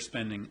money we are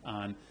spending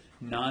on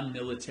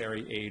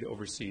non-military aid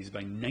overseas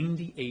by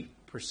 98%.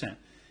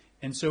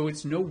 And so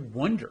it's no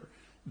wonder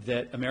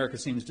that America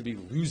seems to be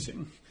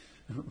losing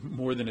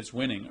more than it's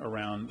winning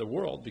around the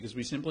world, because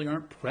we simply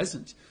aren't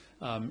present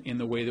in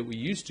the way that we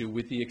used to,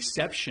 with the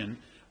exception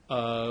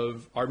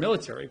of our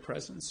military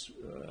presence,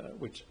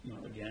 which, you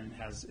know, again,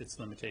 has its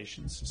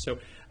limitations. So,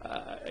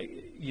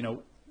 you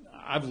know,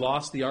 I've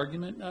lost the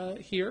argument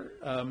here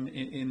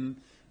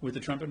with the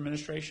Trump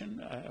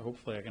administration.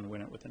 Hopefully I can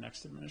win it with the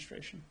next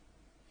administration.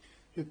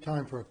 We have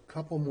time for a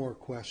couple more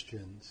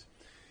questions.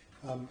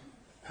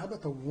 How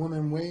about the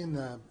woman way in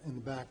the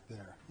back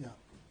there? Yeah.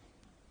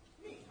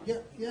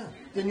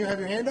 Didn't you have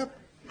your hand up?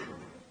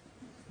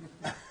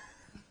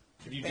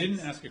 If you didn't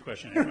ask a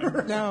question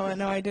anyway.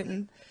 No, I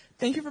didn't.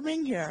 Thank you for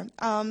being here.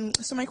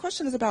 So my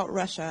question is about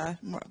Russia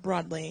more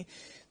broadly.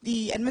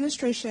 The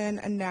administration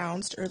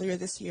announced earlier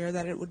this year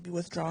that it would be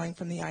withdrawing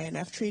from the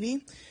INF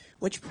Treaty,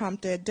 which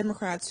prompted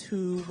Democrats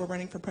who were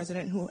running for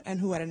president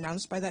who had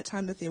announced by that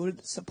time that they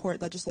would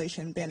support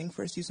legislation banning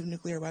first use of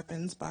nuclear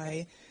weapons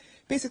by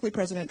basically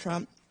President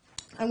Trump.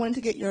 I wanted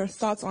to get your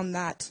thoughts on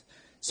that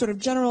sort of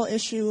general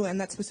issue and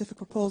that specific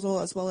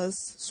proposal, as well as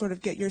sort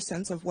of get your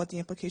sense of what the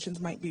implications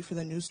might be for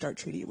the New START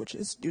Treaty, which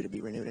is due to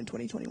be renewed in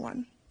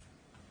 2021.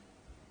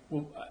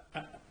 Well,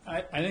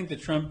 I think the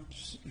Trump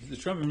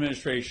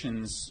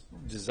administration's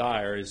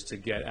desire is to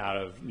get out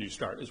of New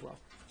START as well.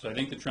 So I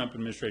think the Trump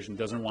administration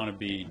doesn't want to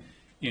be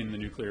in the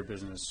nuclear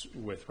business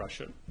with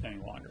Russia any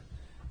longer.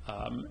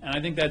 And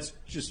I think that's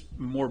just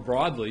more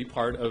broadly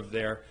part of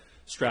their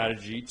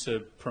strategy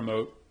to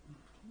promote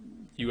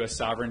U.S.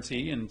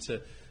 sovereignty and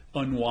to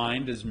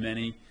unwind as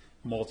many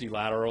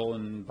multilateral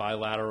and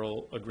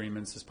bilateral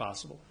agreements as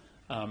possible.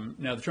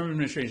 Now, the Trump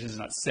administration has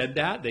not said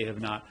that. They have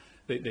not.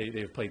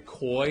 They've played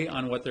coy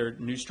on what their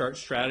New START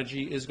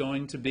strategy is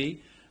going to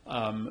be,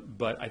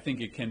 but I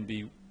think it can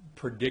be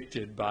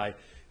predicted by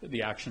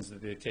the actions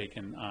that they've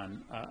taken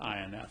on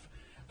INF.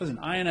 Listen,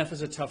 INF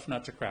is a tough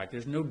nut to crack.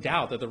 There's no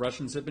doubt that the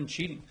Russians have been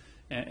cheating,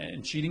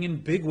 and cheating in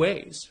big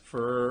ways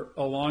for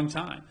a long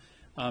time.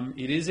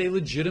 It is a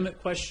legitimate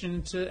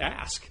question to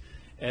ask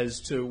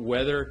as to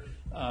whether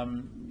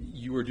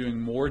you are doing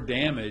more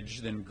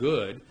damage than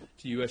good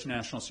to U.S.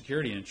 national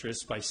security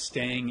interests by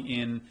staying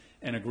in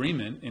an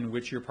agreement in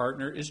which your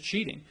partner is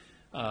cheating.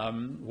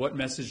 What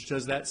message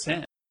does that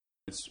send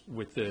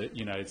with the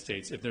United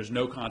States if there's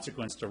no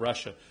consequence to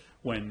Russia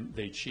when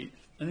they cheat?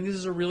 I think this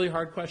is a really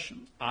hard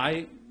question.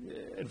 I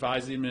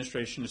advise the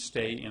administration to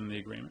stay in the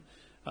agreement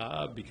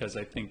because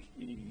I think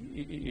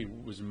it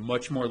was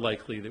much more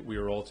likely that we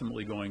were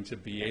ultimately going to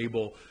be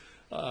able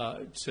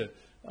to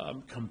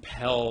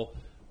compel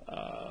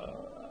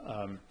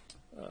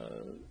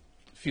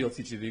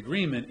fealty to the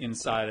agreement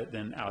inside it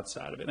than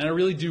outside of it. And I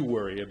really do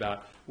worry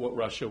about what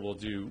Russia will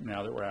do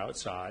now that we're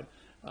outside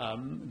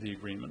the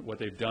agreement. What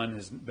they've done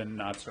has been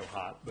not so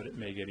hot, but it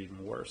may get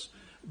even worse.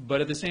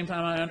 But at the same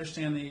time, I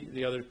understand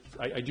the other.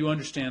 I do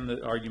understand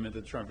the argument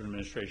that the Trump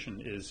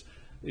administration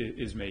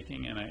is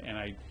making,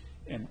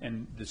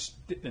 and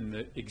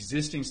the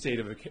existing state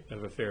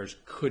of affairs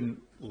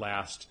couldn't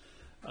last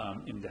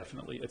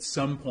indefinitely. At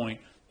some point,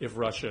 if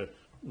Russia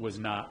was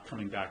not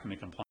coming back into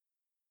compliance,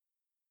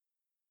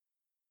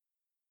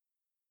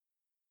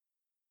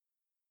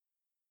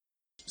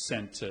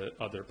 sent to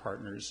other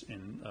partners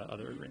in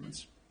other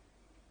agreements.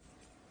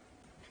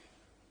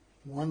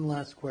 One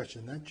last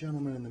question. That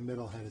gentleman in the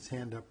middle had his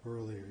hand up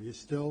earlier. You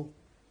still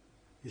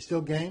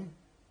game?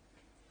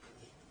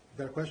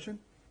 Got a question?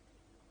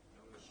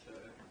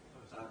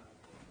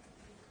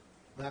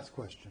 Last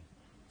question.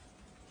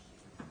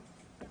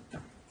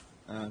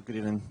 Good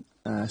evening,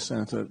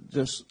 Senator.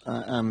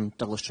 I'm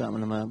Douglas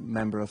Chapman. I'm a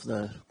member of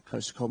the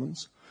House of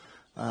Commons.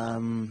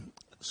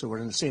 So we're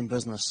in the same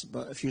business,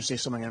 but if you say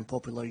something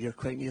unpopular, you're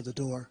quite near the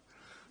door.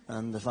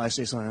 And if I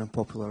say something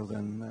unpopular,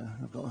 then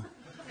I've got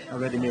a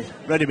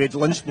ready-made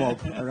lunch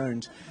mob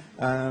around.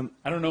 I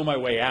don't know my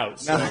way out,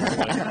 so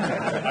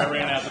if I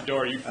ran out the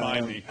door, you'd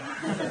find me.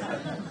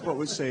 What I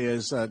would say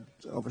is,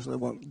 obviously, I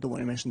don't want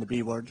to mention the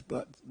B word,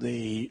 but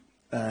you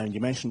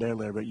mentioned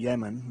earlier about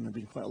Yemen, and there's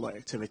been quite a lot of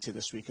activity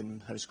this week in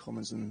House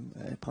Commons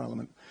and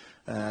Parliament,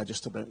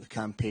 just about the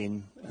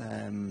campaign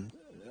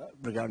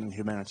regarding the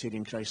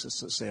humanitarian crisis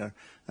that's there.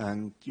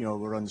 And,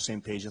 we're on the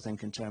same page, I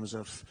think, in terms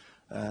of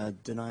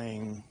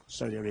denying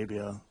Saudi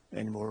Arabia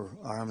any more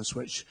arms,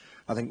 which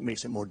I think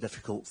makes it more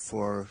difficult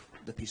for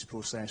the peace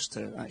process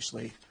to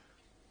actually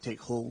take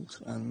hold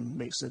and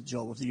makes the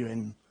job of the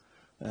UN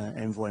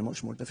envoy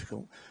much more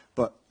difficult.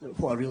 But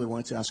what I really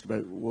wanted to ask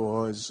about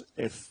was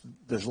if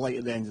there's light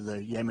at the end of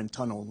the Yemen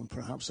tunnel, and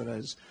perhaps there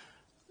is,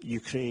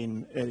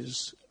 Ukraine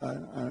is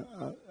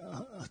a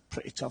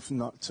pretty tough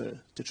nut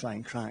to try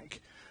and crack.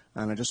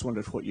 And I just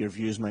wondered what your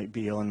views might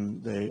be on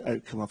the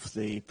outcome of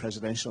the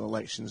presidential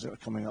elections that are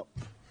coming up,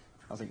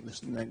 I think,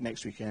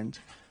 next weekend,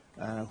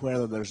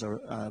 whether there's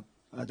an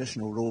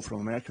additional role from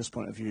America's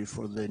point of view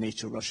for the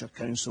NATO-Russia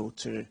Council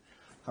to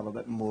have a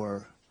bit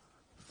more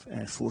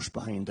force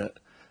behind it.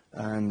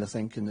 And I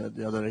think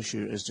the other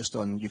issue is just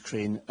on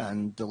Ukraine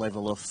and the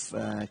level of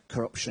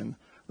corruption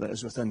that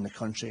is within the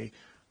country.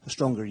 A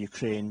stronger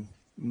Ukraine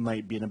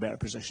might be in a better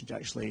position to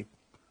actually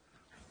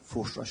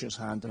force Russia's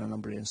hand in a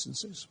number of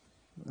instances.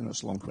 And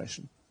that's a long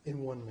question.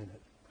 In 1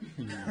 minute.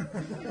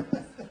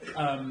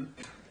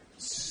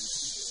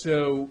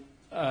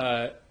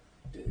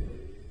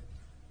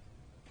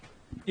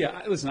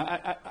 Listen,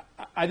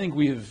 I think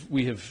we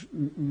have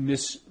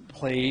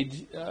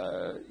misplayed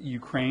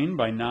Ukraine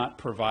by not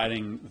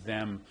providing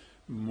them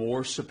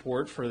more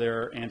support for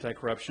their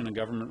anti-corruption and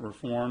government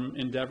reform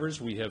endeavors.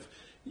 We have,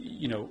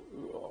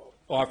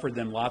 offered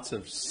them lots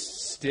of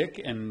stick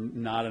and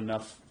not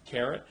enough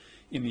carrot.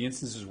 In the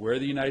instances where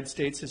the United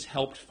States has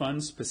helped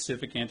fund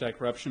specific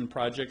anti-corruption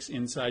projects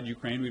inside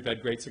Ukraine, we've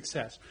had great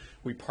success.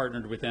 We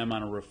partnered with them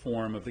on a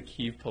reform of the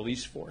Kyiv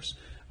police force,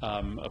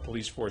 a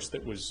police force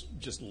that was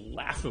just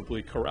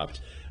laughably corrupt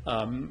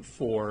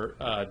for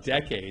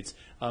decades,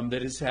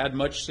 that has had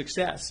much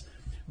success.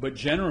 But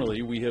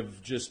generally, we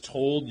have just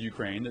told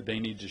Ukraine that they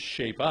need to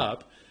shape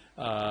up,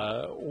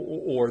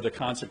 or the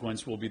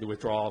consequence will be the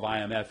withdrawal of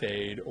IMF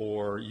aid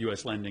or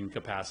U.S. lending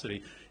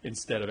capacity,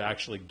 instead of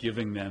actually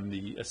giving them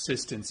the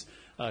assistance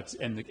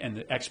and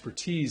the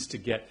expertise to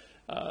get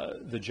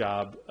the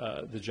job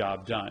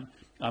done.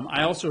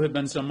 I also have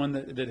been someone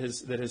that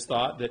has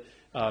thought that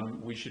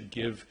we should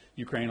give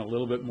Ukraine a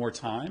little bit more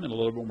time and a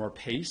little bit more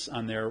pace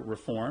on their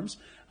reforms.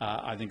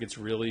 I think it's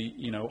really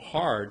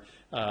hard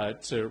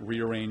to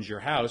rearrange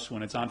your house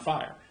when it's on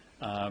fire.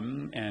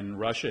 And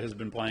Russia has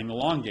been playing the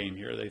long game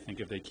here. They think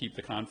if they keep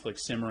the conflict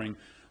simmering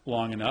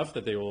long enough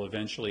that they will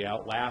eventually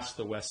outlast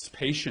the West's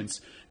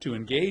patience to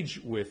engage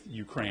with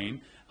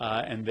Ukraine,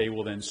 and they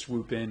will then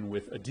swoop in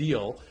with a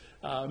deal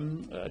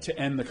to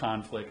end the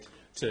conflict,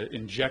 to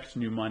inject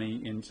new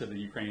money into the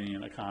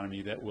Ukrainian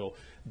economy that will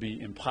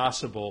be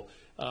impossible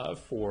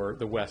for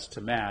the West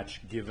to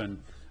match,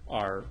 given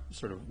our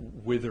sort of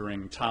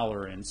withering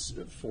tolerance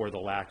for the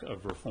lack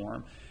of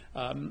reform.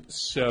 I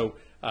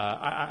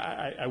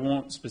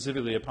won't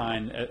specifically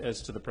opine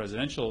as to the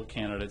presidential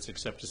candidates,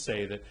 except to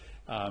say that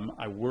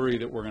I worry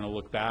that we're going to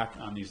look back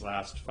on these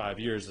last 5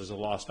 years as a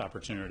lost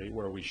opportunity,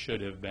 where we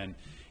should have been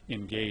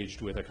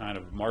engaged with a kind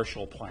of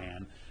Marshall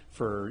Plan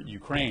for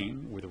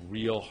Ukraine with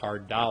real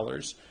hard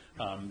dollars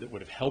that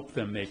would have helped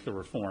them make the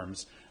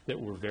reforms that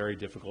were very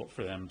difficult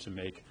for them to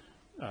make,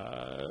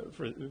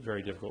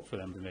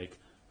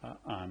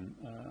 on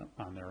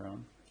their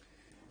own.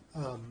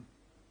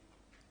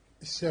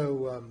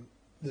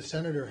 The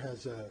senator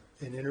has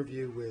an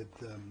interview with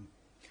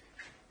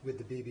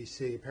the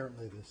BBC.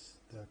 Apparently,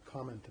 the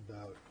comment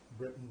about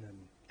Britain and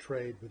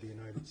trade with the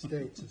United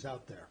States is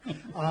out there,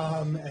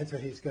 and so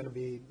he's going to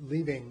be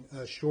leaving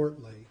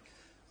shortly.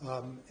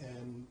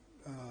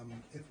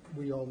 If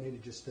we all need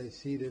to just stay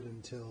seated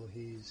until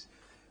he's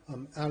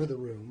out of the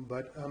room.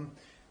 But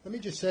let me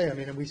just say, I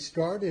mean, we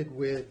started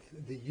with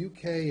the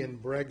UK and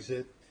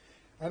Brexit.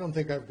 I don't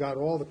think I've got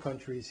all the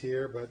countries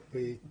here, but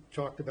you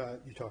talked about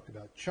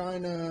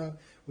China,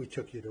 we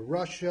took you to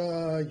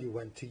Russia, you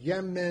went to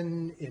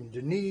Yemen,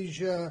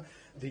 Indonesia,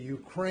 the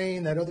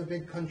Ukraine, that other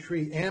big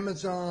country,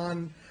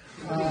 Amazon.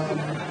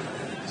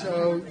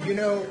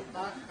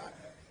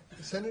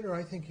 Senator,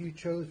 I think you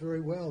chose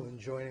very well in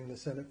joining the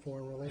Senate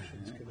Foreign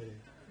Relations Committee.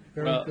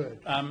 Very good.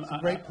 It's a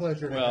great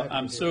pleasure to have you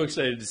I'm here. so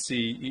excited to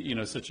see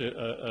such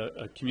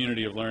a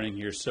community of learning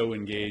here, so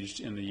engaged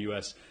in the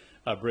U.S.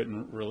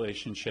 Britain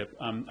relationship.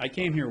 I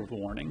came here with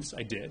warnings.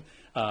 I did.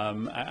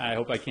 I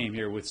hope I came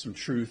here with some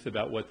truth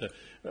about what the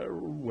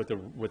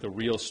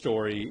real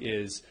story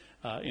is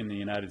in the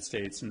United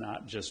States, and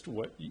not just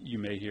what you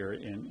may hear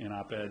in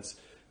op-eds.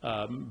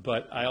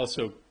 But I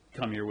also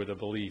come here with a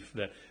belief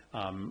that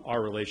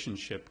our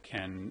relationship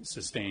can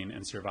sustain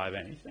and survive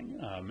anything.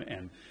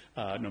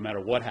 No matter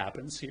what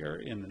happens here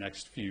in the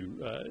next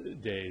few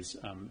days,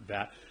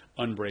 that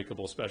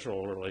unbreakable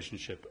special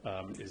relationship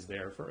is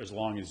there for as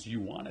long as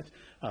you want it,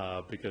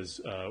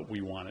 because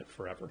we want it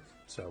forever.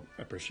 So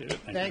I appreciate it.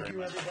 Thank you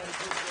very much. Everybody.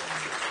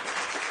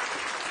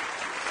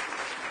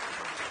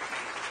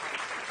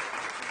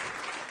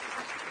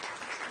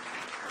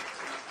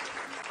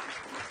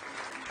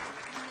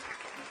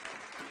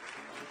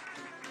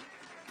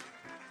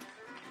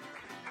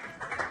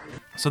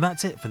 So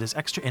that's it for this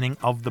extra inning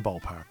of The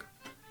Ballpark.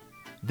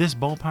 This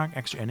Ballpark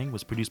extra inning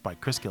was produced by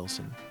Chris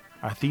Gilson.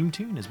 Our theme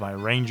tune is by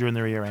Ranger and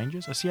the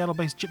Rearrangers, a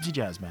Seattle-based gypsy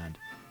jazz band.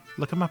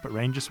 Look them up at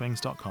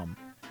rangerswings.com.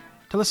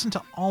 To listen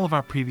to all of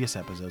our previous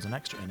episodes and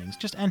extra innings,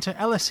 just enter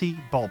LSE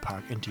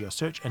Ballpark into your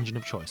search engine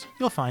of choice.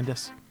 You'll find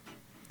us.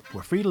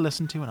 We're free to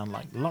listen to, and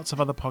unlike lots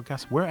of other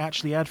podcasts, we're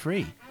actually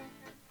ad-free.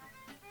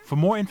 For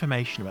more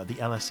information about the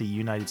LSE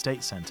United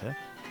States Centre,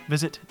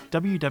 visit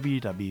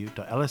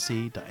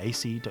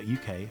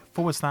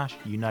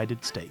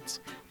www.lse.ac.uk/United States.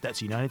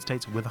 That's United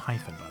States with a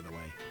hyphen, by the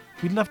way.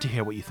 We'd love to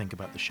hear what you think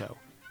about the show.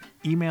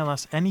 Email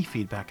us any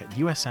feedback at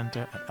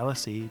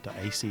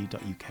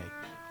uscenter@lse.ac.uk,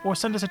 or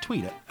send us a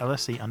tweet at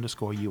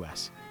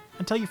LSE_US,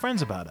 and tell your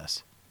friends about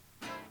us.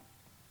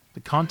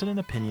 The content and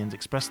opinions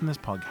expressed in this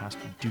podcast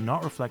do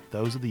not reflect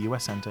those of the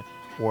US Centre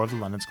or of the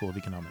London School of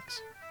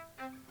Economics.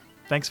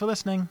 Thanks for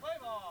listening.